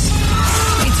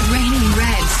 It's raining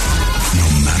red. No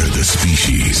matter the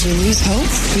species. We lose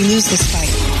hope, we lose this fight.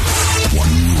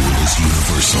 One rule is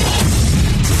universal.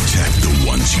 Protect the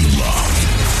ones you love.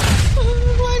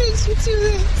 Why did you do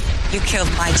this? You killed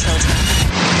my children,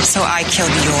 so I killed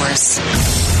yours.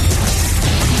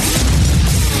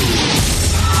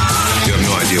 You have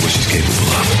no idea what she's capable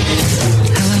of.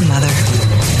 Hello, Mother.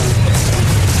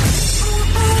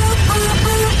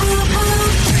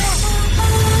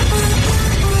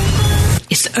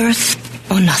 It's Earth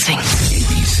or nothing.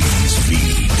 ABC's is V.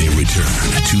 They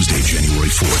return Tuesday, January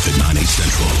 4th at 9, 8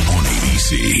 Central on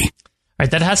ABC.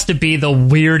 Right, that has to be the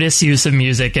weirdest use of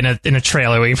music in a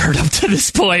trailer we've heard up to this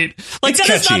point. Like, that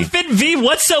does not fit V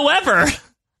whatsoever.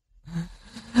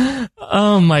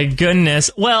 Oh my goodness.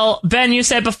 Well, Ben, you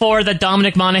said before that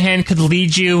Dominic Monaghan could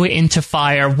lead you into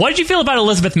fire. What did you feel about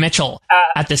Elizabeth Mitchell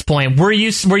at this point? Were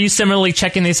you similarly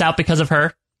checking this out because of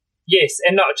her? Yes,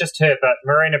 and not just her, but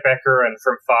Marina Baccarin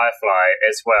from Firefly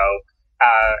as well.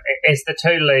 As the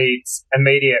two leads,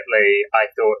 immediately I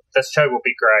thought this show will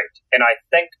be great, and I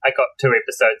think I got 2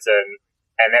 episodes in,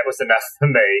 and that was enough for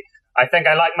me. I think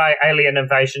I like my alien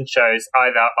invasion shows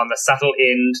either on the subtle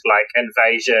end, like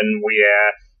Invasion,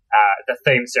 where the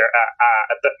themes are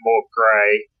a bit more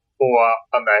grey, or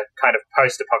on the kind of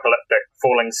post-apocalyptic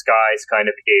Falling Skies kind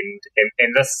of end,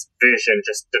 and this version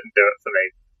just didn't do it for me.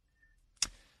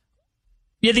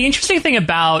 Yeah, the interesting thing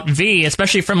about V,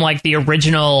 especially from like the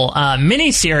original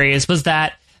miniseries, was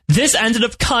that this ended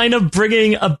up kind of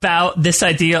bringing about this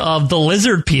idea of the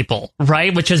lizard people,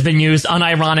 right? Which has been used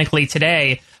unironically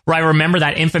today, where I remember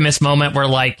that infamous moment where,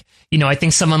 like, you know, I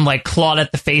think someone like clawed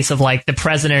at the face of like the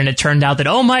president, and it turned out that,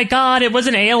 oh my God, it was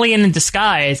an alien in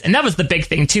disguise. And that was the big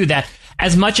thing too, that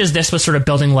as much as this was sort of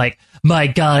building like, my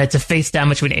God, it's a face down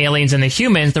between aliens and the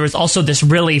humans, there was also this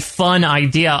really fun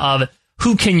idea of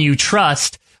who can you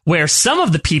trust, where some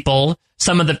of the people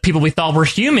we thought were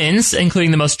humans,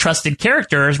 including the most trusted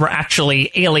characters, were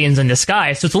actually aliens in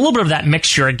disguise. So it's a little bit of that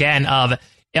mixture again of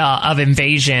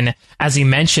Invasion, as you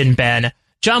mentioned, Ben.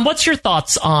 John, what's your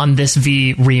thoughts on this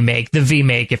V remake, the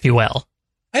V-make, if you will?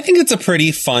 I think it's a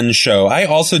pretty fun show. I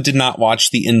also did not watch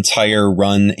the entire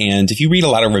run, and if you read a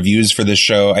lot of reviews for this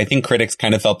show, I think critics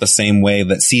kind of felt the same way,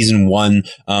 that season 1,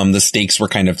 the stakes were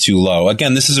kind of too low.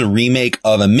 Again, this is a remake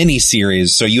of a miniseries,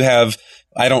 so you have,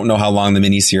 I don't know how long the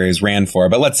miniseries ran for,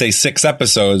 but let's say 6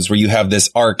 episodes where you have this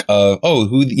arc of,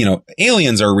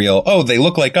 aliens are real. Oh, they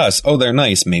look like us. Oh, they're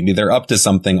nice. Maybe they're up to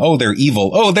something. Oh, they're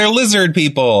evil. Oh, they're lizard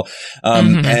people.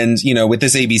 And, with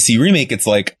this ABC remake, it's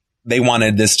like, they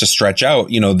wanted this to stretch out.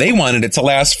 They wanted it to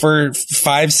last for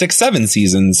 5, 6, 7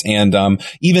 seasons. And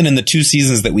even in the 2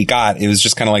 seasons that we got, it was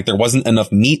just kind of like there wasn't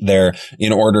enough meat there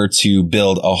in order to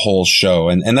build a whole show.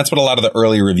 And that's what a lot of the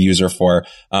early reviews are for.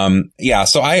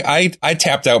 So I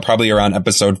tapped out probably around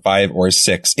episode 5 or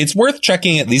 6. It's worth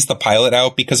checking at least the pilot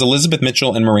out, because Elizabeth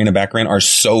Mitchell and Marina Baccarin are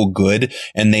so good,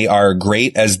 and they are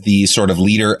great as the sort of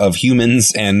leader of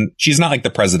humans. And she's not like the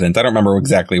president. I don't remember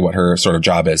exactly what her sort of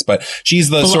job is, but she's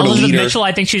the sort of Elizabeth leader. Mitchell,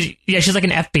 I think she's like an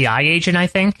FBI agent, I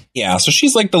think. Yeah, so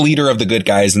she's like the leader of the good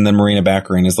guys, and then Marina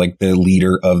Baccarin is like the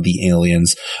leader of the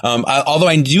aliens. Although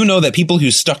I do know that people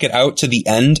who stuck it out to the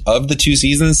end of the 2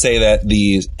 seasons say that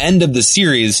the end of the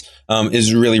series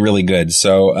is really, really good.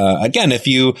 So again,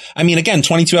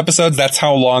 22 episodes, that's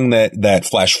how long that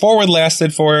Flash Forward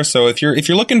lasted for. So if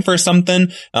you're looking for something,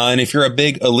 and if you're a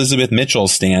big Elizabeth Mitchell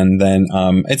stan, then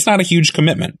it's not a huge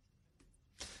commitment.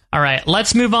 All right,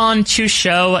 let's move on to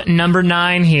show number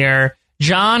 9 here.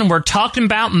 John, we're talking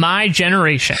about My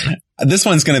Generation. This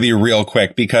one's going to be real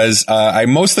quick, because I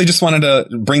mostly just wanted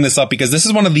to bring this up because this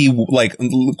is one of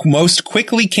the most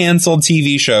quickly canceled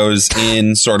TV shows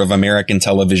in sort of American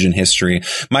television history.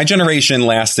 My Generation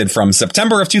lasted from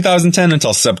September of 2010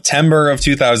 until September of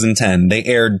 2010. They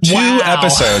aired 2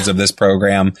 episodes of this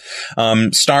program,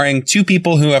 starring 2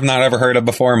 people who I've not ever heard of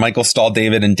before, Michael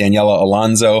Stahl-David and Daniela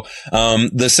Alonso.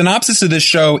 The synopsis of this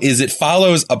show is it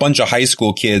follows a bunch of high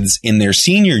school kids in their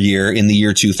senior year in the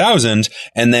year 2000,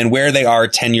 and then where they are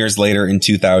 10 years later in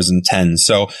 2010.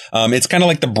 So it's kind of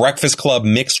like The Breakfast Club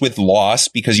mixed with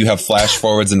Lost, because you have flash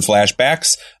forwards and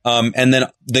flashbacks. And then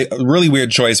the really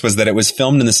weird choice was that it was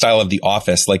filmed in the style of The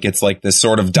Office. Like, it's like this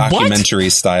sort of documentary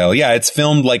style. Yeah, it's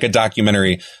filmed like a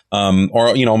documentary,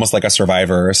 or almost like a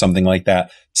Survivor or something like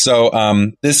that.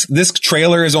 So this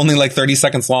trailer is only like 30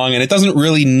 seconds long, and it doesn't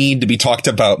really need to be talked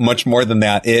about much more than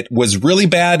that. It was really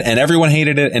bad, and everyone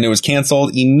hated it, and it was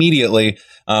canceled immediately.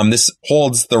 This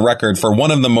holds the record for one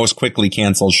of the most quickly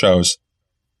canceled shows.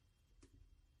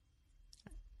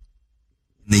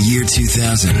 In the year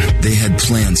 2000, they had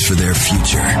plans for their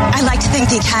future. I like to thank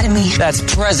the Academy. That's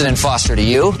President Foster to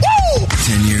you. Woo!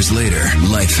 10 years later,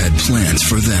 life had plans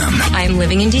for them. I'm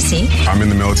living in D.C. I'm in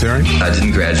the military. I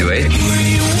didn't graduate.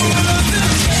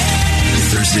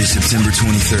 Thursday, September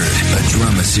 23rd, a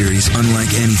drama series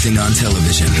unlike anything on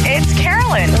television. It's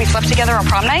Carolyn. We slept together on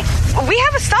prom night. We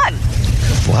have a son.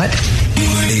 What?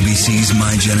 ABC's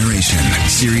My Generation.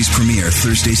 Series premiere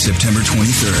Thursday, September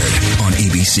 23rd on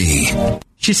ABC.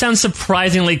 She sounds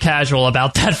surprisingly casual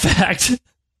about that fact.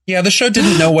 Yeah, the show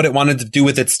didn't know what it wanted to do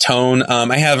with its tone.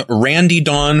 I have Randy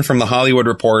Dawn from The Hollywood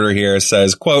Reporter here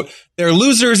says, quote, "They're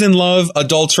losers in love,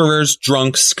 adulterers,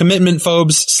 drunks, commitment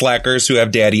phobes, slackers who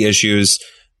have daddy issues,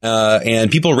 and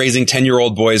people raising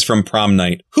 10-year-old boys from prom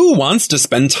night. Who wants to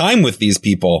spend time with these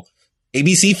people?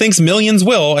 ABC thinks millions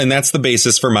will, and that's the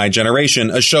basis for My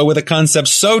Generation, a show with a concept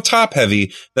so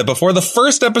top-heavy that before the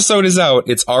first episode is out,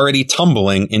 it's already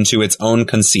tumbling into its own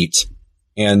conceit."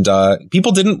 And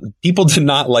people did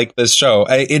not like this show.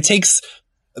 It takes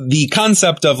the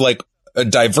concept of like a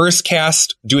diverse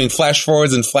cast doing flash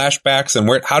forwards and flashbacks and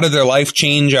how did their life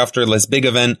change after this big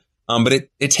event. But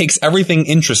it takes everything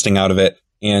interesting out of it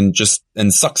and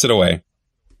sucks it away.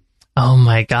 Oh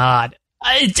my God.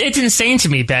 It's insane to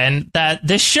me, Ben, that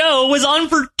this show was on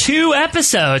for 2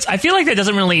 episodes. I feel like that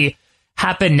doesn't really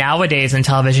happen nowadays in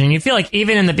television. You feel like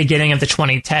even in the beginning of the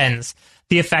 2010s,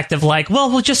 the effect of like, well,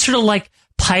 we'll just sort of like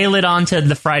pilot onto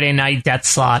the Friday night death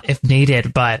slot if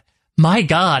needed. But my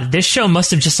God, this show must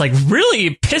have just like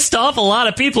really pissed off a lot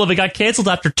of people if it got canceled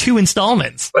after 2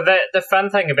 installments. Well, the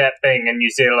fun thing about being in New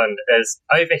Zealand is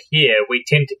over here, we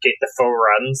tend to get the full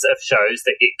runs of shows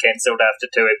that get cancelled after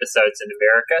 2 episodes in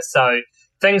America. So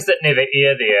things that never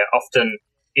air there often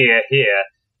air here.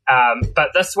 But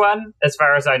this one, as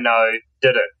far as I know,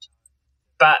 didn't.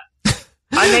 But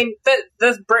I mean,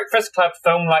 this Breakfast Club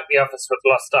film like The Office with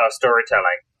lost style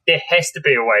storytelling, there has to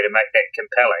be a way to make that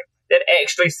compelling. That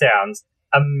actually sounds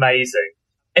amazing.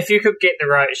 If you could get the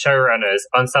right showrunners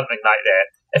on something like that,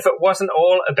 if it wasn't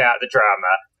all about the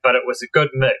drama, but it was a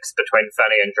good mix between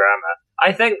funny and drama,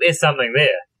 I think there's something there.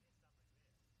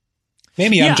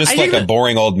 Maybe I'm just like a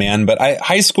boring old man, but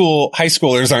high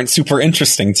schoolers aren't super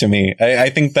interesting to me. I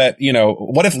think that,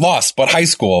 what if Lost, but high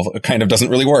school kind of doesn't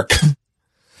really work.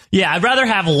 Yeah, I'd rather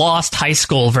have Lost high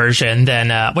school version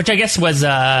than, which I guess was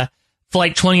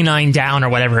Flight 29 Down or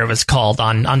whatever it was called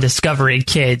on Discovery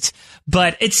Kids.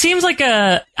 But it seems like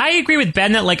I agree with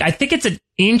Ben that like I think it's an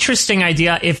interesting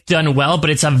idea if done well, but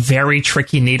it's a very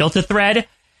tricky needle to thread.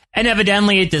 And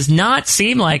evidently it does not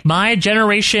seem like My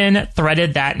Generation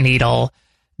threaded that needle.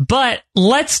 But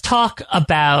let's talk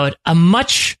about a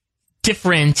much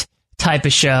different type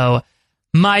of show.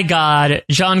 My God,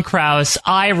 John Krause,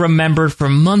 I remembered for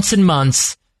months and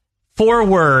months, 4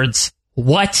 words.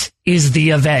 What is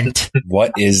the event?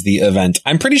 What is the event?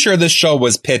 I'm pretty sure this show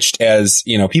was pitched as,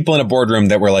 people in a boardroom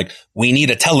that were like, we need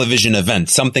a television event,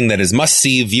 something that is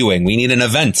must-see viewing. We need an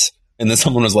event. And then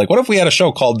someone was like, what if we had a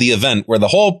show called The Event, where the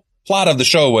whole plot of the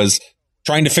show was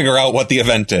trying to figure out what the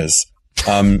event is.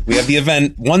 We have The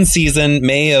Event, 1 season,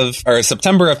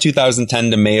 September of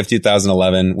 2010 to May of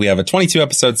 2011. We have a 22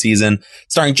 episode season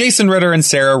starring Jason Ritter and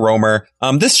Sarah Romer.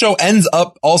 This show ends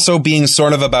up also being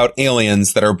sort of about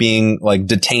aliens that are being like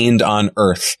detained on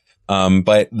Earth.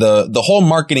 But the whole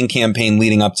marketing campaign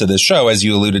leading up to this show, as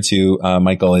you alluded to,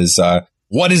 Michael, is,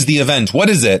 what is the event? What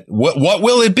is it? What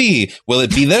will it be? Will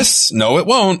it be this? No, it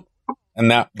won't.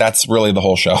 And that's really the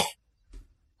whole show.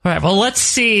 All right, well, let's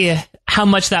see how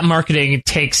much that marketing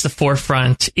takes the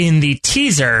forefront in the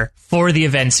teaser for The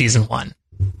Event Season 1.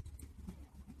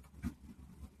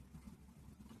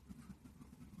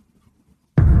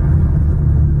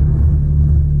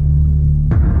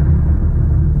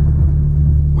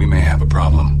 We may have a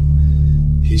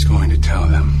problem. He's going to tell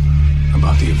them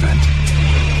about the event.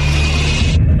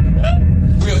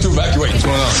 We have to evacuate. What's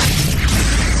going on?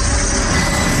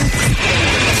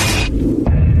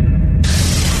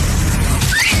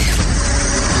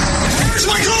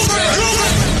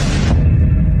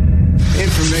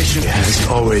 Information has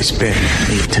always been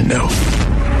need to know.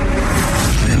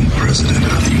 And President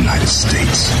of the United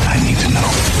States, I need to know.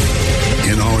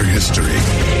 In our history,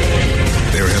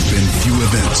 there have been few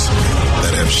events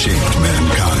that have shaped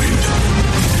mankind.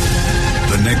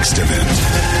 The next event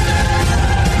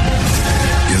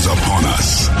is upon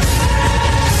us.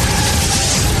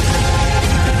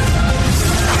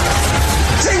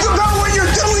 Think about what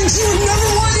you're doing. She would never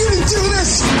want you to do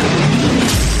this.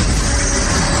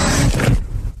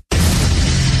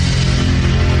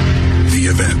 The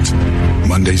Event,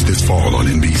 Mondays this fall on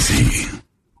NBC.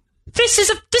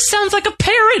 This sounds like a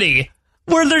parody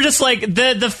where they're just like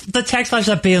the text flashes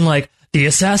up being like, the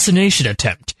assassination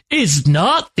attempt is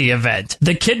not the event.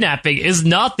 The kidnapping is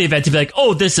not the event. To be like,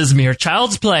 oh, this is mere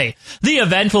child's play. The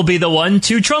event will be the one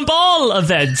to trump all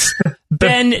events.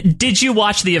 Ben, did you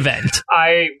watch The Event?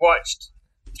 I watched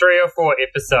 3 or 4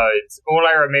 episodes. All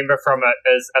I remember from it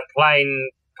is a plane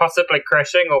possibly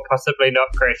crashing or possibly not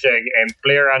crashing, and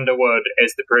Blair Underwood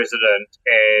as the president,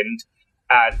 and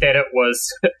that it was,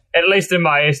 at least in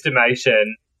my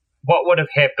estimation, what would have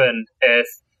happened if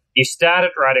you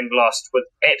started writing Lost with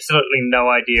absolutely no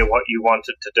idea what you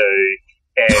wanted to do,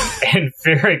 and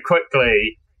very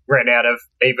quickly ran out of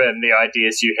even the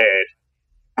ideas you had.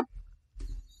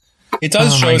 It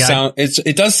does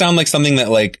it does sound like something that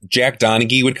like Jack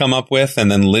Donaghy would come up with,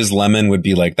 and then Liz Lemon would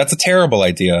be like, "That's a terrible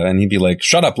idea," and he'd be like,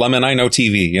 "Shut up, Lemon, I know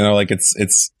TV." You know, like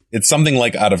it's something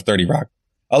like out of 30 Rock.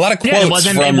 A lot of quotes it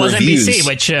wasn't reviews. NBC,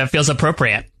 which feels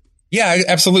appropriate. Yeah,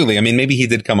 absolutely. I mean, maybe he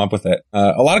did come up with it.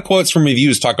 A lot of quotes from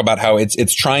reviews talk about how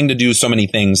it's trying to do so many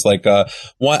things. Like,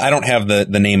 one, I don't have the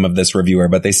name of this reviewer,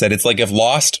 but they said it's like if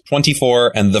Lost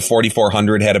 24 and the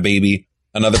 4400 had a baby.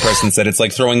 Another person said it's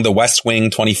like throwing the West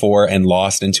Wing 24 and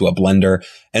Lost into a blender.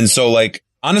 And so, like,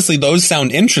 honestly, those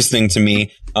sound interesting to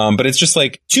me. But it's just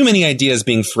like too many ideas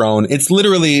being thrown. It's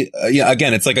literally,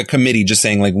 again, it's like a committee just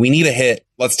saying like, we need a hit.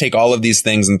 Let's take all of these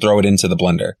things and throw it into the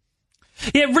blender.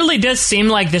 Yeah, it really does seem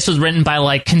like this was written by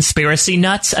like conspiracy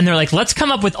nuts, and they're like, let's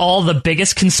come up with all the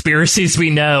biggest conspiracies we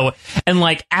know and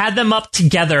like add them up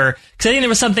together. Because I think there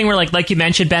was something where like you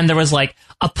mentioned, Ben, there was like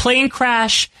a plane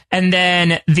crash, and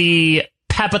then the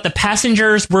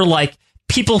passengers were like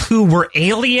people who were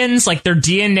aliens, like their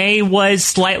DNA was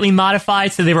slightly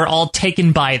modified, so they were all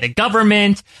taken by the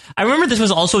government. I remember this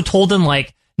was also told in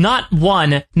like not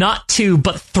one, not two,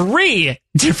 but 3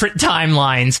 different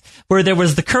timelines, where there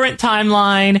was the current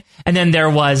timeline, and then there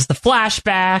was the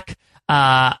flashback.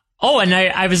 And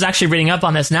I was actually reading up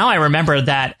on this. Now I remember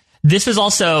that this was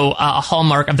also a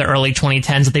hallmark of the early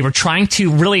 2010s, that they were trying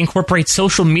to really incorporate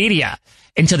social media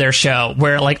into their show,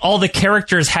 where like all the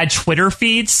characters had Twitter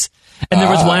feeds. And there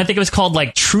was one, I think it was called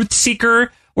like Truth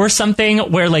Seeker or something,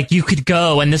 where like you could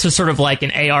go, and this was sort of like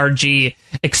an ARG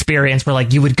experience where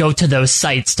like you would go to those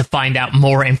sites to find out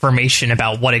more information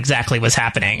about what exactly was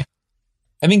happening.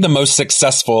 I think the most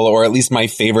successful, or at least my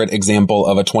favorite example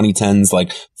of a 2010s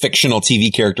like fictional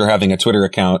TV character having a Twitter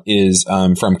account is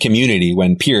from Community,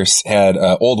 when Pierce had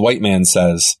Old White Man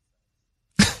Says,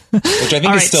 which I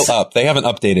think is still up. They haven't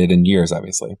updated in years,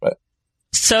 obviously. But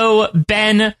so,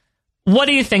 Ben, what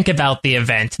do you think about the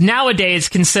event nowadays,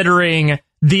 considering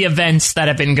the events that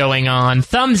have been going on?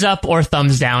 Thumbs up or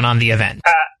thumbs down on the event?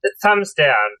 Thumbs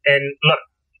down. And look,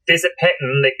 there's a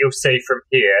pattern that you'll see from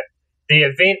here. The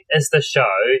event is the show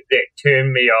that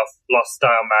turned me off Lost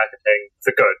style marketing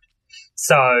for good.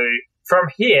 So from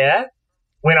here,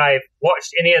 when I've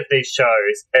watched any of these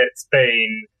shows, it's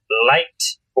been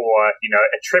late or,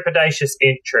 a trepidatious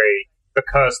entry,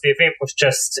 because the event was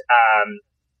just,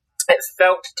 it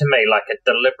felt to me like a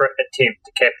deliberate attempt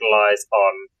to capitalize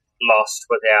on Lost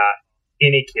without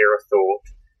any care or thought.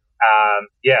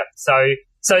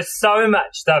 So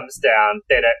much thumbs down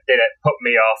that it put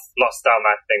me off Lost style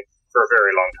marketing for a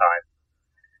very long time.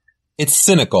 It's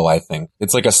cynical, I think.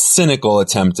 It's like a cynical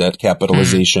attempt at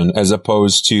capitalization, as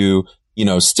opposed to,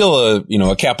 still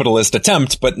a capitalist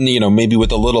attempt, but, maybe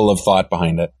with a little of thought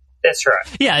behind it. That's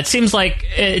right. Yeah, it seems like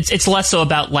it's less so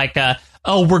about like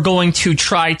we're going to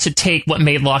try to take what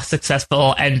made Lost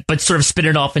successful but sort of spin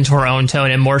it off into our own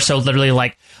tone, and more so literally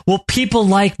like, well, people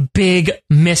like big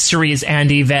mysteries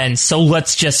and events, so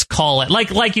let's just call it.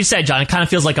 Like you said, John, it kind of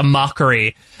feels like a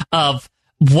mockery of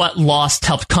what Lost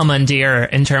helped commandeer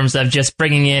in terms of just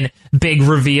bringing in big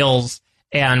reveals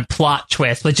and plot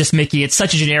twists, but just making it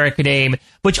such a generic name,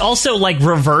 which also like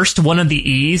reversed one of the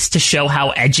E's to show how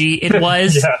edgy it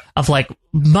was. Of like,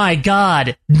 my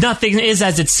God, nothing is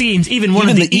as it seems. Even one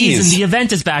of the E's in the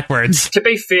event is backwards. To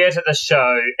be fair to the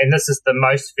show, and this is the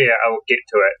most fair I will get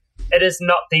to it, it is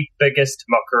not the biggest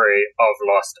mockery of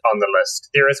Lost on the list.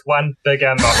 There is one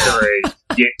bigger mockery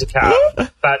yet to come,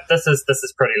 but this is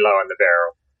pretty low in the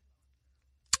barrel.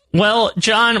 Well,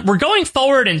 John, we're going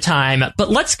forward in time, but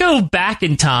let's go back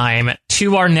in time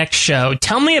to our next show.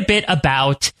 Tell me a bit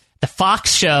about the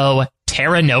Fox show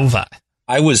Terra Nova.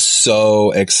 I was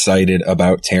so excited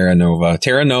about Terra Nova.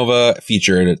 Terra Nova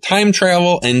featured time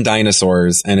travel and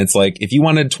dinosaurs, and it's like, if you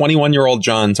wanted 21-year-old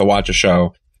John to watch a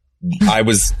show,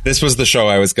 this was the show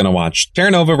I was going to watch. Terra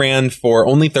Nova ran for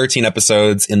only 13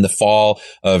 episodes in the fall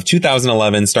of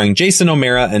 2011, starring Jason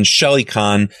O'Mara and Shelley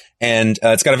Kahn. And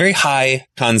it's got a very high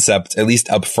concept, at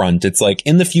least up front. It's like,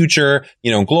 in the future,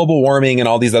 global warming and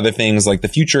all these other things, like the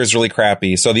future is really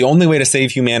crappy. So the only way to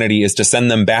save humanity is to send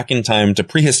them back in time to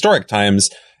prehistoric times.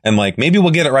 And like, maybe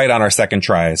we'll get it right on our second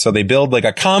try. So they build like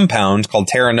a compound called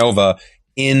Terra Nova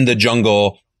in the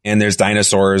jungle, and there's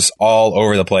dinosaurs all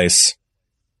over the place.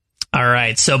 All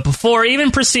right, so before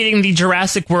even proceeding the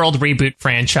Jurassic World reboot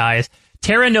franchise,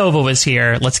 Terra Nova was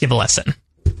here. Let's give a listen.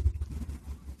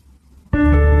 The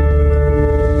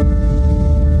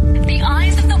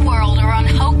eyes of the world are on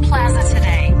Hope Plaza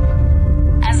today,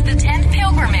 as the 10th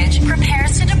pilgrimage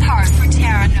prepares to depart for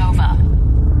Terra Nova.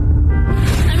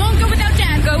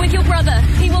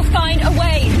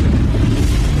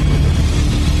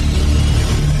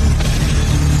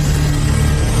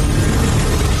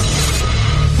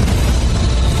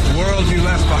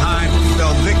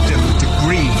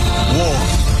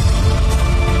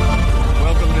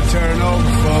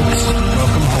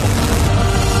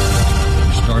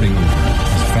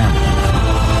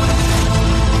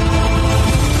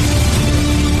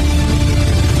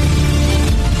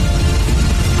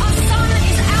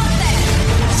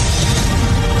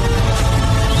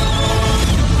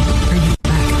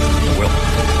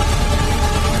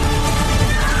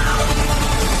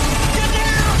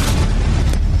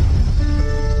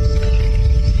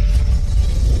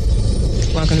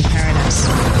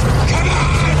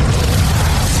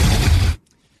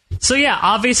 So yeah,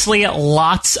 obviously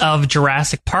lots of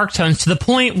Jurassic Park tones to the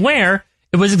point where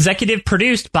it was executive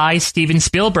produced by Steven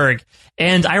Spielberg.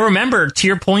 And I remember, to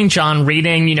your point, John,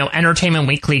 reading, Entertainment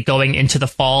Weekly going into the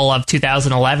fall of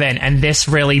 2011, and this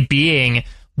really being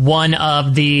one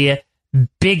of the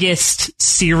biggest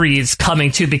series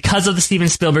coming to because of the Steven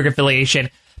Spielberg affiliation,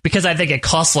 because I think it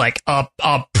costs like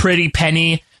a pretty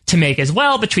penny to make as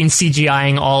well, between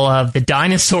CGIing all of the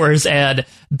dinosaurs. And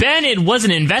Ben, it was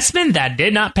an investment that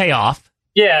did not pay off.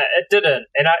 Yeah, it didn't.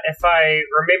 And if I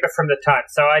remember from the time,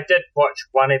 so I did watch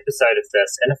one episode of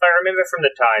this, and if I remember from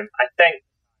the time, I think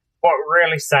what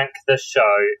really sank this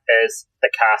show is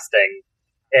the casting.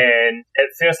 And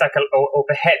it feels like, or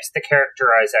perhaps the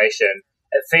characterization,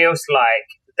 it feels like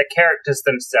the characters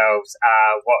themselves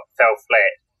are what fell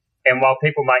flat. And while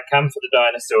people might come for the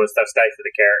dinosaurs, they'll stay for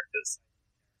the characters.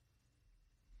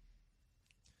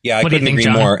 Yeah, I couldn't agree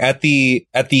more. At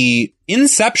the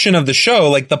inception of the show,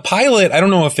 like the pilot, I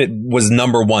don't know if it was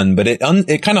number one, but it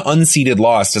kind of unseated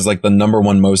Lost as like the number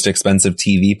one most expensive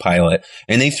TV pilot.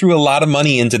 And they threw a lot of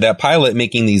money into that pilot,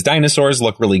 making these dinosaurs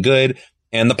look really good.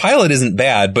 And the pilot isn't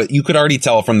bad, but you could already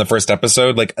tell from the first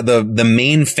episode, like the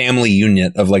main family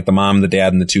unit of like the mom, the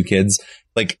dad, and the two kids.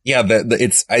 Like, yeah,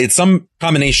 it's some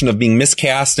combination of being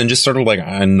miscast and just sort of like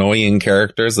annoying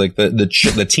characters. Like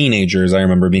the teenagers, I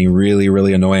remember being really,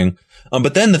 really annoying.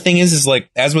 But then the thing is like,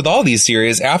 as with all these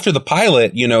series, after the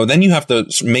pilot, then you have to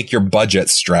make your budget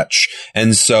stretch.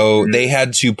 And so they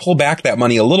had to pull back that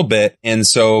money a little bit. And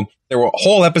so there were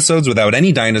whole episodes without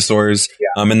any dinosaurs.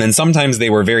 Yeah. And then sometimes they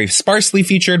were very sparsely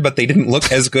featured, but they didn't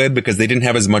look as good because they didn't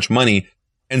have as much money.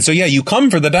 And so, yeah, you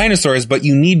come for the dinosaurs, but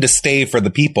you need to stay for the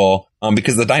people,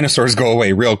 because the dinosaurs go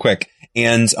away real quick.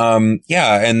 And, and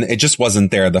it just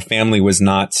wasn't there. The family was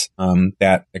not,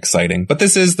 that exciting. But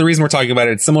this is the reason we're talking about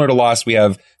it. It's similar to Lost. We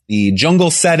have the jungle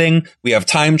setting, we have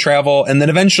time travel, and then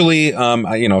eventually,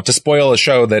 to spoil a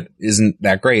show that isn't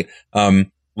that great,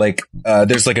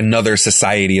 there's like another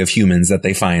society of humans that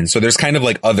they find. So there's kind of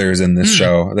like others in this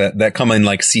show that come in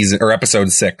like season or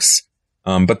episode 6.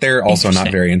 But they're also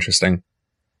not very interesting.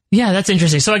 Yeah, that's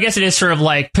interesting. So I guess it is sort of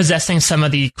like possessing some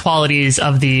of the qualities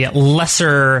of the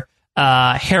lesser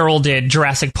heralded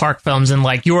Jurassic Park films, and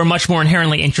like you are much more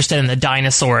inherently interested in the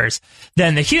dinosaurs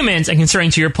than the humans. And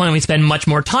considering, to your point, we spend much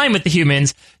more time with the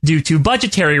humans due to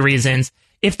budgetary reasons.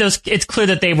 It's clear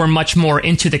that they were much more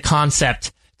into the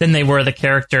concept than they were the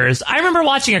characters. I remember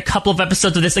watching a couple of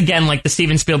episodes of this. Again, like the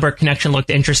Steven Spielberg connection looked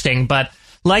interesting, but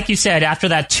like you said, after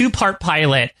that 2-part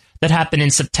pilot that happened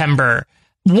in September,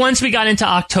 once we got into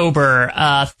October,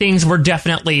 things were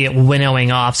definitely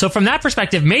winnowing off. So from that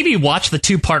perspective, maybe watch the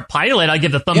 2-part pilot. I'll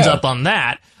give the thumbs up on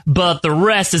that, but the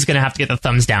rest is going to have to get the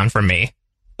thumbs down from me.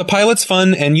 The pilot's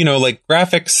fun, and, like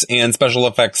graphics and special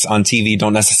effects on TV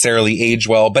don't necessarily age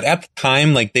well, but at the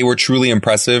time, like they were truly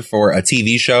impressive for a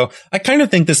TV show. I kind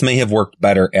of think this may have worked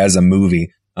better as a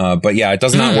movie. But yeah, it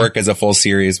does not work as a full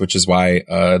series, which is why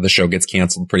the show gets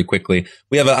canceled pretty quickly.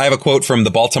 I have a quote from the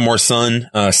Baltimore Sun.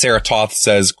 Sarah Toth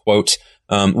says, quote,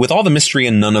 with all the mystery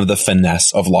and none of the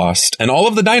finesse of Lost, and all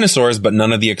of the dinosaurs, but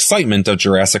none of the excitement of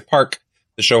Jurassic Park,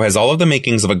 the show has all of the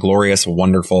makings of a glorious,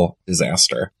 wonderful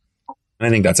disaster. And I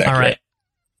think that's accurate. All right.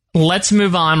 Let's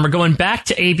move on. We're going back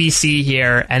to ABC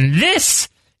here, and this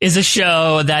is a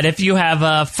show that if you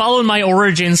have followed my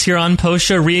origins here on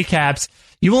post-show recaps,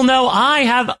 you will know I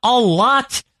have a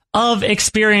lot of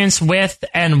experience with,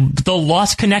 and the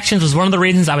Lost Connections was one of the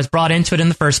reasons I was brought into it in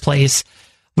the first place.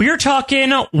 We are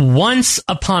talking Once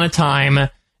Upon a Time.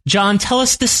 John, tell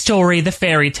us the story, the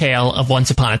fairy tale of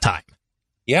Once Upon a Time.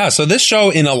 Yeah, so this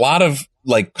show, in a lot of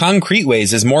concrete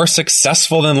ways, is more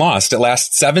successful than Lost. It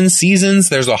lasts 7 seasons.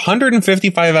 There's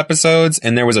 155 episodes,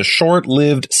 and there was a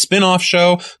short-lived spin-off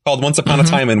show called Once Upon a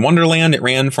Time in Wonderland. It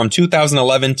ran from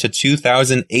 2011 to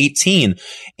 2018.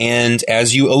 And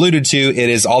as you alluded to, it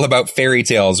is all about fairy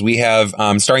tales. We have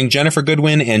starring Jennifer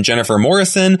Goodwin and Jennifer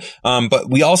Morrison, but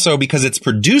we also, because it's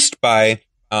produced by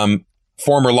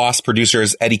former Lost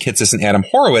producers Eddie Kitsis and Adam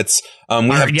Horowitz, we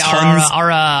have tons.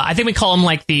 I think we call them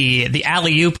like the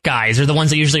alley-oop guys, or the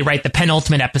ones that usually write the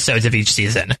penultimate episodes of each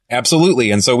season.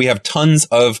 Absolutely. And so we have tons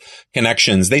of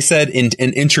connections. They said in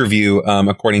an interview,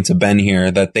 according to Ben here,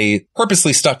 that they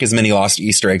purposely stuck as many Lost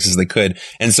Easter eggs as they could.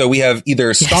 And so we have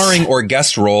either starring or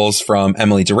guest roles from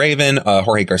Emily DeRaven,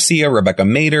 Jorge Garcia, Rebecca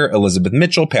Mader, Elizabeth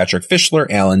Mitchell, Patrick Fischler,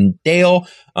 Alan Dale,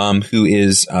 who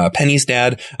is Penny's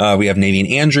dad. We have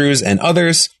Nadine Andrews and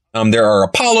others. There are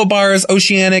Apollo bars,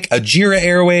 Oceanic, Ajira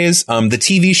Airways. The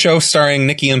TV show starring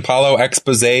Nikki and Paulo,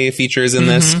 Expose, features in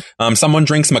this. Someone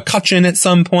Drinks McCutcheon at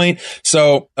some point.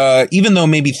 So even though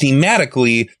maybe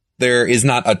thematically there is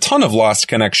not a ton of Lost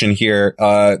connection here,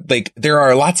 like there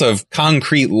are lots of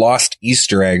concrete Lost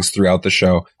Easter eggs throughout the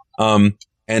show.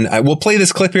 And I will play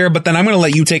this clip here, but then I'm going to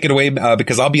let you take it away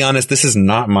because I'll be honest, this is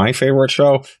not my favorite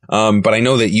show. But I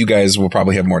know that you guys will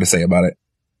probably have more to say about it.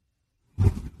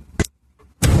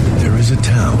 There is a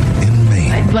town in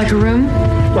Maine. I'd like a room.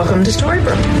 Welcome to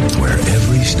Storybrooke. Where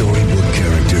every storybook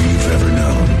character you've ever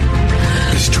known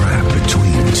is trapped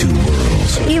between two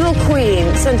worlds. The evil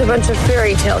queen sent a bunch of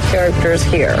fairy tale characters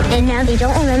here. And now they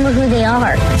don't remember who they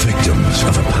are. Victims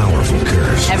of a powerful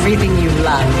curse. Everything you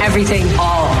love, everything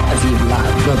all of you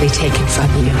love will be taken from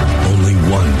you. Only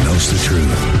one knows the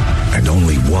truth. And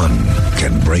only one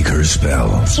can break her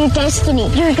spell. It's your destiny.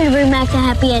 You're going to bring back the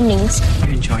happy endings.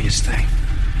 You enjoy your stay.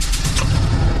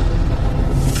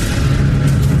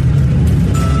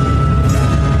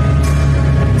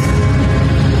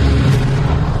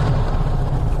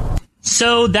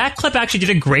 So that clip actually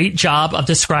did a great job of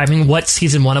describing what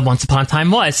season 1 of Once Upon a Time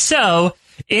was. So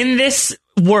in this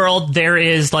world, there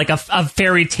is like a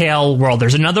fairy tale world.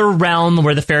 There's another realm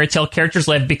where the fairy tale characters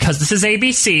live. Because this is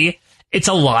ABC, it's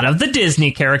a lot of the Disney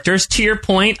characters. To your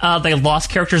point, the Lost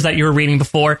characters that you were reading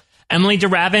before. Emily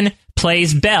DeRavin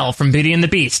plays Belle from Beauty and the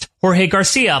Beast. Jorge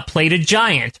Garcia played a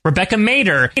giant. Rebecca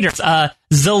Mader,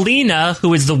 Zelina,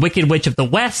 who is the Wicked Witch of the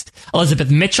West.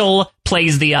 Elizabeth Mitchell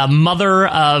plays the mother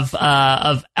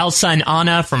of Elsa and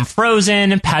Anna from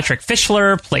Frozen. Patrick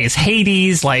Fischler plays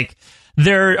Hades.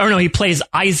 He plays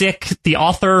Isaac, the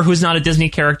author, who's not a Disney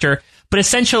character. But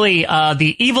essentially,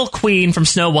 the evil queen from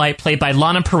Snow White, played by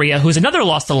Lana Parrilla, who's another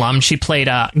Lost alum. She played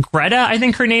Greta, I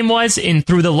think her name was, in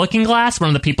Through the Looking Glass, one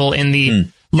of the people in the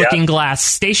Looking Glass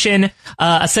station.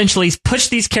 Essentially pushed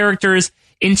these characters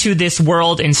into this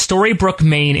world in Storybrooke,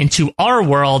 Maine, into our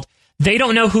world. They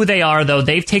don't know who they are, though.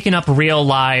 They've taken up real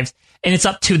lives. And it's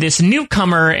up to this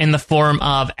newcomer in the form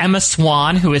of Emma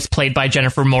Swan, who is played by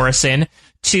Jennifer Morrison,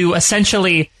 to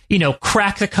essentially,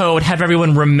 crack the code, have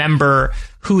everyone remember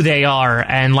who they are.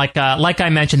 And like I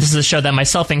mentioned, this is a show that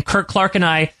myself and Kirk Clark and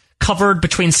I covered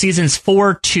between seasons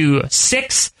 4 to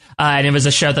 6. And it was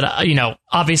a show that,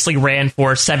 obviously ran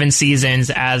for 7 seasons,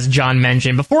 as John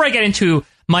mentioned. Before I get into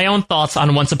my own thoughts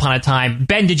on Once Upon a Time,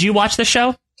 Ben, did you watch the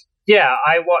show? Yeah,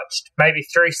 I watched maybe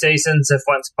 3 seasons of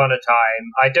Once Upon a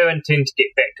Time. I do intend to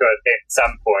get back to it at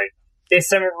some point. There's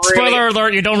some really... Spoiler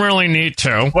alert, you don't really need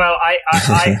to. Well,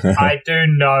 I do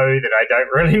know that I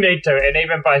don't really need to, and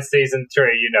even by season 3,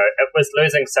 it was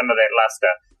losing some of that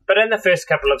luster. But in the first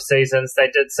couple of seasons, they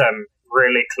did some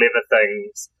really clever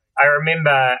things. I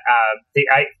remember the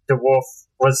 8th dwarf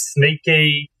was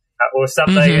sneaky or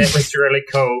something. That was really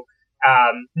cool.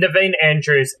 Naveen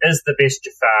Andrews is the best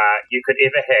Jafar you could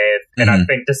ever have, and I've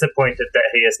been disappointed that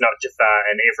he is not Jafar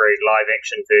in every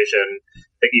live-action version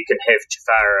that you can have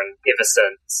Jafar in ever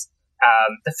since.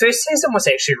 The first season was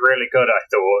actually really good, I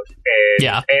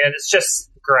thought, and it's just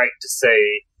great to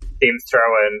see them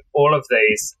throw in all of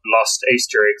these lost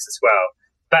Easter eggs as well.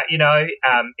 But,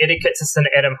 Eddie Kitsis and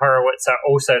Adam Horowitz are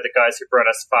also the guys who brought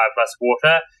us Fire Plus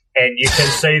Water, and you can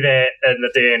see that in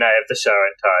the DNA of the show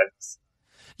at times.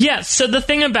 Yeah, so the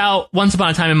thing about Once Upon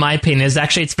a Time, in my opinion, is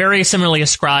actually it's very similarly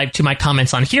ascribed to my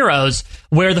comments on Heroes,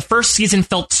 where the first season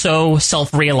felt so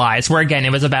self-realized, where, again,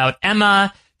 it was about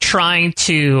Emma trying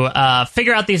to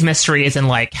figure out these mysteries and,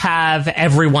 have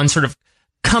everyone sort of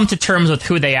come to terms with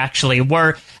who they actually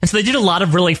were. And so they did a lot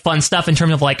of really fun stuff in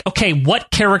terms of, okay,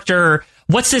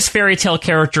 what's this fairy tale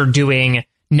character doing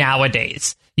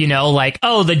nowadays? The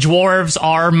dwarves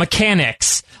are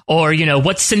mechanics. Or,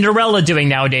 what's Cinderella doing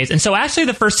nowadays? And so actually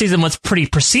the first season was pretty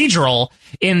procedural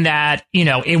in that,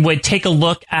 it would take a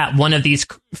look at one of these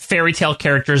fairy tale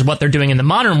characters, what they're doing in the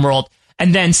modern world.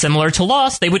 And then similar to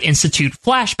Lost, they would institute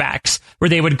flashbacks where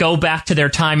they would go back to their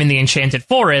time in the Enchanted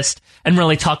Forest and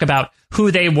really talk about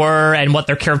who they were and what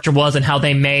their character was and how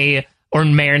they may or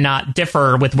not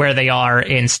differ with where they are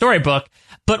in Storybrooke.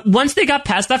 But once they got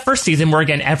past that first season where,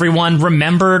 again, everyone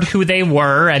remembered who they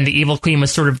were and the evil queen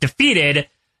was sort of defeated,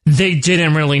 they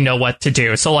didn't really know what to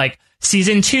do. So,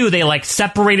 season 2, they,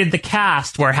 separated the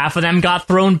cast where half of them got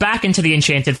thrown back into the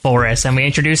Enchanted Forest, and we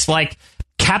introduced,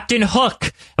 Captain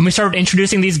Hook, and we started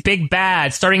introducing these big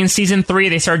bads. Starting in season 3,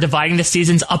 they started dividing the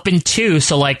seasons up in 2.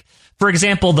 So, for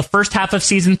example, the first half of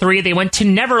season 3, they went to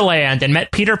Neverland and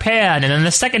met Peter Pan, and then the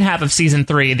second half of season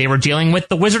 3, they were dealing with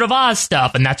the Wizard of Oz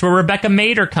stuff, and that's where Rebecca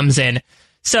Mader comes in.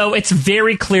 So it's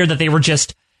very clear that they were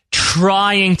just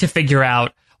trying to figure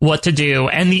out what to do.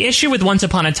 And the issue with Once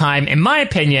Upon a Time, in my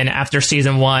opinion, after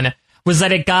season 1, was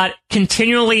that it got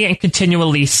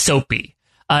continually soapy.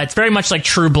 It's very much like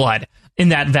True Blood in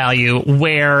that value,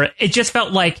 where it just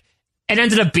felt like it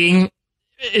ended up being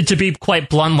to be quite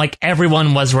blunt, like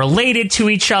everyone was related to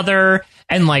each other,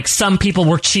 and like some people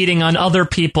were cheating on other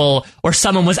people, or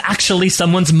someone was actually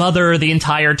someone's mother the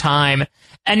entire time.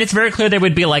 And it's very clear they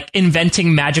would be like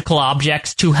inventing magical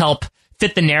objects to help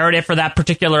fit the narrative for that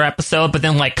particular episode, but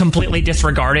then like completely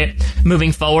disregard it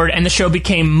moving forward. And the show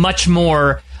became much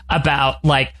more about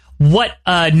like what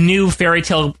new fairy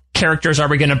tale characters are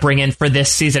we going to bring in for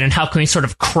this season, and how can we sort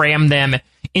of cram them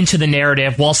into the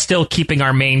narrative while still keeping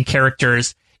our main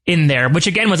characters in there, which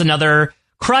again was another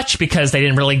crutch because they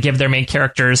didn't really give their main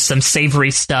characters some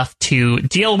savory stuff to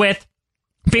deal with.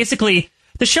 Basically,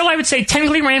 the show, I would say,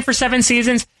 technically ran for 7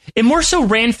 seasons. It more so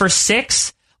ran for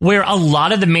 6, where a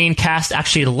lot of the main cast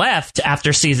actually left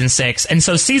after season 6. And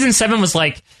so season 7 was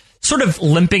like sort of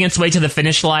limping its way to the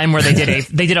finish line, where they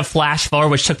did a flash forward,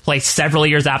 which took place several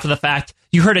years after the fact.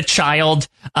 You heard a child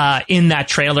in that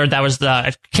trailer. That was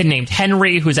the kid named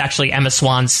Henry, who's actually Emma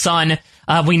Swan's son.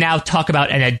 We now talk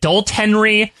about an adult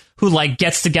Henry who like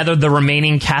gets together the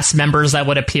remaining cast members that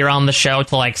would appear on the show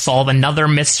to like solve another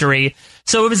mystery.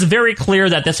 So it was very clear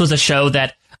that this was a show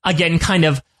that, again, kind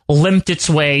of limped its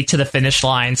way to the finish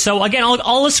line. So again,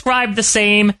 I'll ascribe the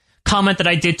same comment that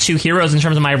I did to Heroes in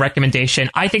terms of my recommendation.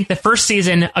 I think the first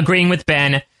season, agreeing with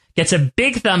Ben, gets a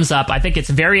big thumbs up. I think it's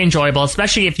very enjoyable,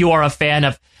 especially if you are a fan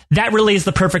of, that really is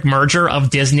the perfect merger of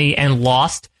Disney and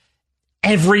Lost.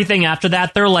 Everything after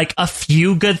that, there are like a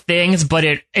few good things, but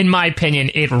it, in my opinion,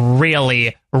 it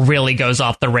really, really goes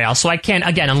off the rails. So I can't,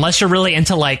 again, unless you're really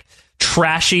into like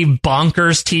trashy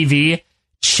bonkers TV,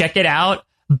 check it out.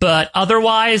 But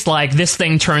otherwise, like, this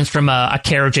thing turns from a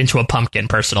carriage into a pumpkin,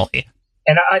 personally.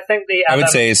 And I think I would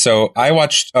say, so I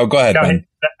watched... Oh, go ahead, Ben.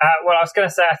 Well, I was going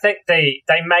to say, I think they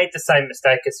made the same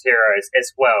mistake as Heroes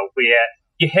as well, where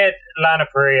you had Lana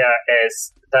Parrilla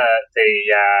as the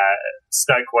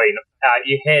Snow Queen.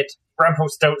 You had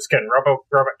Rumpelstiltskin,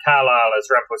 Robert Carlyle as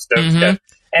Rumpelstiltskin.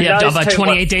 Mm-hmm. And of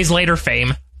 28 Days Later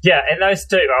fame. Yeah, and those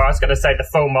two, I was going to say the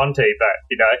full Monty, but,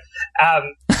 you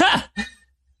know...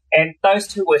 And those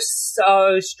two were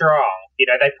so strong. You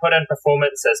know, they put in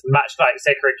performances much like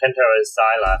Zachary Quinto as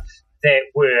Sylar that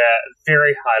were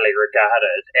very highly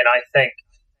regarded. And I think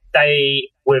they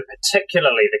were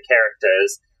particularly the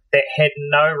characters that had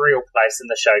no real place in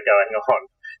the show going on.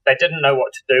 They didn't know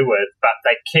what to do with, but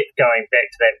they kept going back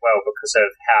to that well because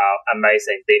of how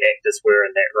amazing the actors were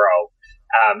in that role.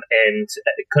 And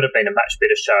it could have been a much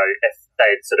better show if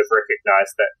they'd sort of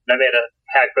recognised that no matter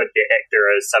how good your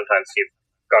actor is, sometimes you've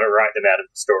got to write them out of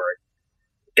the story.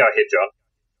 Go ahead, John.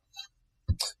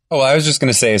 Oh, I was just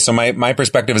going to say, so my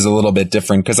perspective is a little bit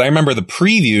different because I remember the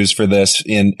previews for this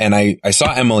and I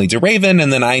saw Emily DeRaven,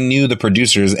 and then I knew the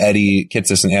producers, Eddie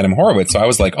Kitsis and Adam Horowitz. So I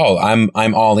was like, oh,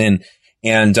 I'm all in.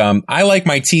 And I like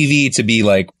my TV to be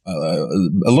like a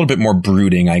little bit more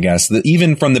brooding, I guess,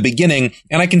 even from the beginning.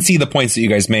 And I can see the points that you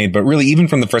guys made, but really, even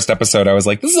from the first episode, I was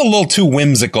like, this is a little too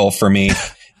whimsical for me.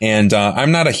 And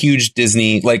I'm not a huge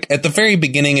Disney, like at the very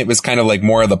beginning, it was kind of like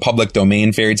more of the public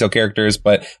domain fairy tale characters.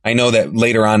 But I know that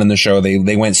later on in the show,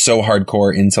 they went so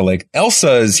hardcore into like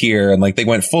Elsa is here, and like they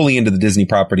went fully into the Disney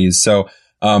properties. So,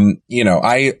 you know,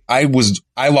 I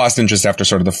lost interest after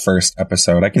sort of the first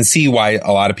episode. I can see why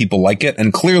a lot of people like it,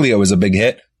 and clearly it was a big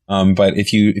hit. But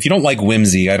if you don't like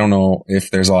whimsy, I don't know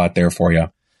if there's a lot there for you. All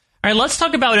right, let's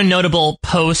talk about a notable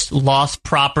post-Lost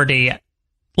property.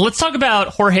 Let's talk about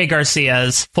Jorge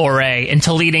Garcia's foray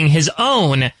into leading his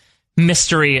own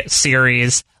mystery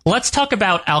series. Let's talk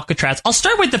about Alcatraz. I'll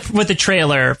start with the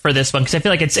trailer for this one because I feel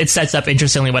like it sets up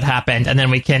interestingly what happened, and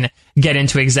then we can get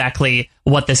into exactly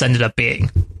what this ended up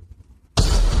being.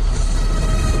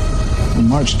 On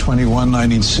March 21,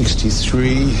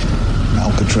 1963,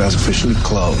 Alcatraz officially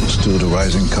closed due to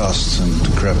rising costs and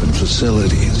decrepit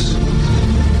facilities.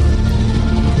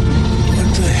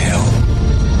 What the hell?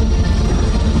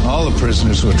 All the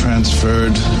prisoners were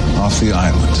transferred off the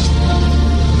island.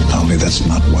 Only that's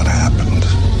not what happened.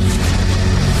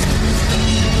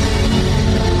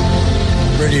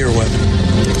 Ready your weapon.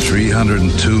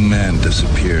 302 men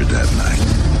disappeared that night.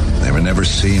 They were never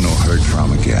seen or heard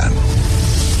from again.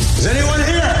 Is anyone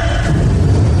here?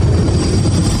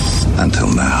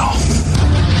 Until now.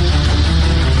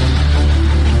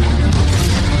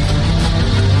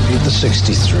 The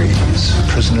 63s.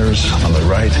 Prisoners on the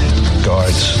right,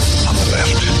 guards on the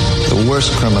left. The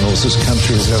worst criminals this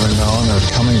country has ever known are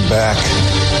coming back.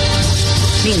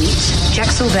 Meet Jack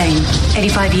Sylvain,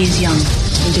 85 years young.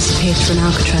 He disappeared from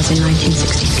Alcatraz in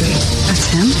 1963.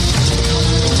 That's him?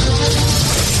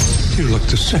 You look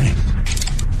the same.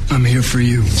 I'm here for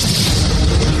you.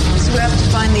 So we have to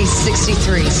find these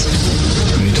 63s.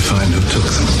 We need to find who took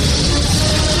them.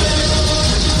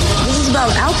 This is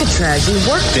about Alcatraz. You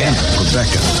worked there. Damn it,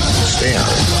 Rebecca. Stay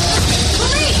out.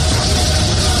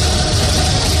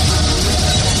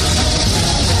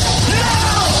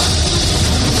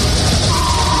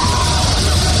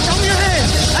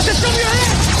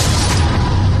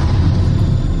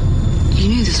 You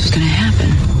knew this was going to happen.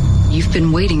 You've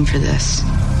been waiting for this.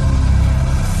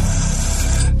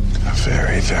 A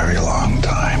very, very long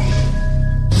time.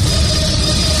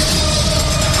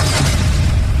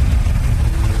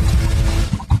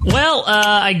 Well,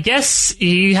 I guess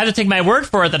you had to take my word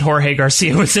for it that Jorge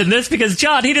Garcia was in this, because,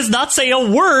 John, he does not say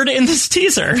a word in this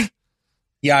teaser.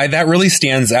 Yeah, that really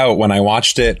stands out when I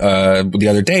watched it the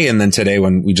other day, and then today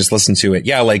when we just listened to it.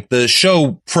 Yeah, like the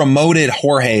show promoted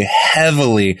Jorge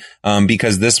heavily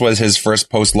because this was his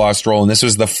first post-Lost role, and this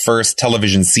was the first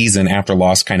television season after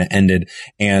Lost kind of ended.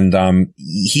 And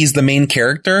he's the main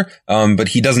character, but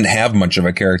he doesn't have much of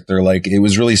a character. Like, it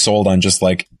was really sold on just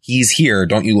like, he's here.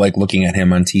 Don't you like looking at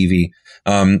him on TV?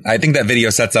 I think that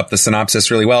video sets up the synopsis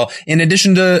really well. In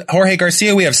addition to Jorge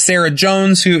Garcia, we have Sarah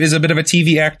Jones, who is a bit of a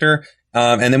TV actor.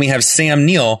 And then we have Sam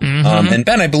Neill. And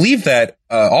Ben, I believe that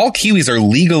all Kiwis are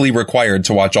legally required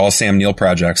to watch all Sam Neill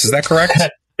projects. Is that correct?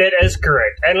 That is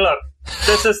correct. And look,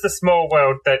 this is the small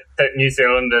world that New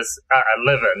Zealanders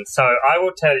live in. So I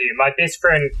will tell you, my best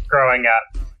friend growing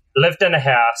up lived in a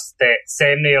house that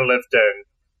Sam Neill lived in.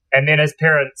 And then his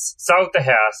parents sold the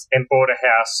house and bought a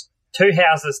house 2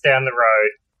 houses down the road.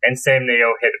 And Sam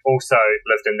Neill had also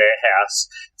lived in that house.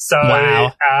 So,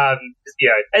 wow.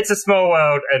 It's a small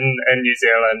world in New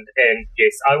Zealand. And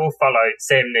yes, I will follow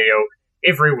Sam Neill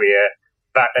everywhere,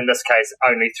 but in this case,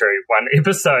 only through one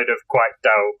episode of quite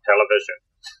dull television.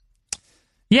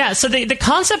 Yeah, so the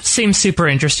concept seems super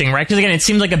interesting, right? Because again, it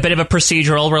seems like a bit of a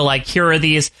procedural where, like, here are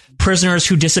these prisoners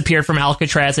who disappeared from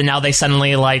Alcatraz and now they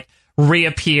suddenly, like,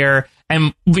 reappear.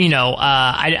 And,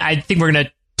 I think we're going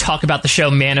to talk about the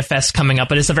show Manifest coming up,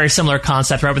 but it's a very similar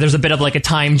concept, right? Where there's a bit of like a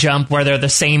time jump where they're the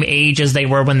same age as they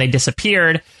were when they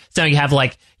disappeared. So you have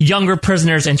like younger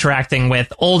prisoners interacting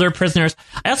with older prisoners.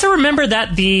 I also remember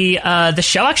that the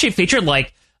show actually featured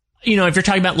like, if you're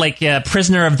talking about like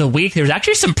Prisoner of the Week, there's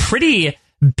actually some pretty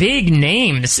big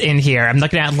names in here. I'm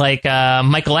looking at like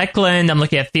Michael Eklund, I'm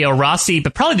looking at Theo Rossi,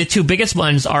 but probably the two biggest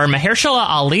ones are Mahershala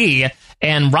Ali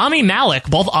and Rami Malek,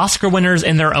 both Oscar winners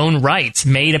in their own rights,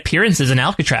 made appearances in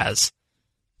Alcatraz.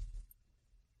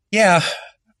 Yeah,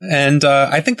 and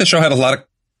I think the show had a lot of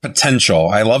potential.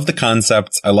 I love the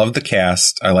concept. I love the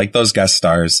cast. I like those guest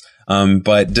stars.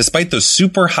 But despite the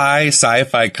super high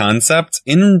sci-fi concept,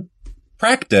 in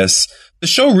practice, the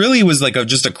show really was like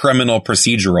just a criminal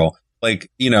procedural. Like,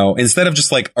 instead of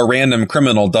just like a random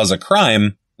criminal does a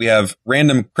crime, we have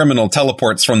random criminal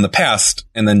teleports from the past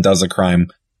and then does a crime.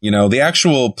 The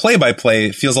actual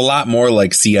play-by-play feels a lot more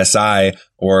like CSI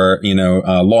or,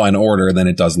 Law and Order than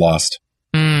it does Lost.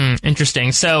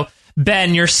 Interesting. So,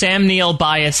 Ben, your Sam Neill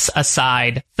bias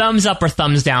aside, thumbs up or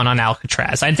thumbs down on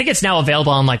Alcatraz? I think it's now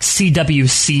available on like CW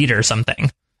Seed or something.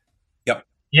 Yep.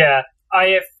 Yeah, I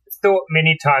have thought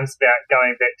many times about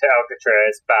going back to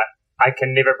Alcatraz, but I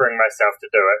can never bring myself to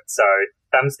do it. So,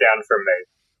 thumbs down from me.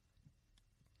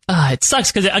 It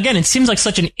sucks because, again, it seems like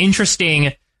such an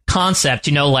interesting concept,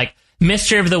 like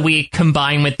Mystery of the Week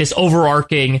combined with this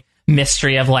overarching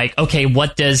mystery of like, okay,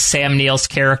 what does Sam Neill's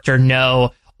character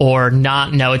know or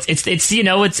not know? It's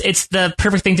the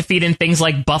perfect thing to feed in things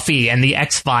like Buffy and the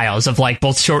X-Files of like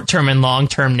both short-term and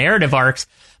long-term narrative arcs.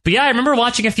 But yeah, I remember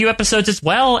watching a few episodes as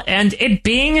well and it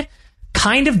being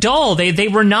kind of dull. They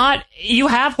were not, you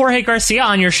have Jorge Garcia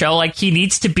on your show, like he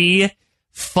needs to be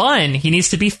fun. He needs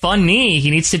to be funny. He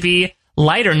needs to be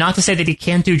lighter. Not to say that he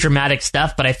can't do dramatic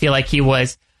stuff, but I feel like he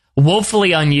was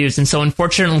woefully unused. And so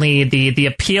unfortunately, the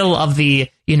appeal of the,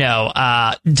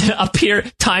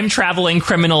 time traveling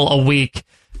criminal a week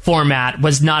format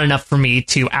was not enough for me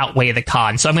to outweigh the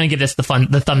con. So I'm going to give this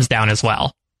the thumbs down as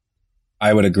well.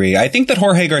 I would agree. I think that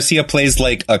Jorge Garcia plays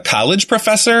like a college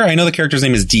professor. I know the character's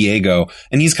name is Diego,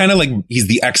 and he's kind of like, he's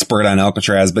the expert on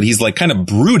Alcatraz, but he's like kind of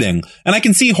brooding. And I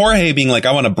can see Jorge being like,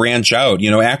 I want to branch out.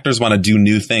 Actors want to do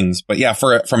new things. But yeah,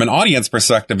 from an audience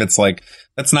perspective, it's like,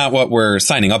 that's not what we're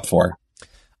signing up for.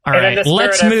 All right,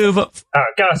 let's move. Go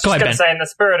ahead, Ben. Say, in the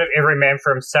spirit of every man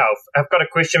for himself, I've got a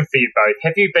question for you both.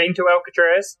 Have you been to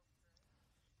Alcatraz?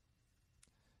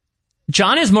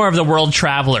 John is more of the world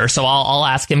traveler, so I'll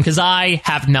ask him because I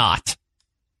have not.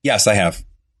 Yes, I have.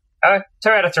 2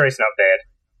 out of 3 is not bad.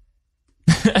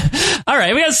 All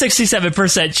right, we got a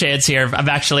 67% chance here of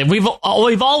actually. We've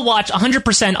all watched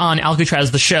 100% on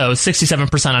Alcatraz the show,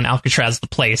 67% on Alcatraz the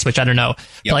place, which I don't know.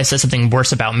 Yep. Probably says something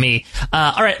worse about me.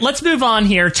 All right, let's move on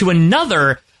here to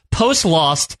another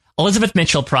post-Lost Elizabeth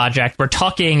Mitchell project. We're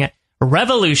talking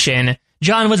Revolution.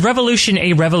 John, was Revolution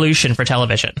a revolution for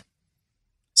television?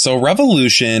 So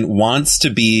Revolution wants to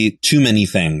be too many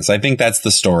things. I think that's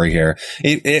the story here.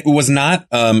 It was not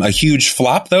a huge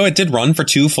flop, though. It did run for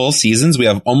 2 full seasons. We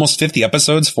have almost 50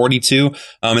 episodes, 42.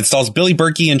 It stars Billy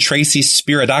Berkey and Tracy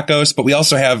Spiridakos, but we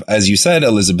also have, as you said,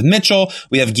 Elizabeth Mitchell.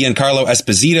 We have Giancarlo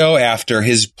Esposito after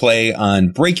his play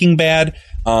on Breaking Bad.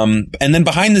 And then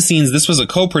behind the scenes, this was a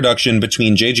co-production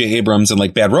between J.J. Abrams and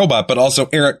like Bad Robot, but also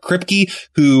Eric Kripke,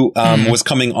 who was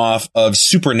coming off of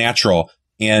Supernatural.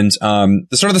 And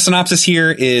the synopsis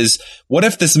here is, what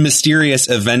if this mysterious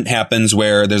event happens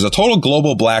where there's a total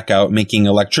global blackout making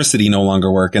electricity no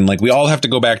longer work, and like we all have to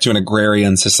go back to an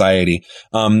agrarian society.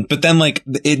 But then like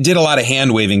it did a lot of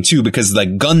hand waving too, because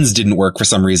like guns didn't work for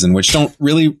some reason, which don't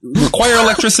really require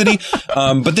electricity.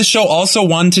 But this show also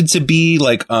wanted to be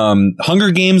like Hunger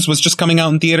Games was just coming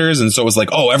out in theaters, and so it was like,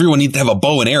 oh, everyone needs to have a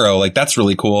bow and arrow, like that's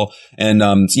really cool. And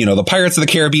the Pirates of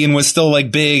the Caribbean was still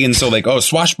like big, and so like, oh,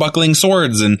 swashbuckling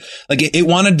swords. And like it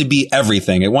wanted to be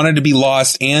everything. It wanted to be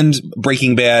Lost and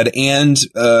Breaking Bad and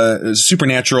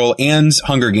Supernatural and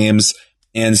Hunger Games.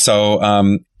 And so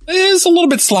it's a little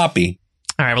bit sloppy.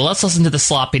 All right, well, let's listen to the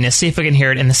sloppiness, see if we can hear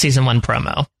it in the season 1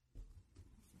 promo.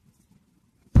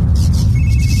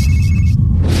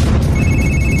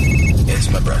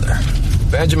 It's my brother.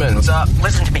 Benjamin, what's up?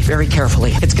 Listen to me very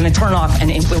carefully. It's going to turn off,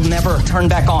 and it will never turn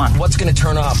back on. What's going to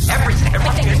turn off?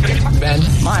 Everything. Ben?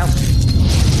 Miles.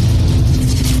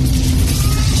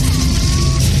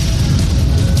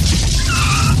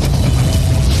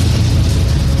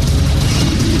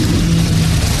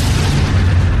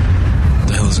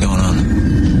 What's going on?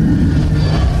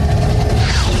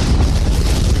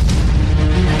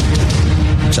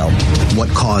 So, what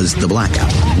caused the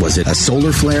blackout? Was it a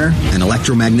solar flare? An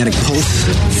electromagnetic pulse?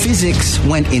 Physics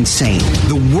went insane.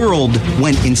 The world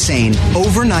went insane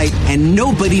overnight, and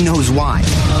nobody knows why.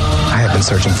 I have been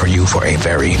searching for you for a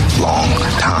very long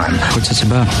time. What's this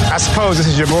about? I suppose this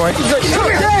is your boy.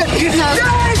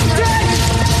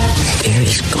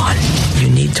 Danny's gone. You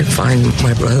need to find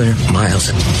my brother, Miles.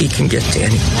 He can get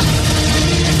Danny.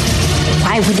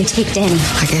 Why would they take Danny?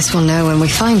 I guess we'll know when we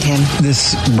find him.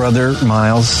 This brother,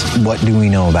 Miles, what do we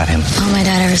know about him? All my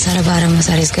dad ever said about him was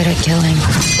that he's good at killing.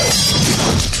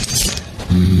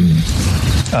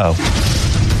 Oh.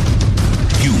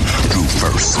 You drew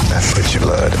first. That put your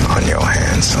blood on your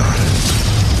hands, son.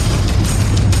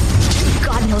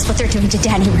 God knows what they're doing to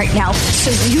Danny right now. So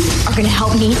you are going to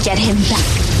help me get him back.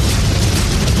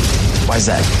 Why's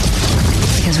that?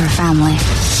 Because we're family.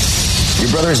 Your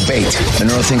brother is bait.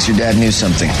 Monroe thinks your dad knew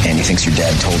something, and he thinks your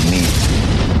dad told me.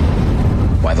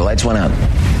 Why the lights went out.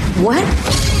 What?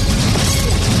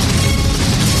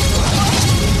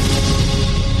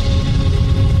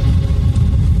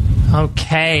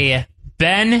 Okay.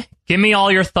 Ben, give me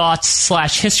all your thoughts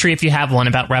 / history if you have one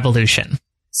about Revolution.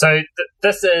 So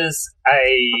this is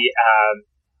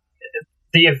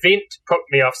the event put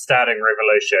me off starting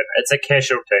Revolution. It's a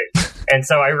casualty. And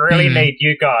so I really need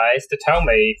you guys to tell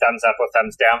me thumbs up or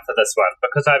thumbs down for this one,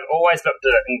 because I've always looked at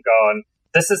it and gone,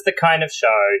 this is the kind of show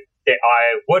that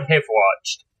I would have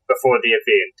watched before the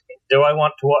event. Do I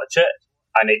want to watch it?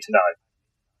 I need to know.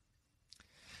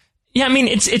 Yeah, I mean,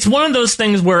 it's one of those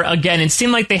things where, again, it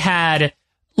seemed like they had,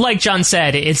 like John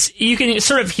said, you can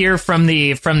sort of hear from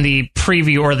the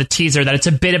preview or the teaser that it's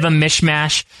a bit of a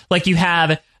mishmash. Like you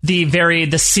have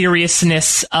the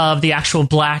seriousness of the actual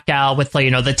blackout with,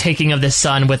 like, the taking of the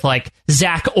sun with like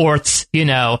Zach Orts,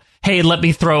 hey, let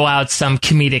me throw out some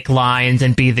comedic lines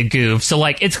and be the goof. So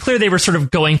like, it's clear they were sort of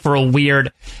going for a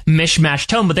weird mishmash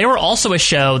tone, but they were also a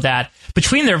show that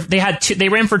they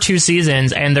ran for 2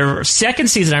 seasons, and their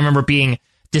second season I remember being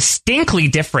distinctly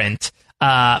different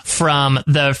from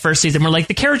the first season, where like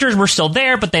the characters were still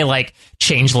there, but they like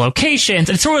changed locations,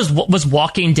 and it sort of was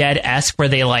Walking Dead-esque, where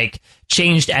they like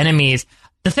changed enemies.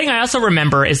 The thing I also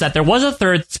remember is that there was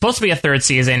supposed to be a third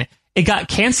season. It got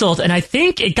canceled, and I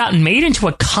think it got made into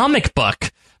a comic book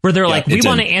where they're like, we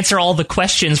want to answer all the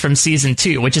questions from season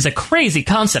 2, which is a crazy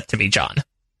concept to me, John.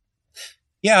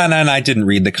 Yeah, and I didn't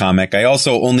read the comic. I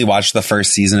also only watched the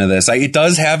first season of this. It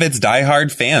does have its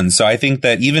diehard fans, so I think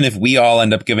that even if we all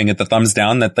end up giving it the thumbs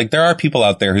down, that like there are people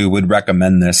out there who would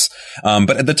recommend this.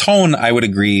 But the tone, I would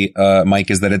agree,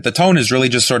 Mike, is that the tone is really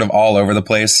just sort of all over the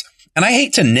place. And I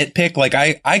hate to nitpick. Like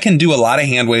I can do a lot of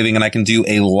hand waving, and I can do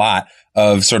a lot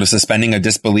of sort of suspending a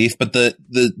disbelief, but the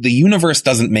universe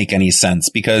doesn't make any sense,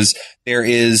 because there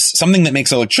is something that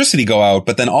makes electricity go out,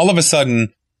 but then all of a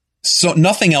sudden, so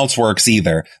nothing else works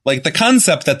either. Like the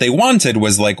concept that they wanted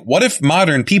was like, what if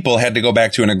modern people had to go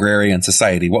back to an agrarian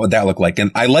society? What would that look like?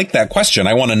 And I like that question.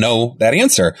 I want to know that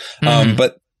answer.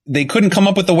 But they couldn't come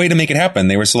up with a way to make it happen.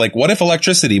 They were so like, what if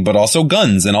electricity, but also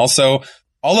guns and also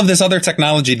all of this other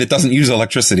technology that doesn't use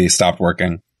electricity stopped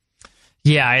working?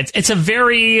 Yeah, it's a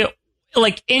very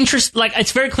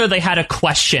it's very clear they had a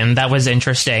question that was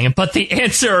interesting, but the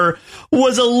answer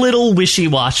was a little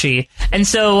wishy-washy. And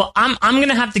so I'm going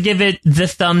to have to give it the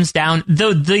thumbs down.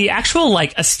 Though the actual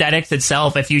like aesthetics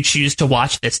itself, if you choose to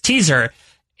watch this teaser,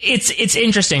 it's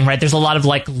interesting, right? There's a lot of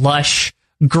like lush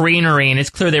greenery, and it's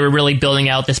clear they were really building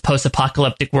out this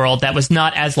post-apocalyptic world that was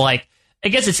not as like, I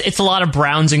guess it's a lot of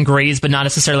browns and grays, but not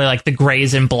necessarily like the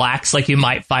grays and blacks like you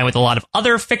might find with a lot of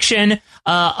other fiction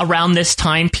around this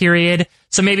time period.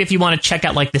 So maybe if you want to check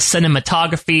out like the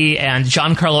cinematography and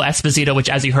Giancarlo Esposito, which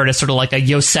as you heard is sort of like a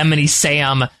Yosemite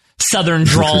Sam Southern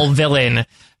drawl villain,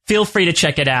 feel free to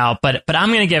check it out. But I'm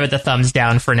going to give it the thumbs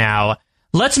down for now.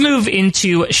 Let's move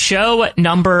into show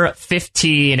number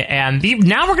 15. And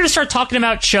now we're going to start talking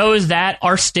about shows that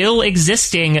are still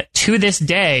existing to this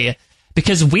day,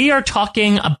 because we are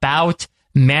talking about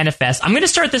Manifest. I'm going to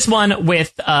start this one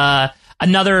with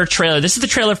another trailer. This is the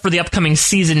trailer for the upcoming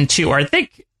season 2, or I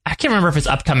can't remember if it's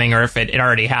upcoming or if it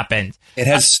already happened. It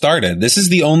has started. This is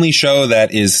the only show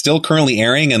that is still currently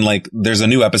airing, and like there's a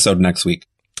new episode next week.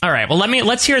 All right. Well,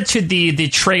 let's hear to the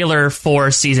trailer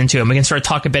for season 2, and we can sort of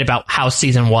talk a bit about how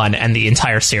season 1 and the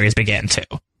entire series began too.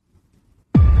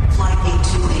 Flight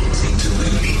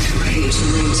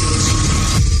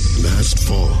 828. Last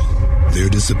fall, their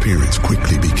disappearance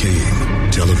quickly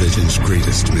became television's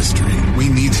greatest mystery. We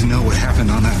need to know what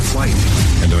happened on that flight.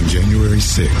 And on January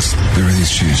 6th, Where are these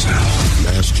shoes now?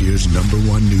 last year's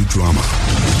 #1 new drama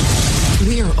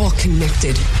We are all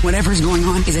connected. Whatever's going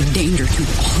on is a danger to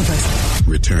all of us.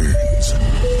 returns.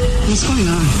 What's going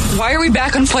on? Why are we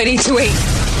back on Flight 828?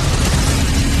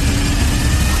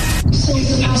 Save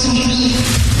the passengers.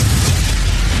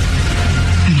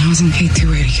 And Housing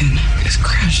 828 again is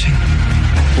crashing.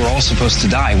 We're all supposed to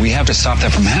die. We have to stop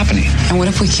that from happening. And what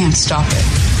if we can't stop it?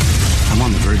 I'm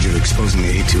on the verge of exposing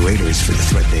the 828ers for the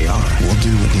threat they are. We'll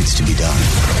do what needs to be done.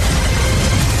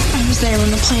 I was there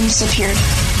when the plane disappeared.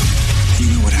 You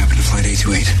know what happened to Flight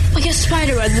 828? Like a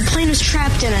spider web, the plane was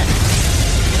trapped in it.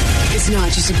 It's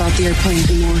not just about the airplane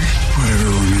anymore.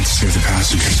 Whatever we're meant to save the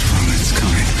passengers from, it's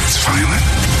coming. It's violent.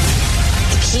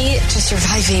 The key to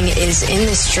surviving is in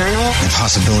this journal. The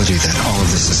possibility that all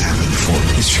of this has happened before,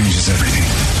 this changes everything.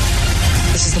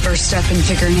 This is the first step in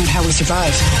figuring out how we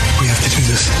survive. We have to do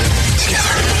this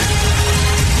together.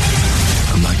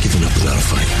 I'm not giving up without a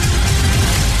fight.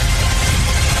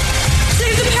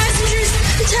 Save the passengers!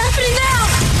 It's happening now!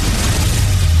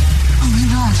 Oh my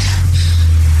god.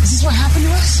 Is this what happened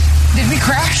to us? Did we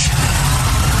crash?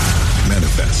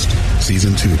 Manifest.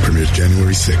 Season 2 premieres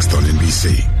January 6th on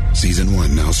NBC. Season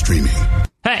 1 now streaming.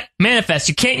 Hey, Manifest,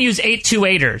 you can't use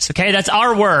 828ers, okay? That's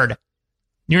our word.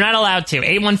 You're not allowed to.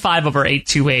 815 over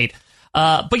 828.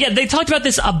 But yeah, they talked about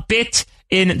this a bit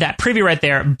in that preview right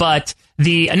there, but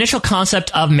the initial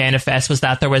concept of Manifest was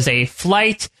that there was a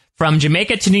flight from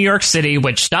Jamaica to New York City,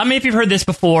 which, not many of you have heard this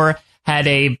before, had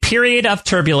a period of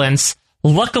turbulence.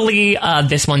 Luckily,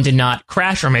 this one did not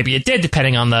crash, or maybe it did,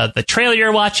 depending on the trailer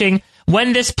you're watching.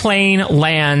 When this plane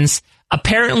lands,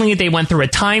 apparently they went through a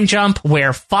time jump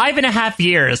where 5.5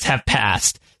 years have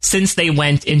passed since they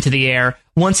went into the air.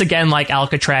 Once again, like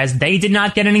Alcatraz, they did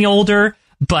not get any older,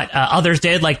 but others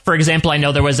did. Like, for example, I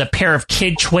know there was a pair of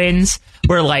kid twins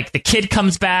where, like, the kid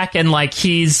comes back and, like,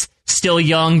 he's still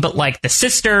young, but, like, the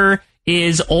sister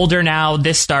is older now.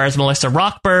 This stars Melissa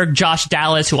Rockberg, Josh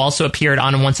Dallas, who also appeared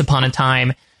on Once Upon a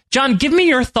Time. John, give me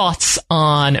your thoughts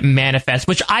on Manifest,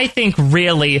 which I think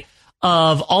really,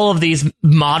 of all of these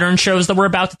modern shows that we're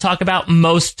about to talk about,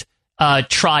 most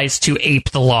tries to ape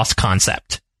the Lost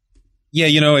concept. Yeah,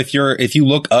 you know, if you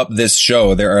look up this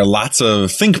show, there are lots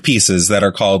of think pieces that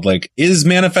are called like, is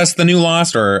Manifest the new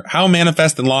Lost, or how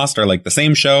Manifest and Lost are like the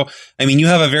same show. I mean, you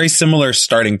have a very similar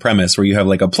starting premise where you have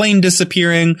like a plane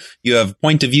disappearing, you have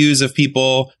point of views of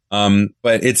people. But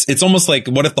it's almost like,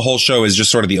 what if the whole show is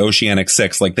just sort of the Oceanic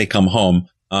Six, like they come home.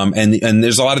 And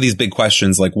there's a lot of these big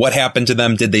questions, like what happened to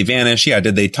them? Did they vanish? Yeah.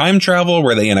 Did they time travel?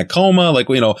 Were they in a coma? Like,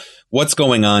 you know, what's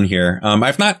going on here?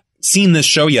 I've not seen this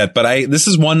show yet, but this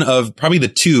is one of probably the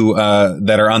two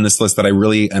that are on this list that I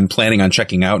really am planning on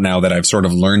checking out now that I've sort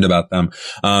of learned about them.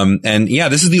 And yeah,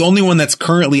 this is the only one that's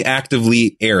currently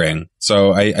actively airing.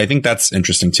 So I think that's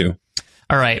interesting too.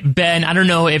 All right, Ben, I don't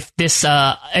know if this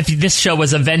show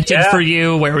was invented for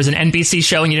you, where it was an NBC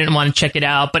show and you didn't want to check it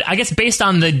out, but I guess based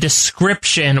on the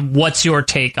description, what's your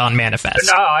take on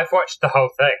Manifest? No, I've watched the whole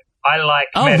thing. I like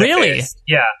Manifest. Really?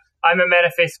 Yeah, I'm a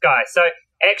Manifest guy. So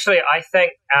actually, I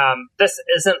think this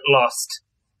isn't Lost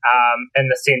in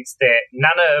the sense that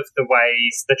none of the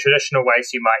traditional ways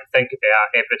you might think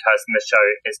about advertising the show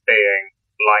as being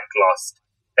like Lost,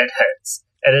 it hits.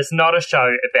 It is not a show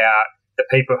about the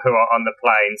people who are on the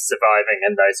plane surviving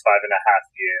in those 5.5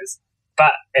 years.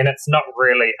 And it's not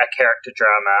really a character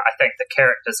drama. I think the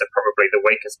characters are probably the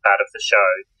weakest part of the show.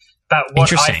 But what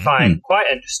I find quite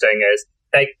interesting is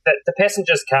the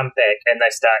passengers come back and they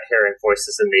start hearing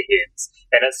voices in their heads.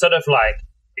 And it's sort of like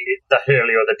the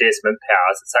Hurley or the Desmond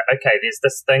powers. It's like, okay, there's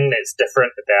this thing that's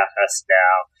different about us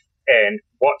now. And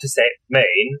what does that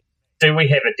mean? Do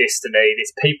we have a destiny?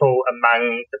 There's people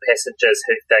among the passengers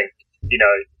who think,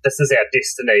 this is our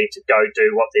destiny to go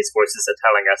do what these voices are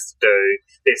telling us to do.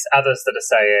 There's others that are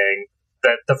saying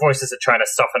that the voices are trying to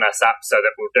soften us up so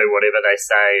that we'll do whatever they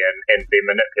say and they're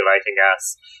manipulating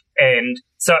us. And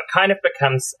so it kind of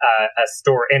becomes a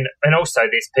story. And also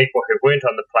there's people who weren't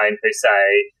on the plane who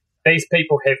say, these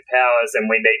people have powers and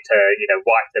we need to,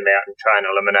 wipe them out and try and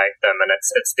eliminate them. And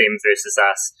it's them versus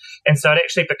us. And so it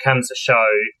actually becomes a show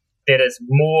that is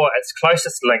its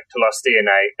closest link to Lost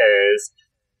DNA is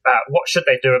what should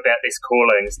they do about these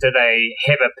callings? Do they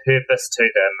have a purpose to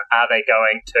them? Are they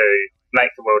going to make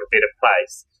the world a better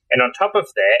place? And on top of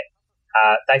that,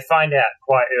 they find out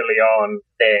quite early on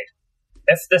that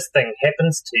if this thing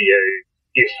happens to you,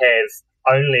 you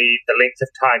have only the length of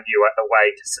time you are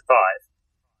away to survive.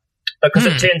 Because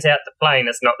it turns out the plane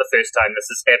is not the first time this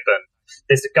has happened.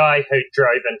 There's a guy who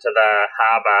drove into the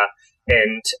harbour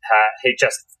and he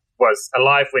just was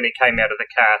alive when he came out of the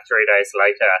car 3 days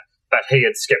later, but he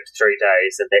had skipped 3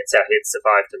 days and that's how he'd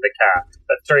survived in the car.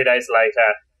 But 3 days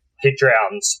later, he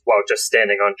drowns while just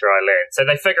standing on dry land. So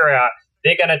they figure out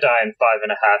they're going to die in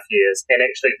 5.5 years, and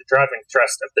actually the driving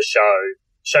thrust of the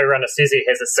showrunner says he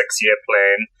has a 6-year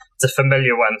plan. It's a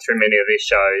familiar one through many of these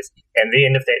shows, and the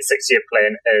end of that 6-year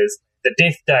plan is the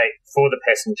death date for the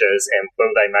passengers, and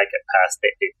will they make it past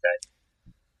that death date?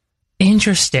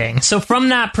 Interesting. So from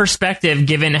that perspective,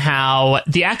 given how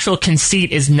the actual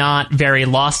conceit is not very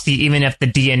losty, even if the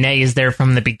DNA is there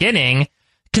from the beginning,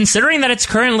 considering that it's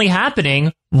currently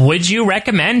happening, would you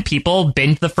recommend people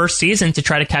binge the first season to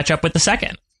try to catch up with the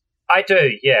second? I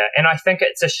do, yeah. And I think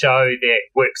it's a show that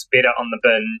works better on the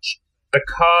binge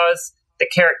because the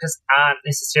characters aren't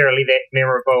necessarily that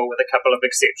memorable, with a couple of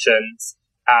exceptions.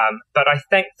 But I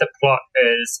think the plot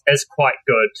is quite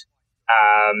good,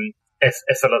 if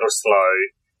a little slow.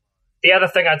 The other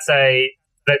thing I'd say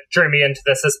that drew me into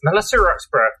this is Melissa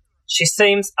Roxburgh. She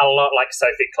seems a lot like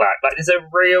Sophie Clark. Like, there's a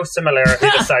real similarity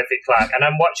to Sophie Clark. And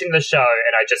I'm watching the show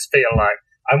and I just feel like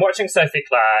I'm watching Sophie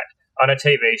Clark on a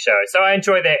TV show. So I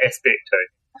enjoy that aspect too.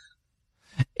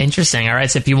 Interesting. All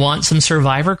right. So if you want some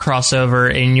Survivor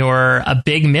crossover in your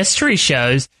big mystery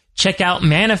shows, check out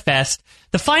Manifest.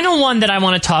 The final one that I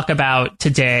want to talk about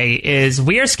today is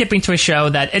we are skipping to a show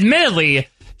that admittedly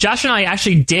Josh and I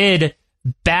actually did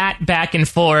bat back and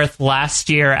forth last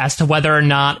year as to whether or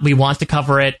not we want to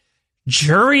cover it.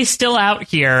 Jury's still out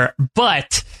here,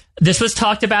 but this was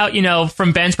talked about,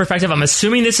 from Ben's perspective. I'm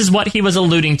assuming this is what he was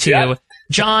alluding to. Yep.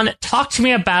 John, talk to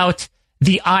me about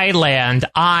the I-Land.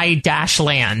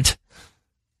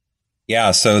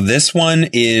 Yeah, so this one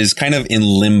is kind of in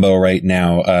limbo right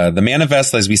now. The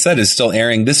Manifest, as we said, is still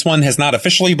airing. This one has not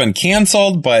officially been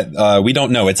canceled, but we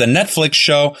don't know. It's a Netflix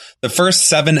show. The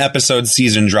first 7-episode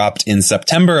season dropped in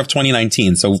September of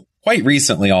 2019, so quite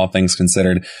recently, all things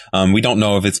considered. We don't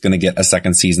know if it's going to get a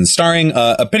second season, starring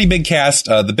a pretty big cast.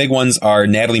 The big ones are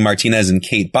Natalie Martinez and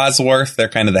Kate Bosworth. They're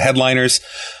kind of the headliners.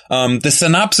 The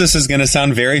synopsis is going to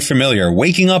sound very familiar.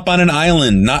 Waking up on an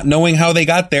island, not knowing how they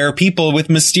got there, people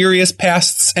with mysterious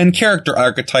pasts and character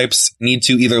archetypes need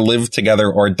to either live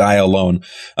together or die alone.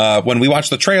 When we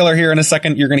watch the trailer here in a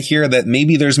second, you're going to hear that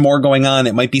maybe there's more going on.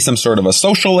 It might be some sort of a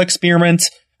social experiment.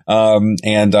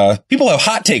 And people have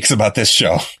hot takes about this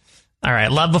show. All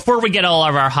right, love, before we get all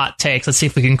of our hot takes, let's see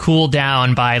if we can cool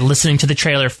down by listening to the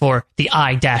trailer for the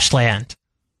I-Land.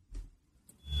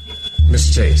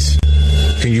 Mr. Chase,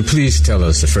 can you please tell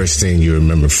us the first thing you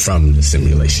remember from the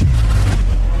simulation?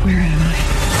 Where am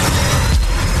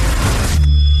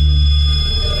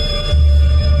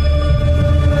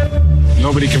I?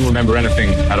 Nobody can remember anything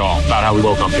at all about how we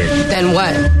woke up here. Then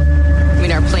what? I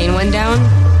mean, our plane went down?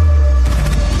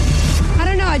 I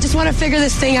don't know, I just want to figure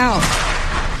this thing out.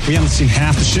 We haven't seen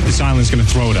half the shit this island's going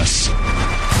to throw at us.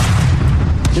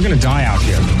 We're going to die out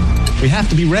here. We have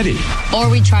to be ready.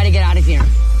 Or we try to get out of here.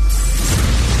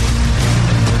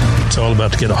 It's all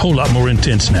about to get a whole lot more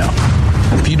intense now.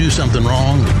 If you do something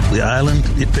wrong, the island,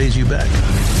 it pays you back.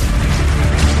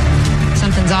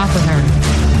 Something's off with her.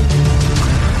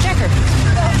 Check her.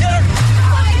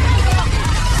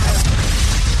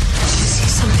 Did you see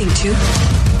something too?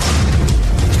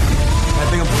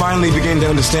 finally begin to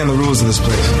understand the rules of this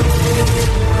place.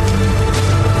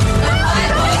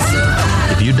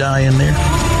 If you die in there,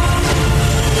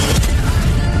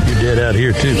 you're dead out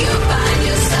here too.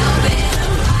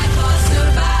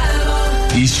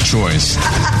 Each choice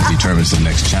determines the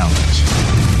next challenge.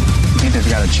 You think they've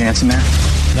got a chance in there?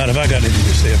 Not if I got anything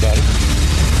to say about it.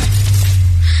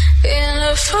 In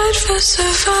a fight for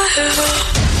survival.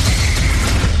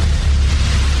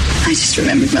 I just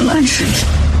remembered my life.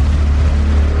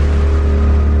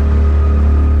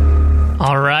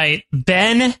 All right,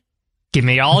 Ben, give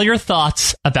me all your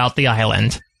thoughts about the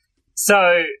island. So,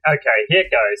 okay, here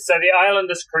goes. So the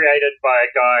island is created by a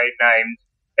guy named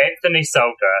Anthony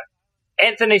Salter.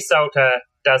 Anthony Salter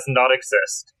does not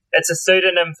exist. It's a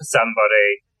pseudonym for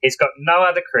somebody. He's got no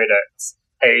other credits.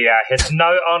 He has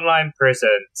no online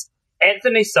presence.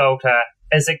 Anthony Salter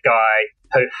is a guy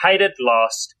who hated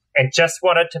Lost and just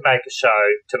wanted to make a show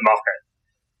to mock it.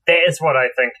 That is what I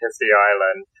think is the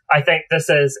island. I think this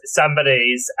is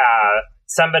somebody's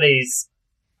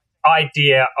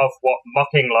idea of what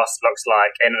mocking Lost looks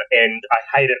like, and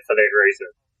I hate it for that reason.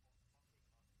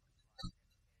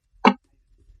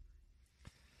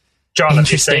 John,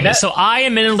 have you seen it? So I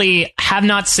admittedly have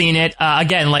not seen it.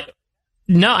 Again,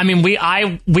 no, I mean,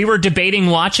 we were debating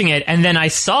watching it, and then I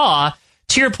saw,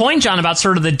 to your point, John, about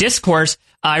sort of the discourse.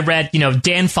 I read,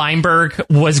 Dan Feinberg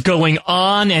was going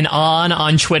on and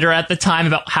on Twitter at the time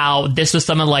about how this was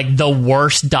some of the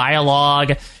worst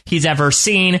dialogue he's ever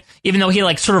seen, even though he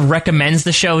sort of recommends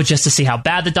the show just to see how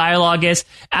bad the dialogue is.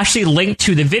 Actually linked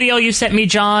to the video you sent me,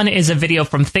 John, is a video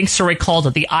from Think Story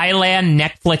called The Island,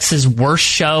 Netflix's worst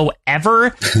show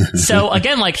ever. So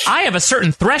again, I have a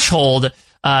certain threshold,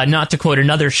 not to quote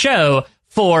another show,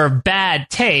 for bad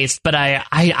taste, but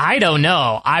I don't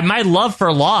know. My love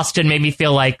for Lost had made me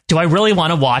feel do I really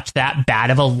want to watch that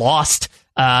bad of a Lost,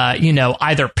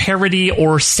 either parody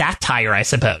or satire, I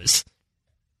suppose.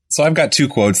 So I've got two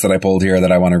quotes that I pulled here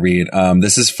that I want to read.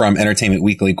 This is from Entertainment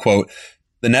Weekly, quote,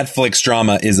 "The Netflix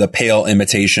drama is a pale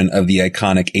imitation of the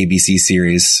iconic ABC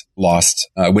series Lost.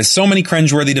 With so many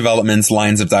cringeworthy developments,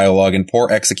 lines of dialogue, and poor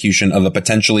execution of a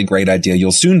potentially great idea,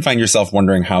 you'll soon find yourself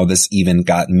wondering how this even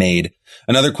got made."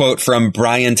 Another quote from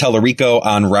Brian Tellerico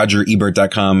on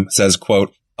RogerEbert.com says,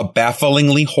 quote, "A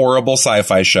bafflingly horrible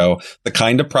sci-fi show, the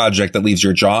kind of project that leaves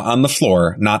your jaw on the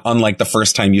floor, not unlike the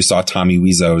first time you saw Tommy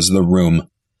Wiseau's The Room."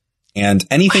 And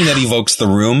anything that evokes The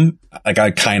Room,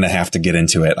 I kind of have to get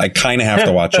into it. I kind of have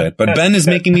to watch it. But Ben is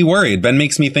making me worried. Ben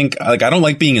makes me think, I don't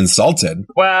like being insulted.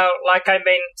 Well,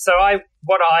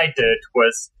 what I did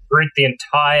was read the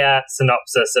entire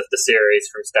synopsis of the series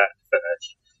from start to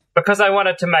finish. Because I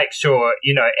wanted to make sure,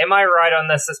 am I right on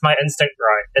this? Is my instinct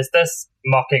right? Is this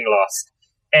mocking Lost?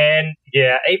 And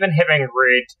yeah, even having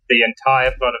read the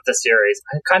entire plot of the series,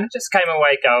 I kind of just came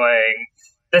away going,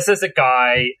 this is a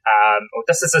guy, or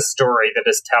this is a story that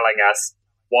is telling us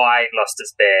why Lost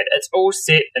is bad. It's all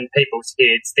set in people's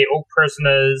heads. They're all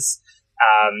prisoners.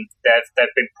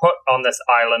 They've been put on this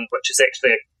island, which is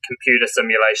actually a computer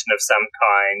simulation of some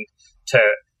kind, to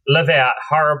live out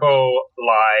horrible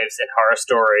lives and horror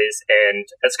stories, and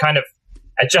it's kind of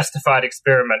a justified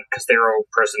experiment because they're all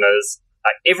prisoners.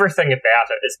 Everything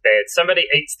about it is bad. Somebody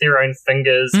eats their own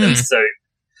fingers in soup.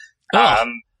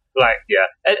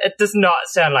 It does not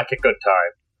sound like a good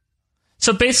time.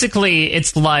 So basically,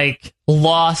 it's like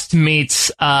Lost meets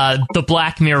the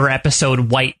Black Mirror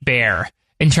episode White Bear.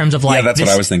 In terms of that's what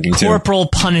I was thinking too. Corporal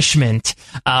punishment.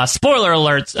 Spoiler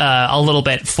alert, a little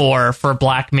bit for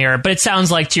Black Mirror, but it sounds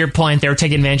like, to your point, they were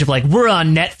taking advantage of we're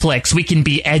on Netflix, we can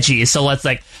be edgy, so let's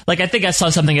I think I saw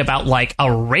something about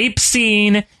a rape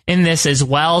scene in this as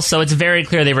well. So it's very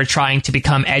clear they were trying to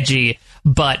become edgy,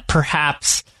 but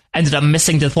perhaps ended up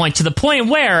missing the point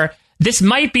where this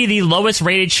might be the lowest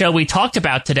rated show we talked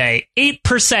about today.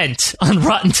 8% on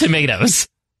Rotten Tomatoes.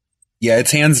 Yeah,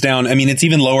 it's hands down. I mean, it's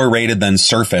even lower rated than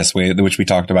Surface, which we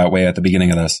talked about way at the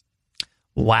beginning of this.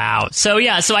 Wow. So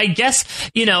I guess,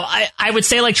 I would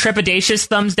say trepidatious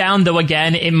thumbs down, though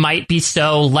again, it might be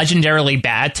so legendarily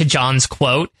bad, to John's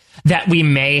quote, that we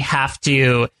may have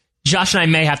to, Josh and I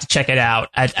may have to check it out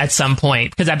at some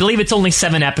point, because I believe it's only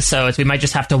 7 episodes. We might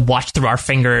just have to watch through our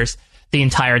fingers the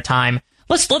entire time.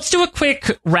 Let's do a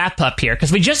quick wrap up here,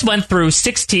 because we just went through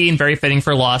 16, very fitting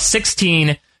for Lost,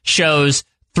 16 shows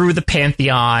through the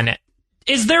Pantheon.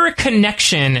 Is there a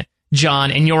connection,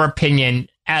 John, in your opinion,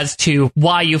 as to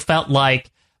why you felt like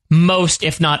most,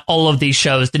 if not all of these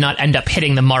shows did not end up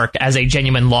hitting the mark as a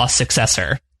genuine Lost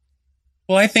successor?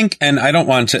 Well, I think, and I don't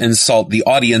want to insult the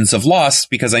audience of Lost,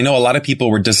 because I know a lot of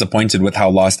people were disappointed with how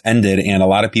Lost ended, and a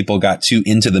lot of people got too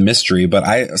into the mystery.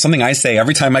 But something I say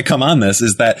every time I come on this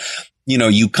is that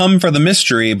you come for the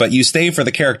mystery, but you stay for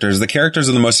the characters. The characters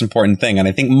are the most important thing. And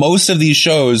I think most of these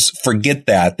shows forget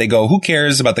that. They go, who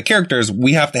cares about the characters?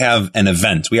 We have to have an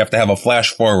event. We have to have a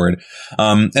flash forward.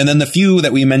 And then the few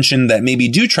that we mentioned that maybe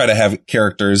do try to have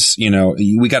characters,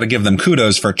 we got to give them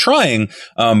kudos for trying.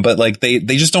 But like they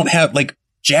just don't have like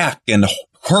Jack and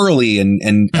Hurley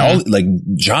and all, like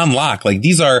John Locke. Like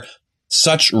these are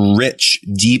such rich,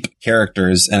 deep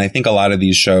characters. And I think a lot of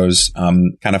these shows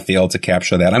kind of fail to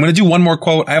capture that. I'm going to do one more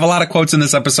quote. I have a lot of quotes in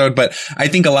this episode, but I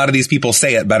think a lot of these people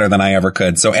say it better than I ever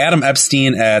could. So Adam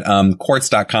Epstein at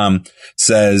Quartz.com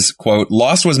says, quote,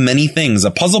 Lost was many things,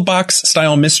 a puzzle box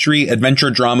style mystery,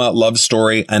 adventure drama, love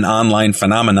story, an online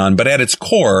phenomenon. But at its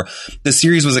core, the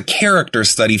series was a character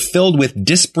study filled with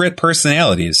disparate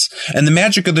personalities. And the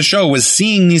magic of the show was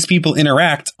seeing these people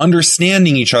interact,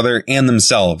 understanding each other and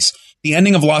themselves. The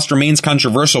ending of Lost remains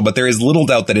controversial, but there is little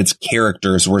doubt that its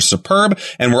characters were superb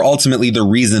and were ultimately the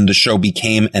reason the show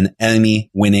became an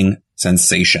Emmy-winning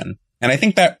sensation. And I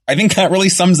think that really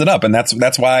sums it up. And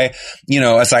that's why,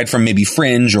 aside from maybe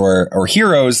Fringe or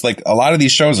Heroes, like a lot of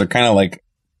these shows are kind of like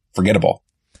forgettable.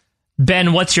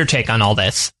 Ben, what's your take on all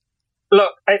this?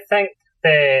 Look, I think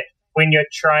that when you're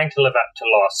trying to live up to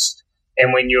Lost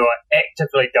and when you're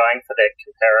actively going for that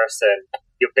comparison,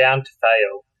 you're bound to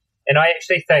fail. And I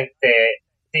actually think that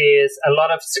there's a lot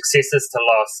of successors to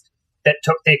Lost that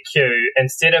took their cue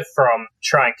instead of from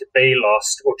trying to be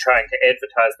Lost or trying to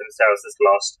advertise themselves as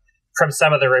Lost from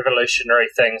some of the revolutionary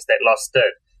things that Lost did.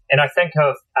 And I think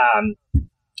of,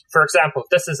 for example,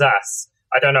 This Is Us.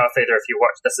 I don't know if either of you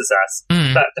watched This Is Us,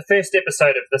 but the first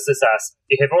episode of This Is Us,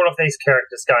 you have all of these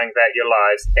characters going about your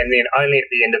lives, and then only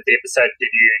at the end of the episode do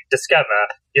you discover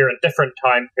you're in different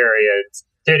time periods,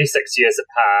 36 years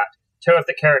apart. Two of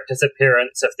the characters'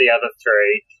 appearance of the other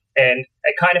three, and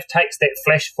it kind of takes that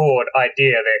flash forward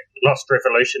idea that Lost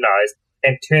revolutionized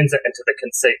and turns it into the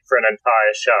conceit for an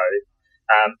entire show.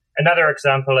 Another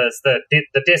example is the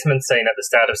Desmond scene at the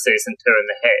start of season 2 in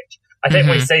The Hatch. I think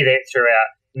we see that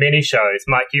throughout many shows.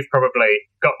 Mike, you've probably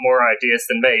got more ideas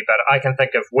than me, but I can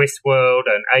think of Westworld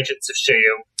and Agents of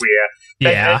S.H.I.E.L.D., where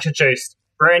they introduced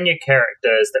brand new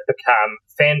characters that become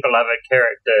fan-beloved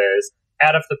characters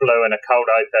out of the blue in a cold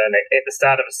open at the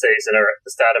start of a season or at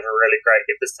the start of a really great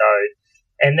episode.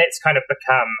 And that's kind of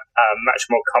become a much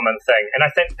more common thing. And I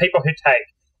think people who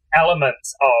take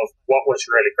elements of what was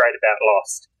really great about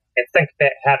Lost and think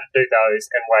about how to do those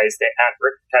in ways that aren't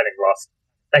replicating Lost,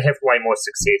 they have way more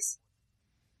success.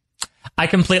 I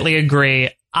completely agree.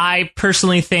 I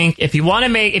personally think if you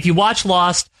watch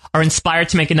Lost, are inspired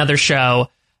to make another show,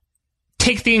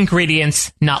 take the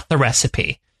ingredients, not the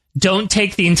recipe. Don't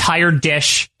take the entire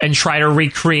dish and try to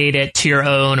recreate it to your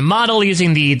own model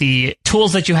using the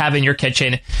tools that you have in your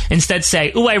kitchen. Instead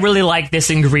say, ooh, I really like this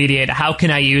ingredient. How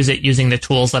can I use it using the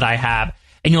tools that I have?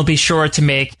 And you'll be sure to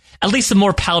make at least a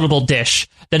more palatable dish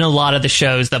than a lot of the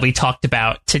shows that we talked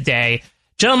about today.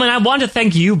 Gentlemen, I want to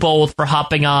thank you both for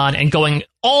hopping on and going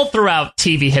all throughout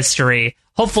TV history.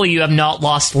 Hopefully you have not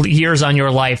lost years on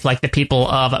your life like the people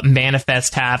of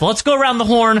Manifest have. Let's go around the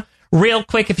horn. Real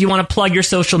quick, if you want to plug your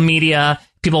social media,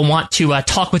 people want to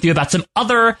talk with you about some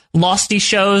other Losty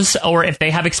shows, or if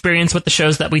they have experience with the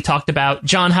shows that we talked about.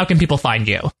 John, how can people find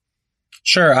you?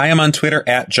 Sure. I am on Twitter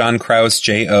at John Krause,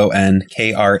 JONKRAUSE,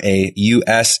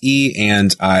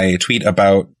 and I tweet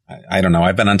about, I don't know,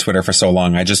 I've been on Twitter for so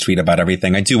long. I just tweet about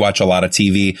everything. I do watch a lot of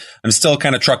TV. I'm still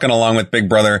kind of trucking along with Big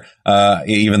Brother,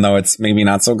 even though it's maybe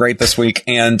not so great this week.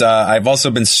 And I've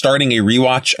also been starting a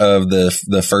rewatch of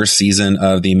the first season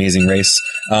of The Amazing Race.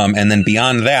 And then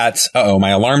beyond that, my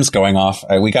alarm's going off.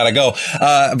 We gotta go.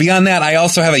 Beyond that, I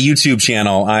also have a YouTube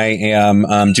channel. I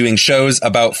am doing shows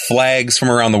about flags from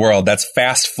around the world. That's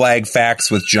Fast Flag Facts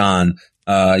with John.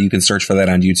 You can search for that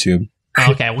on YouTube.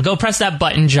 Okay, well, go press that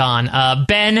button, John.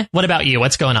 Ben, what about you?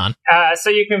 What's going on? So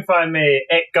you can find me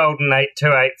at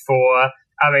Golden8284.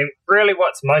 I mean, really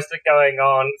what's mostly going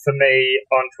on for me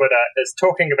on Twitter is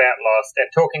talking about Lost and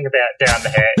talking about Down the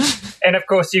Hatch. And, of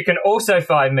course, you can also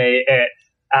find me at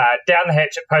Down the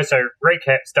Hatch at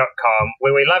postorecaps.com,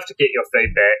 where we love to get your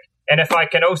feedback. And if I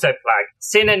can also plug,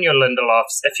 send in your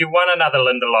Lindelofs. If you want another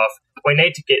Lindelof, we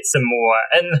need to get some more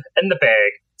in the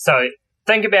bag. So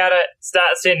think about it,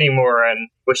 start sending more in.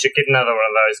 We should get another one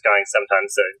of those going sometime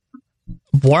soon.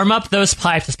 Warm up those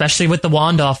pipes, especially with the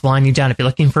Wandoff winding you down. If you're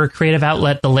looking for a creative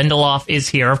outlet, the Lindelof is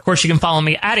here. Of course, you can follow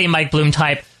me at a Mike Bloom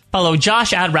type. Follow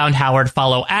Josh at Round Howard.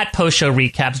 Follow at Post Show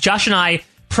Recaps. Josh and I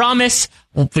promise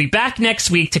we'll be back next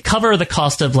week to cover the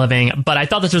cost of living. But I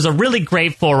thought this was a really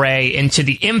great foray into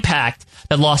the impact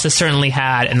that Lost has certainly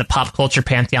had in the pop culture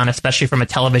pantheon, especially from a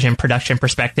television production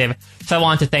perspective. So I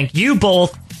want to thank you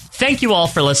both thank you all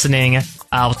for listening.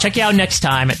 I'll check you out next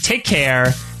time. Take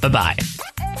care. Bye-bye.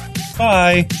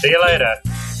 Bye. See you later.